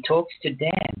 He talks to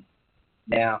Dan.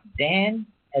 Now, Dan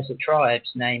as a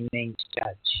tribe's name means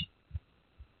judge.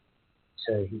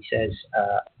 So he says,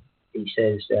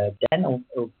 Dan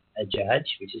will a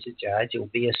judge, which is a judge, will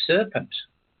be a serpent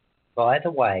by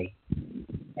the way,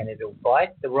 and it'll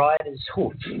bite the rider's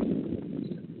hoof.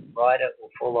 The rider will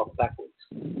fall off backwards.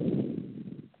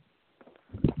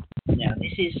 Now,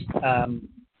 this is, I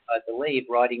believe,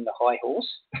 riding the high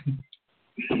horse.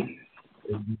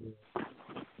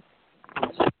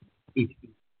 If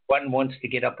one wants to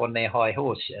get up on their high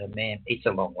horse, man, it's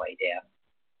a long way down.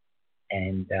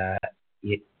 And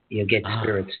you'll get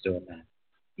spirits doing that.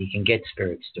 You can get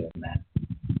spirits doing that.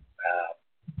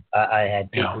 I had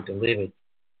people delivered.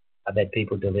 I've had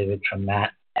people delivered from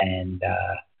that, and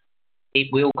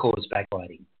it will cause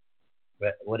backbiting.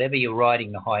 But whatever you're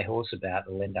riding the high horse about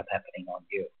will end up happening on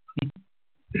you.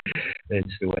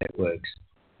 That's the way it works.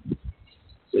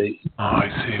 So, I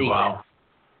see. Wow.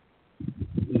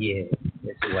 Yeah,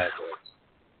 that's the way it works.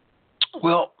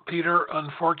 Well, Peter,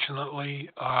 unfortunately,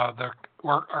 our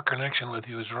connection with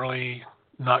you is really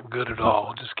not good at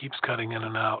all. It just keeps cutting in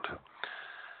and out.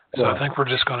 So I think we're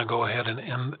just going to go ahead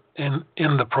and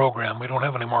end the program. We don't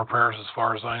have any more prayers as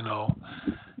far as I know.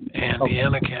 And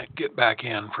Deanna can't get back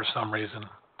in for some reason.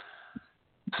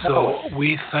 So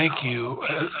we thank you,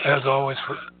 as always,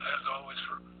 for...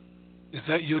 Is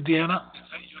that you, Deanna?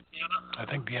 I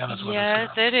think Deanna's with us.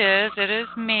 Yes, it is. It is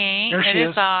me. There she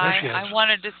is. I. There she is. I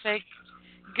wanted to say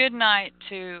good night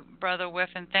to Brother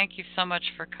Whiffin. Thank you so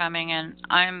much for coming, and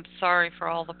I'm sorry for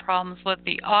all the problems with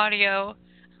the audio.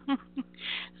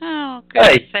 Oh,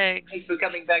 goodness sakes. Thanks for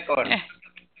coming back on.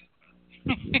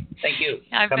 Thank you.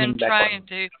 I've been trying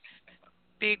to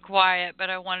be quiet, but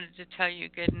I wanted to tell you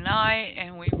good night,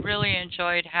 and we really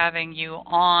enjoyed having you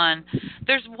on.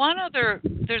 There's one other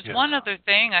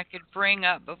thing I could bring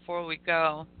up before we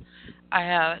go. I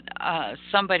had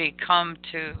somebody come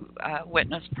to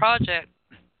Witness Project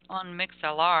on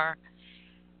MixLR,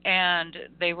 and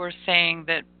they were saying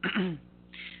that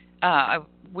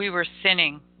we were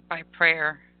sinning by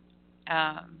prayer,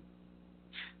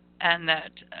 and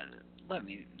that let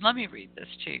me read this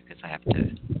to you because I have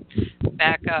to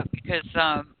back up, because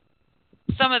some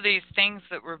of these things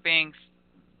that were being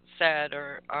said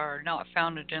are not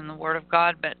founded in the Word of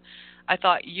God, but I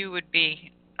thought you would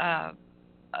be a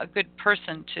good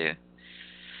person to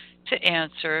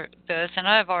answer this, and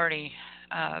I've already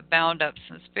bound up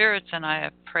some spirits, and I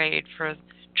have prayed for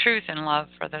truth and love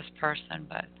for this person,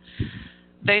 but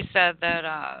they said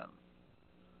that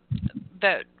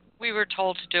that we were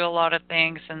told to do a lot of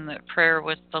things, and that prayer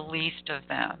was the least of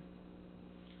them,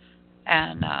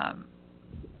 and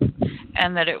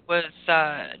that it was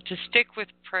to stick with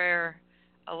prayer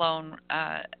alone,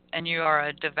 and you are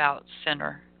a devout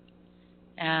sinner.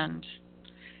 And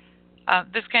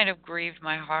this kind of grieved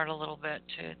my heart a little bit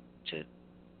to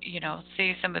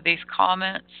see some of these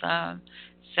comments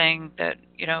saying that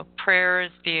prayer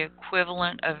is the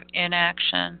equivalent of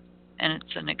inaction, and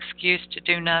it's an excuse to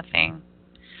do nothing.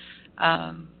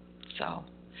 So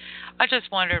I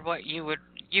just wondered what you would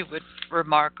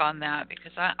remark on that,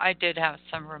 because I did have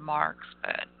some remarks,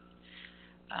 but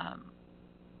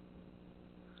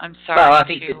I'm sorry. Well, I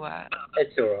think it's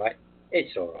all right.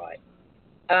 It's all right.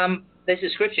 There's a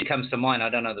scripture comes to mind. I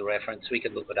don't know the reference. We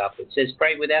could look it up. It says,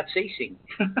 "Pray without ceasing."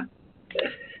 I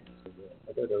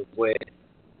don't know where.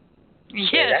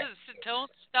 Yes,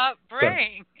 don't stop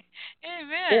praying.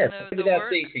 Amen. Yeah, pray without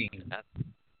ceasing.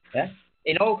 Yeah.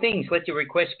 In all things, let your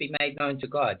requests be made known to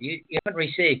God. You haven't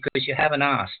received because you haven't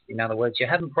asked. In other words, you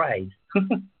haven't prayed.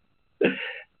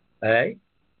 Hey?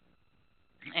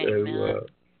 Amen. So,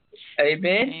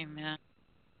 amen? Amen.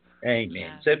 Amen.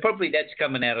 Yeah. So probably that's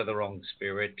coming out of the wrong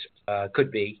spirit.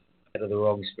 Could be out of the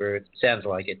wrong spirit. Sounds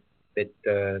like it. But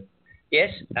yes,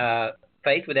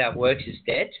 faith without works is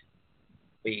dead.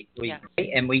 We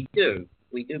pray and we do.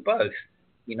 We do both.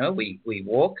 You know, we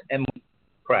walk and we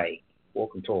pray.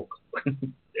 Walk and talk.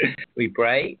 We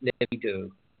pray, then we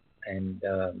do. And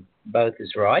both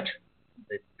is right.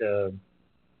 But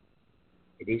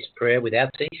it is prayer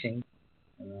without ceasing.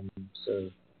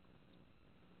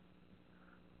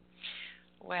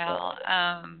 Well,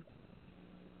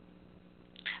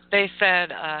 they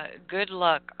said, good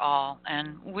luck all.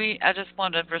 And I just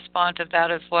want to respond to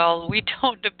that as well. We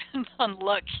don't depend on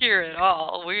luck here at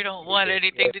all. We don't want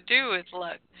anything to do with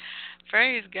luck.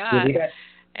 Praise God.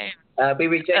 We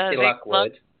reject the luck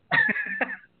word.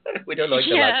 We don't like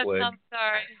the luck word. I'm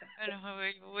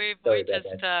sorry. We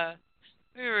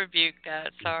rebuke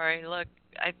that. Sorry. Look,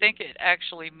 I think it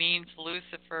actually means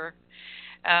Lucifer.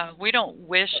 We don't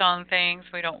wish on things.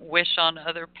 We don't wish on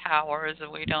other powers,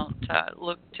 and we don't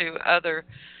look to other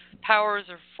powers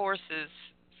or forces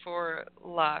for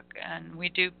luck. And we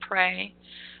do pray.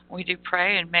 We do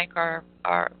pray and make our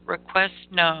requests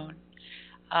known.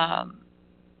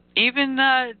 Even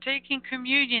taking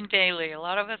communion daily. A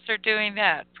lot of us are doing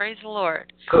that. Praise the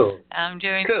Lord. Cool. I'm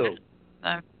doing cool.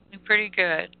 I'm doing pretty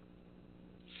good.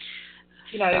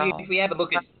 You know, if we have a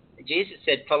look at Jesus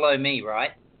said, "Follow me,"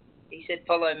 right? He said,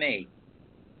 "Follow me."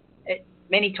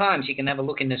 Many times you can have a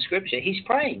look in the scripture. He's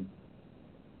praying.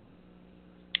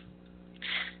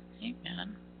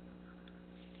 Amen.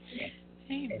 Yeah.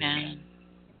 Amen.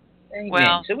 Amen.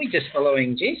 Well, so we're just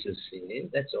following Jesus here.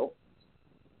 That's all.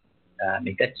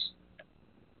 If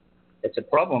that's a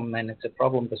problem, and it's a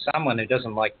problem for someone who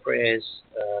doesn't like prayers.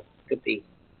 Could be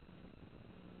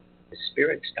the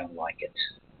spirits don't like it.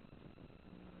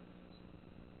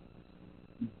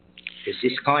 Because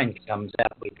this kind comes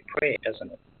out with prayer,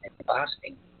 doesn't it? And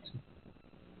fasting.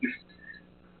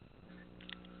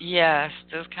 Yes,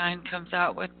 this kind comes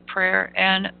out with prayer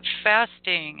and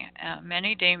fasting.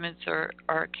 Many demons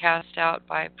are cast out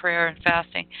by prayer and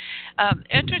fasting.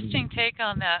 Interesting take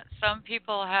on that. Some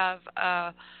people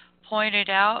have pointed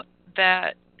out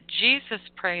that Jesus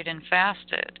prayed and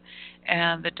fasted,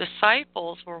 and the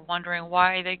disciples were wondering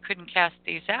why they couldn't cast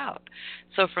these out.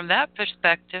 So from that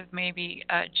perspective, maybe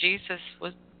Jesus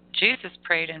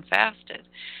prayed and fasted.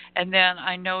 And then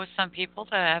I know some people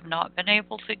that have not been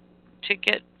able to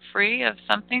get free of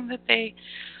something that they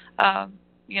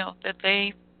that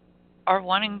they are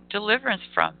wanting deliverance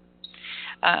from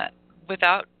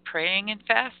without praying and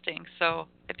fasting. So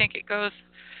I think it goes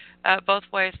both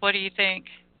ways. What do you think?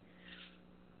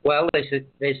 Well, there's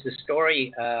the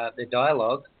story, the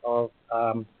dialogue of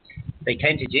they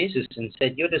came to Jesus and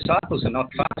said, "Your disciples are not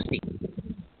fasting."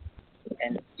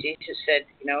 And Jesus said,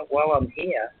 "While I'm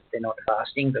here, they're not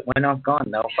fasting, but when I'm gone,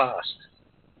 they'll fast."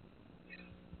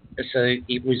 So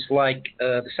it was like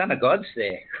the Son of God's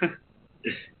there.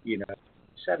 The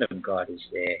Son of God is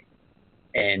there.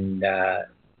 And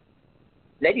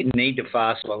they didn't need to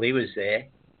fast while he was there.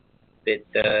 But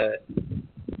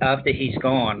after he's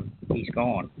gone.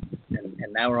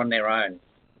 And they were on their own.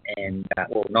 And,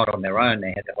 not on their own.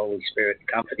 They had the Holy Spirit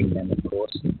comforting them, of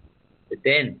course. But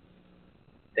then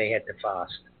they had to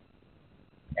fast.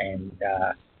 And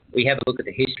we have a look at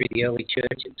the history of the early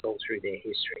church. It's all through their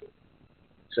history.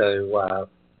 So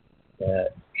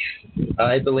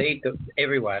I believe that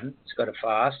everyone's got to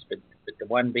fast, but the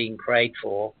one being prayed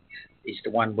for is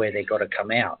the one where they got to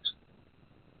come out.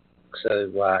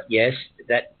 So, yes,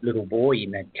 that little boy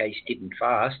in that case didn't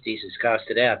fast. Jesus cast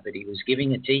it out, but he was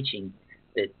giving a teaching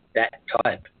that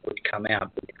type would come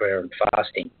out with prayer and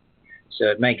fasting. So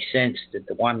it makes sense that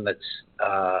the one that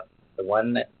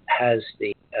has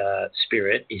the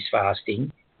Spirit is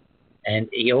fasting. And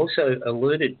he also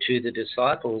alluded to the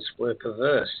disciples were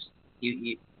perverse.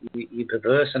 You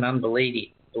perverse and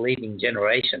unbelieving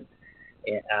generation.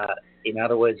 In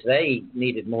other words, they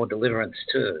needed more deliverance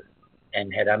too,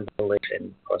 and had unbelief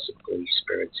and possibly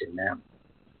spirits in them.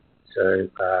 So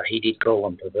he did call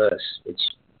them perverse, which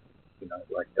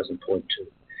doesn't point to.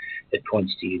 It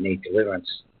points to you need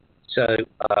deliverance. So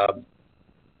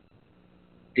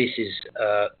this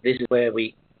is where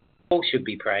we all should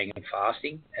be praying and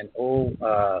fasting, and all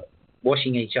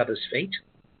washing each other's feet,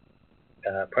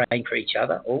 praying for each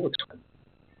other all the time.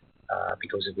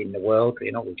 Because in the world,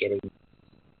 we're getting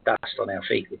dust on our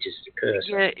feet, which is the curse.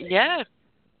 Yes,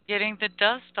 getting the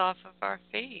dust off of our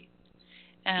feet.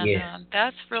 And Yes.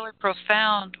 that's really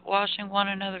profound, washing one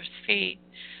another's feet.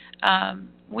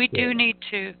 We do need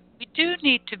to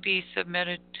be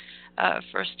submitted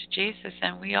first to Jesus,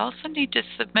 and we also need to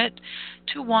submit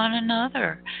to one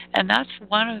another. And that's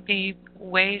one of the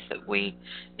ways that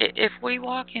if we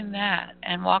walk in that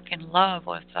and walk in love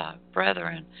with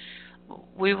brethren,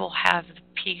 we will have the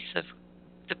peace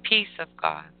of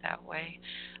God that way.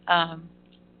 I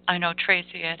know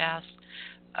Tracy had asked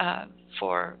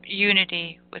for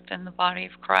unity within the body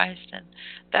of Christ, and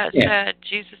that said,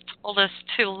 Jesus told us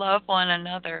to love one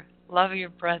another, love your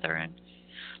brethren,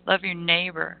 love your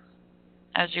neighbor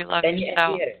as you love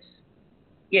yourself.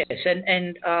 Yes,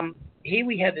 and here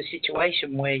we have a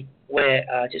situation where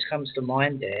just comes to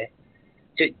mind there,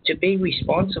 to be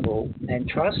responsible and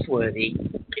trustworthy.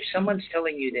 If someone's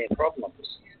telling you their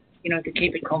problems, to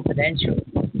keep it confidential,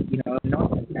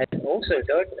 not, and also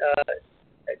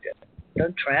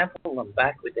don't trample them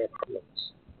back with their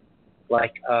problems.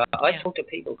 Like I talk to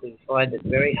people who find it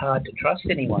very hard to trust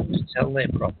anyone to tell their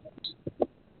problems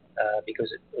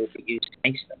because it will be used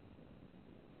against them,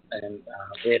 and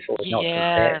therefore not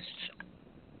confess.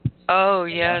 Oh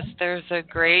yes, there's a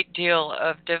great deal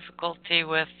of difficulty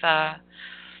with some.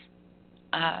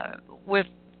 I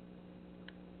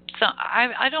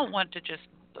don't want to just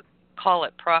call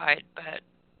it pride, but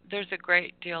there's a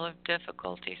great deal of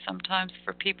difficulty sometimes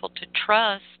for people to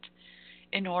trust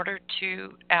in order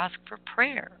to ask for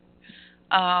prayer.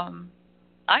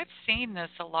 I've seen this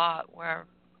a lot where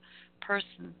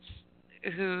persons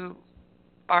who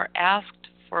are asked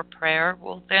for prayer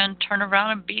will then turn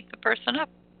around and beat the person up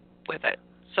with it.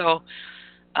 So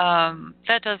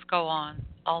that does go on,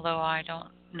 although I don't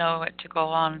know it to go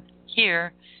on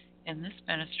here in this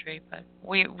ministry. But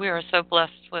we are so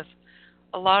blessed with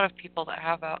a lot of people that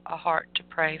have a heart to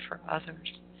pray for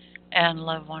others and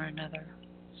love one another.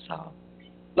 So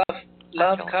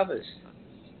love covers.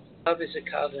 Love is a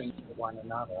covering for one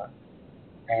another.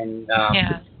 And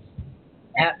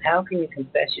how can you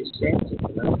confess your sins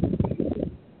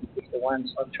if the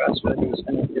one's untrustworthy is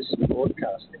going to just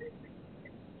broadcast it?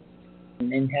 And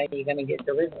then how are you going to get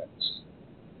deliverance?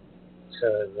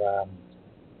 So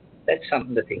that's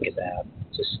something to think about.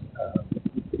 Just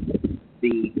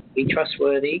be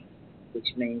trustworthy,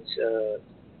 which means the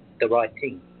right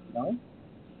thing.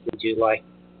 Would you like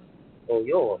all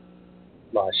your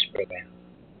life spread out?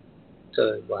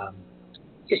 So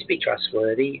just be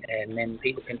trustworthy, and then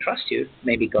people can trust you.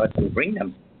 Maybe God will bring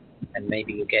them, and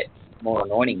maybe you get more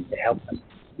anointing to help them.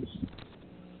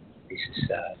 This is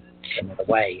another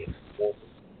way of walking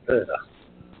further.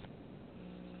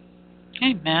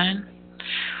 Amen.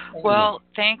 Well,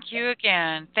 thank you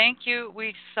again. Thank you.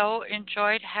 We so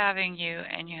enjoyed having you,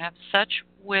 and you have such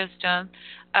wisdom.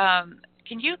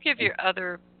 Can you give your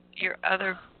other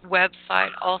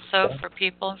website also for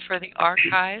people for the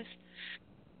archives?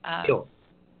 Sure.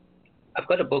 I've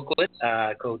got a booklet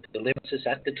called Deliverances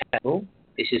at the Table.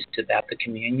 This is about the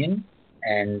communion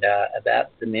and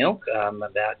about the milk,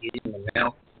 about using the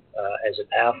milk as a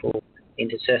powerful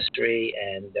intercessory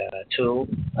and tool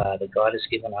that God has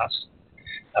given us.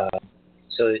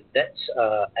 So that's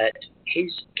at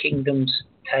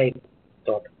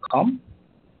hiskingdomstable.com,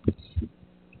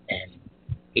 and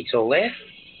it's all there,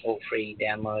 all free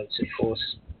downloads, of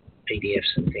course,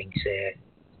 PDFs and things there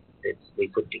that we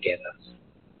put together.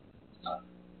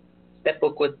 That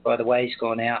booklet, by the way, has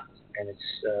gone out, and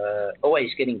it's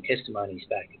always getting testimonies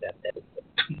back about that booklet.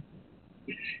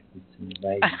 It's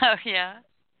amazing. Oh, yeah.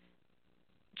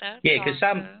 Because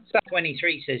Psalm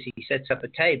 23 says he sets up a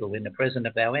table in the presence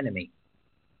of our enemy.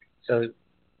 So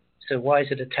why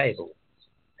is it a table?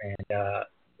 And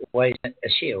why isn't it a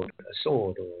shield, a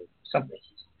sword, or something?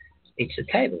 It's a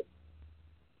table.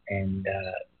 And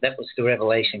that was the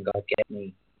revelation God gave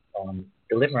me on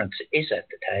deliverance is at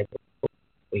the table.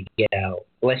 We get our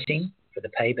blessing for the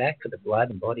payback for the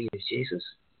blood and body of Jesus.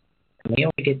 And we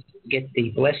only get the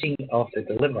blessing of the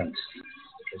deliverance,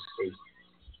 because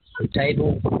the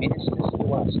table ministers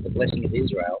to us the blessing of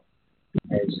Israel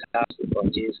as casted by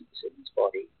Jesus in his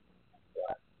body.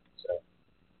 So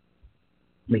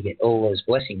we get all those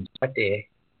blessings right there.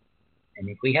 And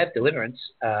if we have deliverance,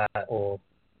 or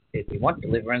if we want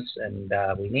deliverance and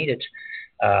we need it,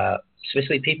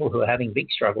 especially people who are having big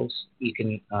struggles, you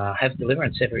can have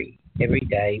deliverance every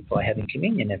day by having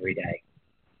communion every day,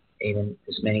 even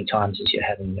as many times as you're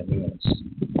having your meals.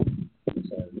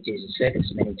 So Jesus said,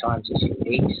 as many times as you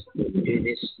eat, you do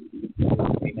this in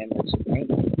remembrance of me.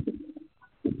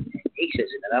 And he says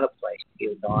in another place,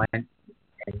 he'll dine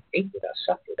and eat with us,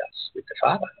 sup with us, with the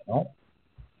Father and all.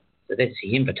 So that's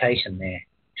the invitation there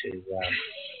to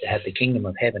have the kingdom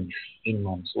of heaven in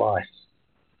one's life.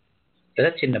 So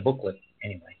that's in the booklet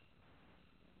anyway.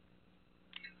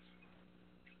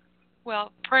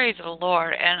 Well, praise the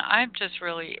Lord, and I'm just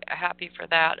really happy for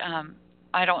that.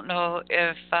 I don't know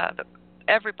if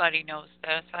everybody knows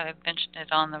this. I've mentioned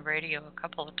it on the radio a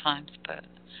couple of times, but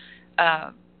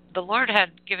the Lord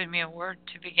had given me a word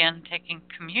to begin taking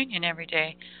communion every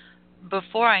day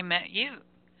before I met you.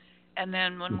 And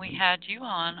then when we had you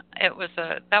on, that was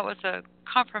a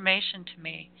confirmation to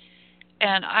me.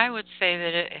 And I would say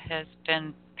that it has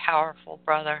been powerful,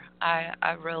 brother.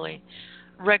 I really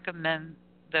recommend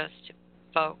this to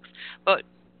folks. But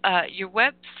your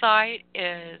website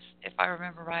is, if I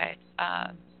remember right,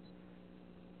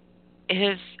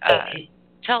 is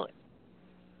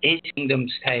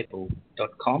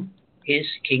hiskingdomstable.com.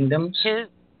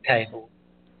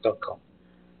 Hiskingdomstable.com.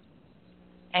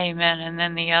 Amen. And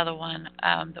then the other one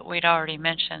that we'd already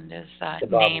mentioned is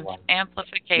Names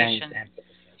Amplification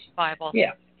Bible.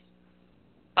 Yeah.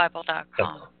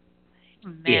 Bible.com.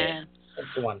 Amen. Yeah, that's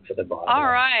the one for the Bible. All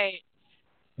right.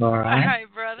 All right,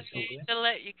 brother. I need to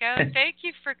let you go. Thank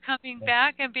you for coming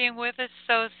back and being with us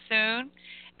so soon.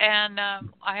 And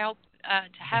I hope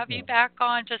to have you back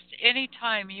on just any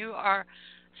time. You are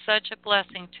such a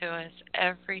blessing to us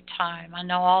every time. I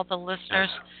know all the listeners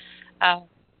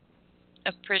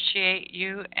appreciate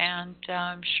you, and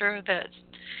I'm sure that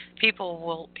people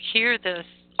will hear this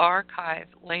archive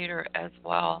later as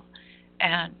well.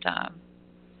 And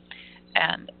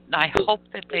I hope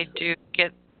that they do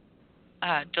get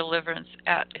deliverance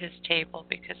at his table,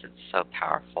 because it's so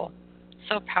powerful.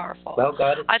 So powerful. Well,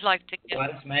 God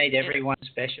has made everyone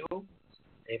special.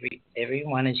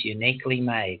 Everyone is uniquely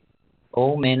made.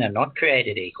 All men are not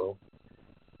created equal.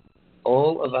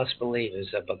 All of us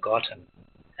believers are begotten,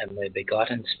 and we're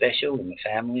begotten special in the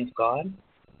family of God.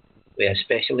 We are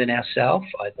special in ourselves,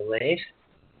 I believe,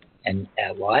 and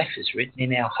our life is written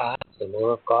in our heart, the law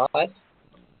of God,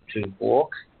 to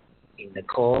walk in the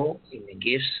call, in the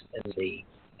gifts, and the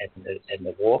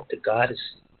walk that God has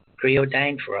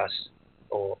preordained for us,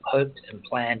 or hoped and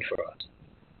planned for us.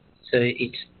 So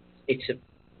it's a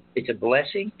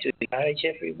blessing to encourage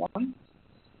everyone,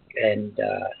 and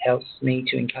helps me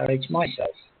to encourage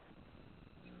myself,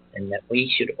 and that we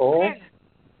should all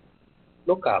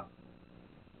look up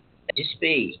and just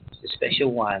be the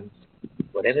special one,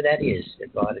 whatever that is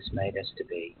that God has made us to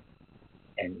be.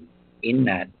 And in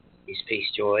that is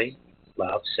peace, joy,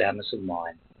 love, soundness of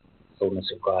mind, fullness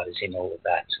of God is in all of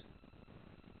that.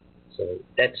 So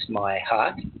that's my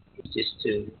heart, is just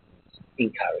to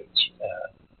encourage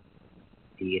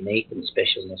the unique and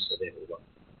specialness of everyone.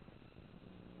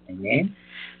 Amen?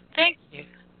 Thank you.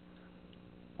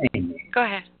 Amen. Go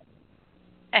ahead.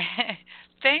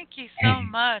 Thank you so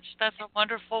much. That's a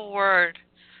wonderful word.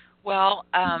 Well,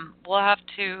 we'll have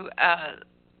to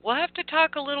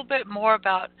talk a little bit more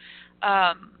about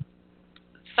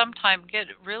sometime, get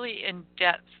really in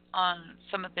depth on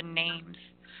some of the names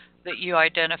that you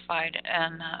identified,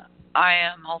 and I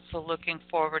am also looking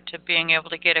forward to being able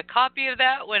to get a copy of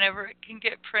that whenever it can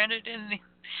get printed in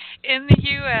the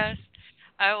U.S.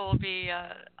 I'll be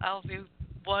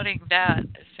wanting that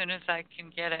as soon as I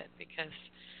can get it, because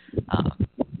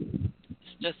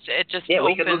it just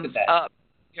opens up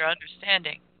your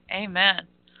understanding. Amen.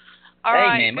 All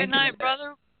right. Good night,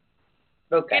 brother.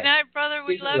 Okay. Good night, brother.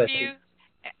 We love you.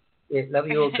 Yeah, love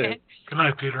you all too. Good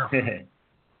night, Peter.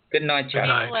 Good night,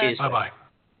 Charlie. Good night. Cheers. Bye-bye.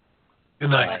 Good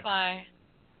night. Bye-bye.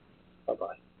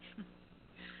 Bye-bye.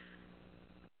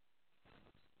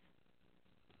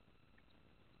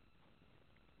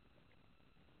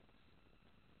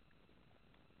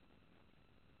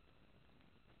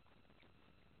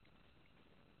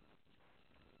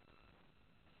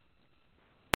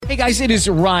 Hey guys, it is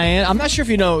Ryan. I'm not sure if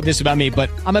you know this about me, but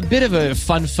I'm a bit of a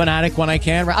fun fanatic when I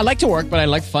can. I like to work, but I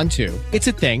like fun too. It's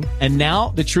a thing. And now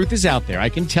the truth is out there. I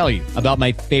can tell you about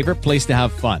my favorite place to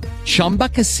have fun. Chumba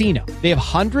Casino. They have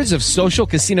hundreds of social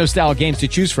casino style games to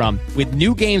choose from, with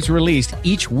new games released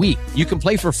each week. You can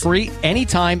play for free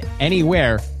anytime,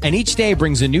 anywhere. And each day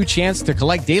brings a new chance to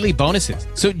collect daily bonuses.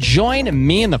 So join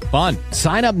me in the fun.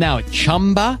 Sign up now at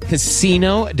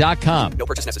ChumbaCasino.com. No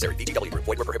purchase necessary. VGW Group.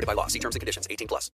 Void where prohibited by law. See terms and conditions. 18+.